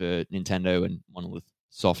standout for Nintendo and Monolith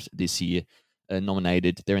Soft this year.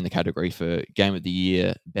 Nominated, they're in the category for Game of the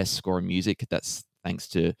Year, Best Score in Music. That's thanks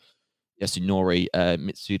to Yasunori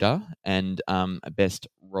Mitsuda, and a Best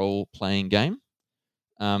Role Playing Game.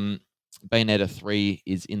 Bayonetta 3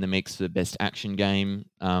 is in the mix for Best Action Game.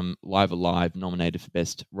 Live Alive nominated for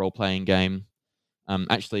Best Role Playing Game.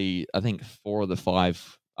 Actually, I think 4 of the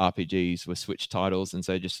 5 RPGs were Switch titles, and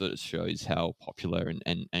so it just sort of shows how popular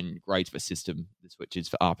and great of a system the Switch is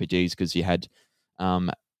for RPGs, because you had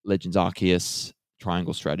Legends Arceus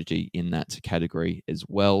Triangle Strategy in that category as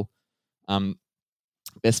well.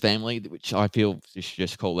 Best Family, which I feel you should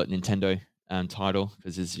just call it Nintendo title,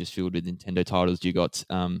 because it's just filled with Nintendo titles. You got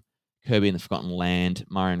Kirby and the Forgotten Land,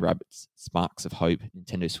 Mario and Rabbids Sparks of Hope,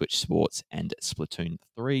 Nintendo Switch Sports, and Splatoon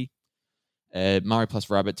 3. Mario plus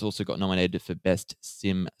Rabbids also got nominated for Best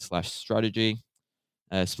Sim slash Strategy.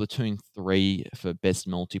 Splatoon 3 for Best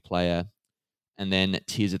Multiplayer. And then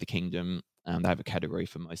Tears of the Kingdom, they have a category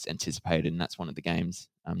for Most Anticipated, and that's one of the games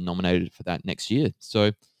nominated for that next year.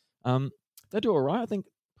 So um, they do all right. I think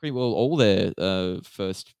pretty well all their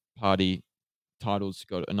first party titles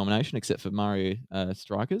got a nomination, except for Mario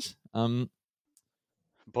Strikers. Trying to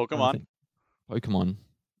Pokemon, think. Pokemon,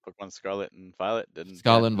 Pokemon Scarlet and Violet didn't get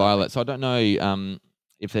Scarlet and nothing. Violet. So I don't know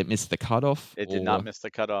if they missed the cutoff It did not or miss the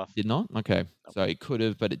cutoff. did not. Okay, Nope. so it could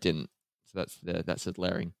have, but it didn't. So that's a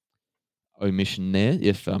glaring omission there.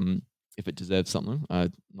 If it deserves something,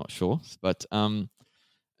 I'm not sure. But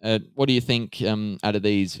what do you think out of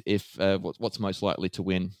these? If what's most likely to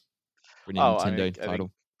win for a Oh, I mean, Nintendo I think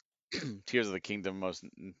title? Tears of the Kingdom most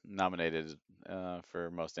nominated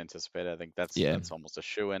for most anticipated. I think Yeah, that's almost a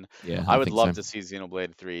shoe-in. yeah, I I would think love so. to see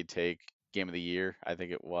Xenoblade 3 take Game of the Year. I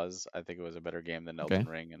think it was. I think it was a better game than Okay, Elden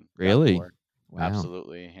Ring and God of really? War. Wow.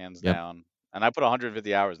 Absolutely, hands Yep. down. And I put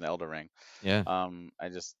 150 hours in Elden Ring. Yeah. I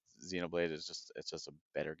just Xenoblade is just it's just a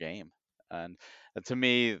better game. And to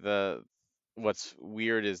me, the what's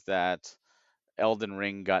weird is that Elden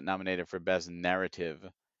Ring got nominated for Best Narrative,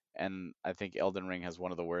 and I think Elden Ring has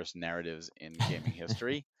one of the worst narratives in gaming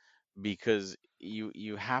history because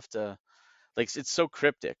you have to like it's so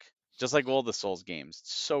cryptic, just like all the Souls games.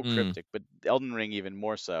 It's so mm, cryptic, but Elden Ring even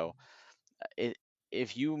more so. It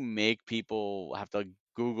if you make people have to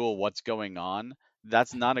Google what's going on,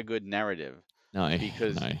 that's not a good narrative no,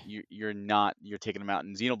 because no. you're taking them out.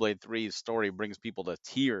 And Xenoblade Three's story brings people to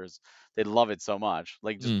tears. They love it so much.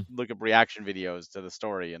 Like just Mm, look up reaction videos to the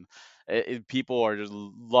story, and people are just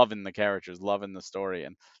loving the characters, loving the story,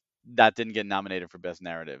 and that didn't get nominated for best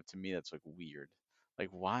narrative. To me, that's like weird. Like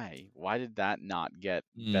why? Why did that not get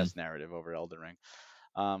mm, best narrative over Elden Ring?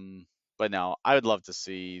 But no, I would love to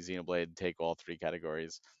see Xenoblade take all three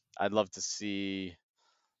categories. I'd love to see,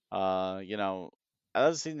 you know, I'd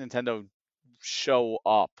love to see Nintendo show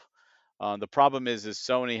up. The problem is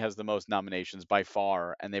Sony has the most nominations by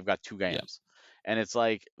far, and they've got two yeah. games, and it's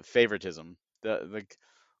like favoritism.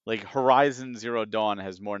 Like Horizon Zero Dawn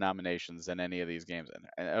has more nominations than any of these games,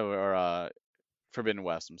 or Forbidden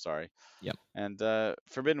West. I'm sorry, Yep. and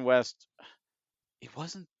Forbidden West, it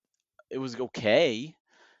wasn't. It was okay.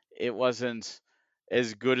 It wasn't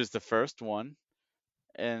as good as the first one,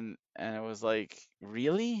 and it was like,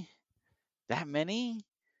 really, that many?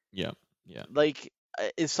 Yep. Yeah. Like,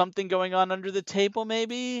 is something going on under the table,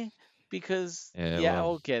 maybe? Because, Yeah. yeah,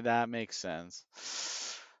 Well. okay, that makes sense.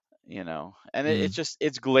 And it's Mm, just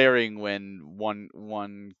it's glaring when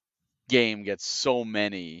one game gets so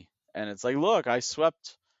many, and it's like, look, I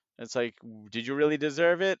swept. It's like, did you really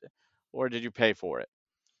deserve it, or did you pay for it?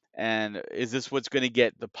 And is this what's going to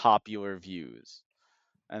get the popular views?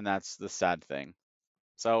 And that's the sad thing.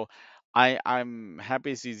 So I'm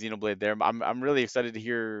happy to see Xenoblade there. I'm really excited to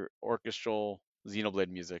hear orchestral Xenoblade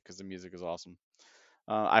music because the music is awesome.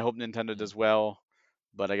 I hope Nintendo mm. does well,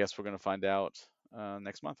 but I guess we're gonna find out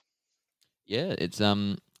next month. Yeah. It's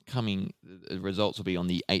coming. The results will be on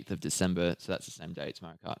the 8th of December. So that's the same day. It's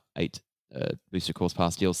Mario Kart 8 Booster Course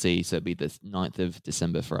Pass DLC. So it'll be the 9th of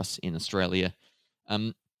December for us in Australia.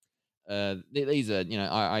 Um, these are,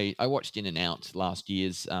 I watched In and Out last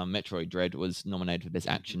year's. Metroid Dread was nominated for Best Hmm.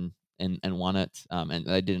 Action and won it. And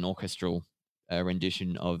they did an orchestral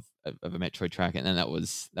rendition of a Metroid track, and then that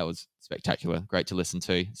was spectacular, great to listen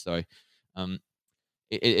to. So, um,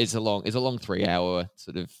 it's a long 3 hour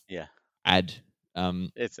sort of Yeah, ad,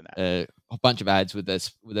 um, it's an ad. a bunch of ads with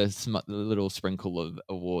a little sprinkle of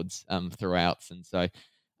awards throughout, and so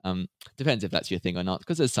depends if that's your thing or not,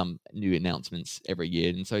 because there's some new announcements every year,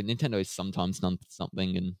 and so Nintendo's sometimes done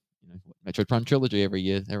something, and Metroid Prime trilogy every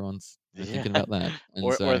year. Everyone's Yeah, thinking about that,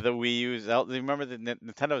 and or so the Wii U Zelda. Remember that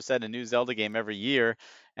Nintendo said a new Zelda game every year,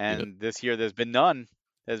 yeah, and this year there's been none.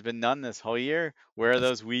 There's been none this whole year. Where are that's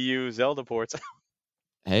those Wii U Zelda ports?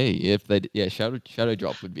 hey, if they yeah, Shadow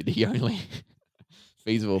Drop would be the only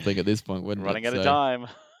feasible thing at this point, wouldn't it? Running out of So time.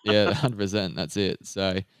 yeah, 100%. That's it.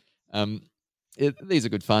 So, um, these are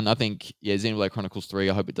good fun. I think, yeah, Xenoblade Chronicles 3.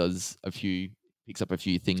 I hope it does picks up a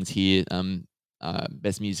few things here.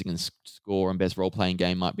 Best music and score and best role playing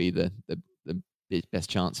game might be the best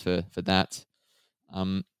chance for that.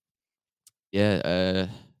 Um, yeah,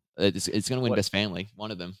 it's going to win What? best family.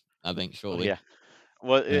 One of them, I think, Oh surely. yeah.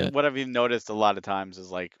 Well, Uh, what I've even noticed a lot of times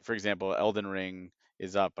is like, for example, Elden Ring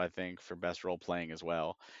is up, I think, for best role playing as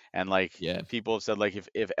well. And like yeah, people have said, like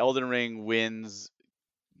if Elden Ring wins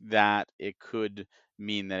that, it could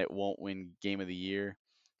mean that it won't win Game of the Year.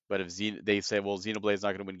 But if they say, well, Xenoblade's not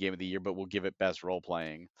going to win Game of the Year, but we'll give it best role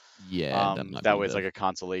playing. yeah, that might That be way, it's the like a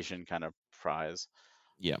consolation kind of prize.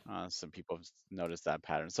 Yeah, Some people have noticed that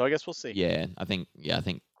pattern. So I guess we'll see. I think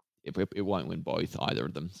it won't win both either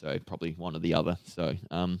of them. So probably one or the other. So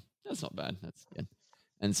that's not bad. That's yeah.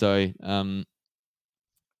 And so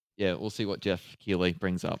yeah, we'll see what Jeff Keighley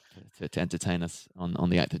brings up to entertain us on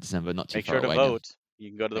the 8th of December. Not too Make far sure to away now. vote. You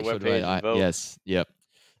can go to the Make sure to vote. webpage and vote. Yes, yep.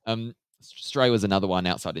 Stray was another one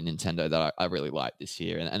outside of Nintendo that I really liked this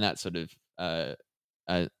year, and that sort of uh,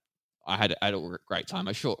 I had a great time.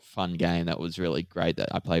 A short, fun game that was really great that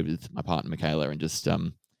I played with my partner Michaela, and just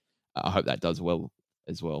I hope that does well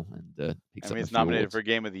as well and I picks mean, up a it's few nominated for awards.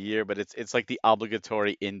 Game of the Year, but it's like the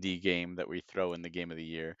obligatory indie game that we throw in the Game of the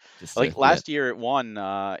Year. Just Like yeah, last year, it won.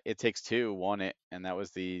 It Takes Two won it, and that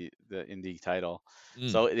was the indie title. mm,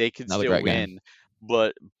 So they could another still great game.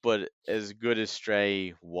 win, but as good as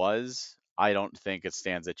Stray was, I don't think it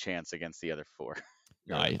stands a chance against the other four.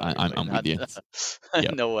 No, Obviously, I'm with not you. Yeah,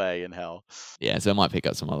 no way in hell. yeah. So I might pick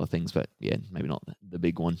up some other things, but yeah, maybe not the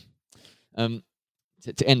big one. Um,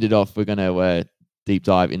 to end it off, we're going to deep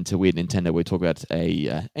dive into Weird Nintendo. We talk about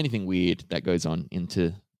anything weird that goes on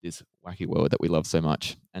into this wacky world that we love so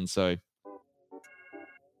much. And so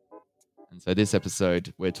this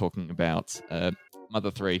episode, we're talking about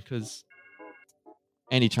Mother 3, because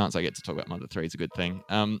any chance I get to talk about Mother 3 is a good thing.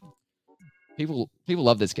 People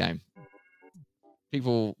love this game.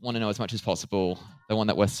 People want to know as much as possible. They want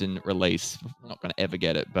that Western release. We're not going to ever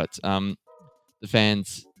get it, but the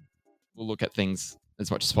fans will look at things as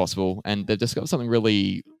much as possible, and they've discovered something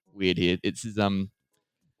really weird here. It's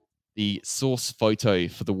the source photo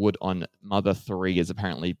for the wood on Mother 3 has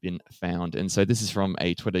apparently been found. And so this is from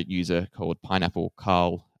a Twitter user called Pineapple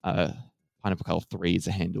Carl. Pineapple Carl 3 is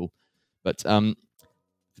a handle. But for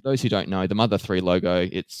those who don't know, the Mother 3 logo,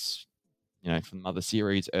 it's from the Mother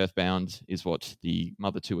series, Earthbound is what the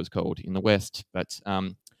Mother 2 was called in the West. But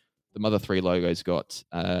the Mother 3 logo's got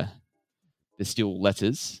the steel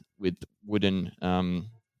letters with wooden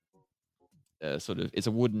it's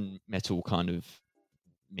a wooden metal kind of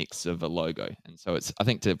mix of a logo, and so it's I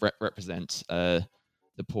think to represent the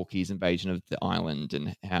Porky's invasion of the island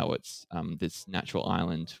and how it's this natural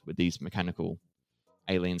island with these mechanical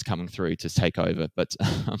aliens coming through to take over. But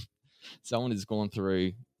someone has gone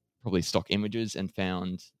through probably stock images and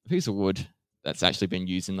found a piece of wood that's actually been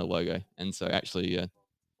used in the logo, and so actually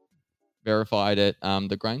verified it.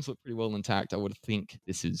 The grains look pretty well intact. I would think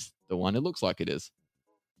this is the one. It looks like it is.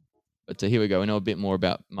 But here we go. We know a bit more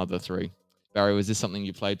about Mother 3. Barry, was this something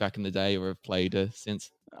you played back in the day or have played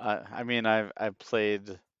since? I mean, I've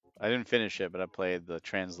played. I didn't finish it, but I played the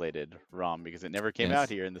translated ROM because it never came out Yes.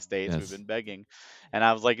 here in the States. We've Yes. been begging, and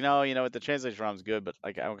I was like, no, you know what, the translated ROM's good, but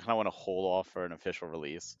like I kind of want to hold off for an official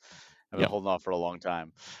release. I've been Yep. holding off for a long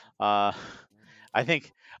time. Uh, I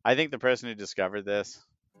think I think the person who discovered this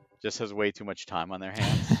just has way too much time on their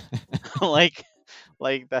hands. like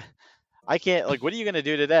like that I can't like what are you gonna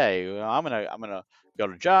do today? Well, I'm gonna go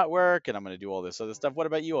to job work and I'm gonna do all this other stuff. What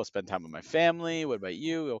about you? I'll spend time with my family. What about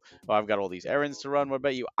you? Oh, I've got all these errands to run. What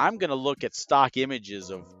about you? I'm gonna look at stock images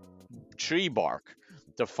of tree bark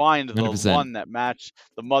to find the 100%. one that matched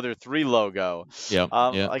the Mother 3 logo. Yep.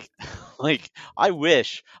 Yep. Like like I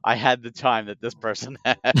wish I had the time that this person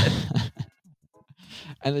had.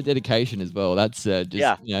 And the dedication as well. That's just,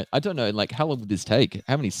 Yeah. I don't know, like, how long would this take?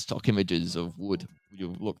 How many stock images of wood would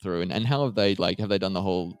you look through? And how have they, have they done the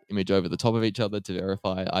whole image over the top of each other to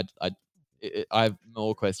verify? I have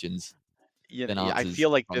more questions than I answers feel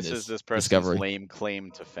like from this is this this person's discovery. lame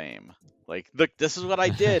claim to fame. Like, look, this is what I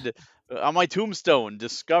did on my tombstone.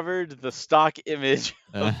 Discovered the stock image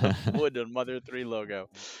of wood on Mother 3 logo.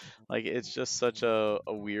 Like, it's just such a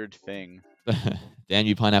weird thing. Damn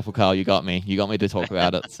you, Pineapple Carl, you got me. You got me to talk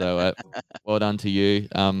about it. So well done to you.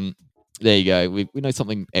 There you go. We know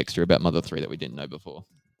something extra about Mother 3 that we didn't know before.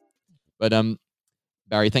 But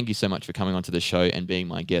Barry, thank you so much for coming onto the show and being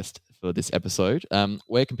my guest for this episode.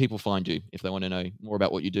 Where can people find you if they want to know more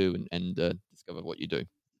about what you do and discover what you do?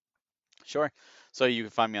 Sure. So you can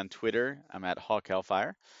find me on Twitter. I'm at Hawk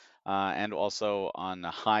Hellfire. And also on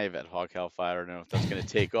Hive at Hawk Hellfire. I don't know if that's going to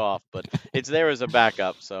take off, but it's there as a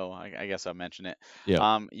backup, so I guess I'll mention it.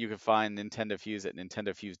 Yeah. You can find Nintendo Fuse at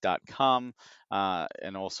nintendofuse.com,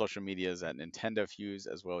 and all social medias at Nintendo Fuse,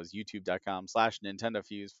 as well as youtube.com/Nintendo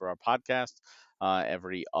Fuse for our podcast.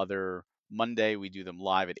 Every other Monday, we do them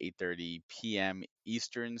live at 8:30 p.m.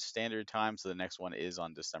 Eastern Standard Time. So the next one is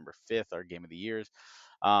on December 5th, our Game of the Years.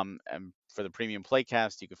 And for the premium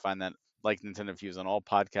playcast, you can find that like Nintendo Fuse on all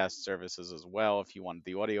podcast services as well if you want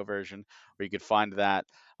the audio version, or you could find that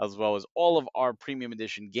as well as all of our premium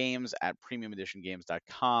edition games at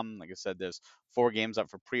premiumeditiongames.com. Like I said, there's 4 games up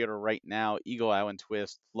for pre-order right now: Eagle Island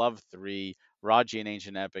Twist, Love 3, Raji and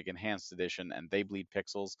Ancient Epic Enhanced Edition, and They Bleed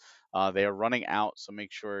Pixels. They are running out, so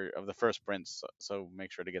make sure of the first prints. So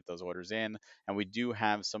make sure to get those orders in. And we do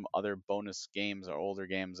have some other bonus games or older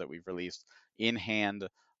games that we've released in hand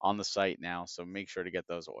on the site now, so make sure to get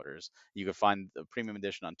those orders. You can find the premium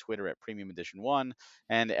edition on Twitter at Premium Edition 1,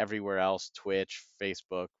 and everywhere else, Twitch,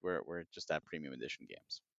 Facebook, we're just at Premium Edition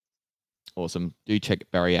Games. Awesome. Do check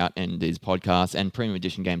Barry out and his podcast and Premium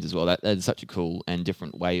Edition Games as well. That is such a cool and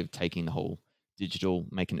different way of taking the whole digital,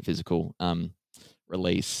 making it physical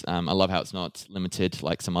release. I love how it's not limited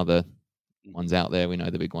like some other ones out there. We know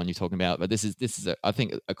the big one you're talking about, but this is I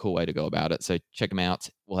think a cool way to go about it. So check them out.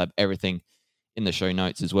 We'll have everything in the show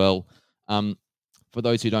notes as well. For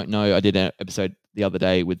those who don't know, I did an episode the other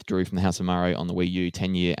day with Drew from the House of Mario on the Wii U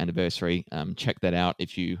 10-year anniversary. Check that out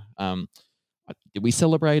if you did we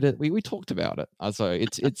celebrate it? We talked about it. So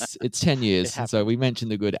it's 10 years. So we mentioned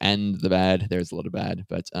the good and the bad. There's a lot of bad,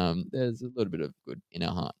 but there's a little bit of good in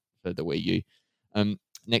our heart for the Wii U.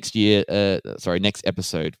 Next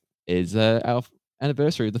episode is our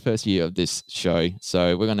anniversary of the first year of this show.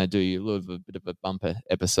 So we're going to do a little bit of a bumper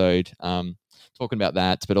episode talking about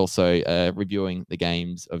that, but also reviewing the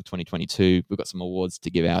games of 2022. We've got some awards to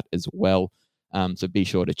give out as well. So be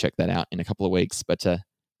sure to check that out in a couple of weeks. But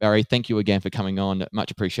Barry, thank you again for coming on. Much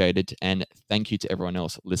appreciated. And thank you to everyone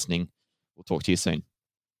else listening. We'll talk to you soon.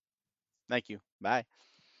 Thank you. Bye.